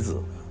棋子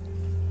的。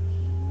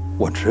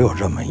我只有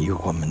这么一个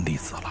关门弟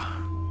子了，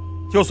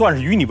就算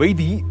是与你为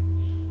敌，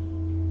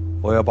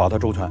我也保他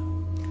周全。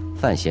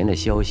范闲的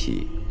消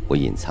息我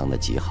隐藏得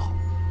极好，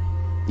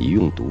你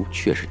用毒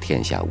却是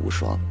天下无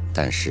双。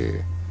但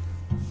是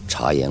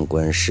察言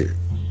观事，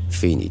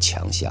非你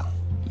强项，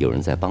有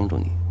人在帮助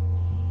你。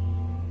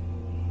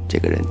这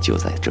个人就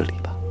在这里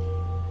吧。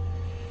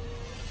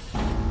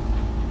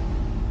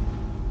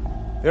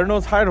别人都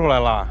猜出来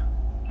了，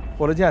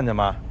过来见见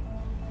吧。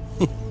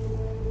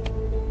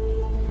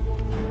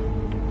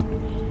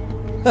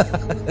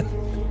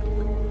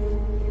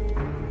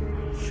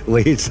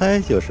伪猜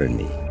就是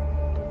你，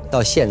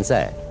到现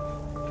在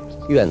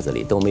院子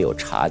里都没有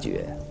察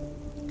觉，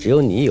只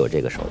有你有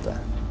这个手段。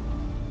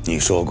你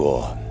说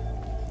过，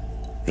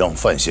让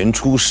范闲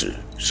出使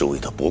是为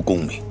他博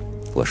功名。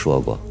我说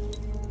过。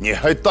你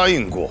还答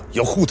应过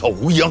要护他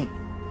无恙。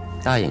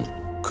答应过。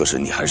可是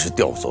你还是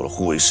调走了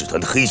护卫使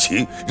团的黑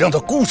旗，让他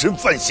孤身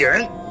犯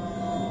险。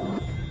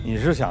你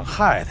是想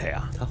害他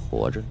呀？他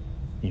活着，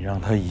你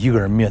让他一个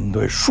人面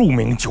对数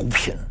名九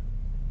品，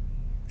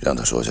让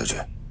他说下去。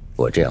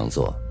我这样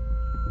做，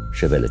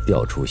是为了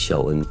调出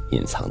肖恩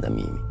隐藏的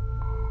秘密。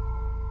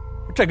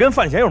这跟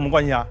范闲有什么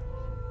关系啊？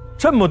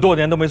这么多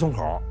年都没松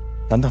口，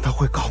难道他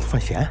会告诉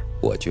范闲？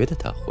我觉得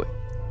他会。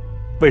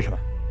为什么？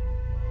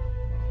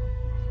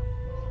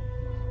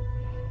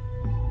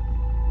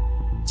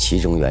其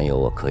中缘由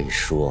我可以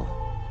说，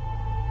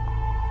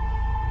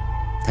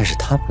但是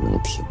他不能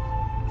听。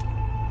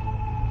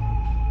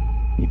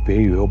你别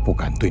以为我不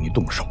敢对你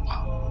动手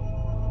啊！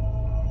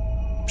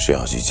是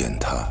要去见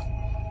他？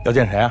要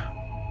见谁啊？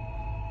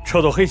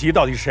撤走黑旗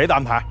到底是谁的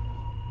安排？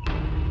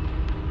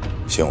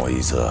信我一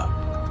次，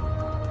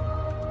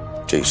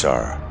这事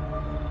儿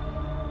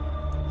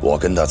我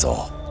跟他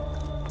走，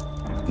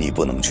你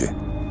不能去。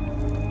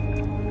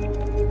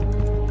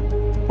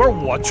不是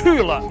我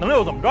去了，能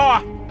又怎么着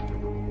啊？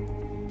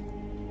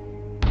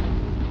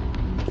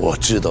我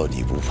知道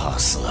你不怕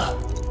死，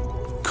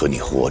可你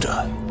活着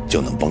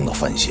就能帮到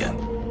范闲。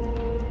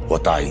我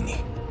答应你，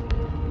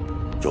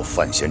若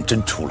范闲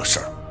真出了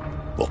事儿，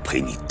我陪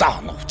你大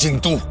闹京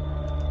都。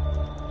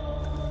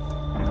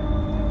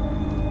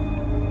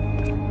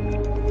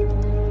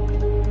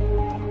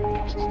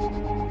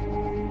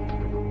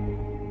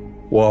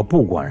我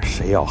不管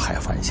谁要害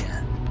范闲，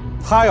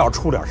他要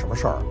出点什么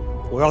事儿，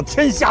我要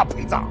天下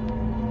陪葬。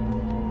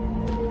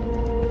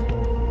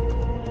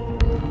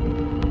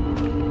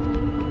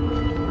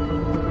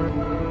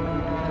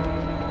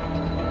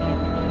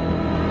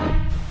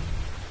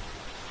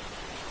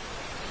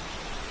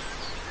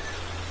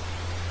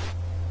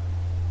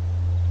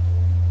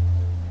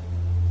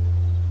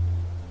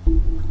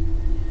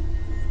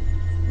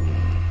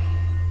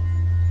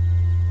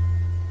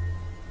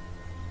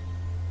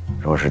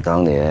若是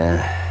当年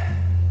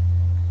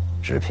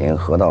只凭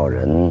河道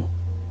人、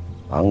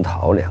王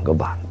桃两个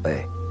晚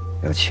辈，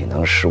又岂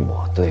能是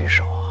我对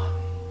手啊？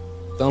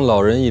当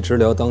老人一直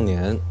聊当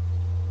年，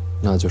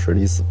那就是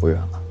离死不远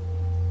了。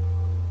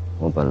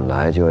我本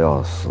来就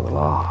要死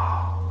了。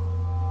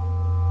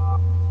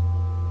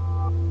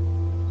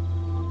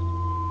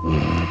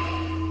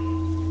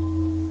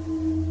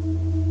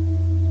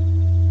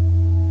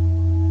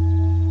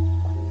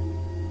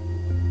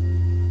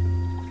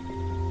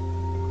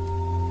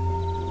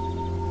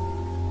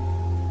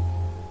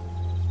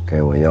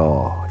给我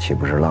药岂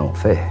不是浪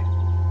费？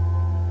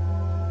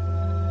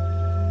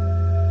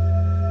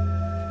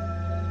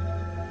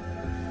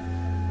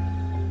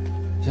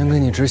先给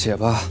你止血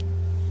吧。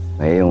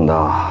没用的，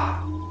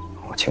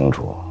我清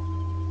楚，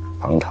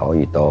王桃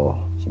一刀，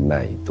心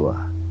脉一断。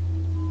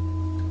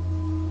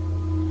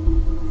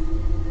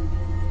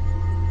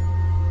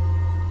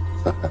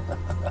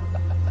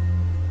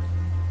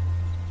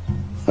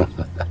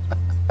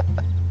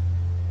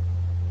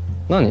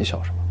那你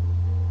笑什么？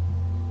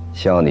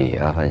笑你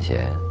啊，范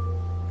闲。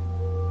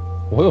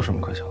我有什么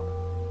可笑的？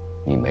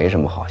你没什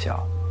么好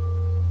笑，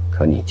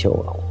可你救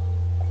了我，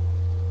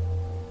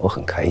我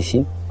很开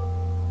心。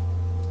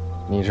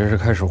你这是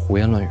开始胡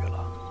言乱语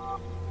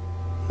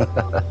了。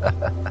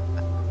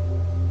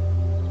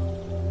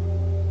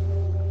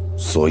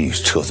所以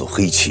撤走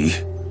黑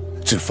旗，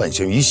置范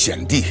闲于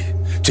险地，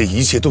这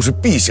一切都是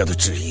陛下的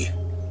旨意。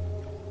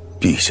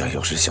陛下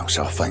要是想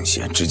杀范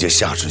闲，直接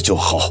下旨就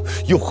好，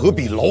又何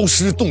必劳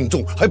师动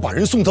众，还把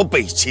人送到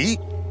北齐？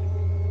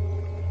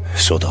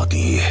说到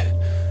底，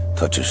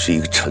他只是一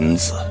个臣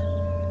子，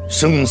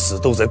生死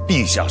都在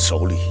陛下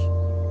手里。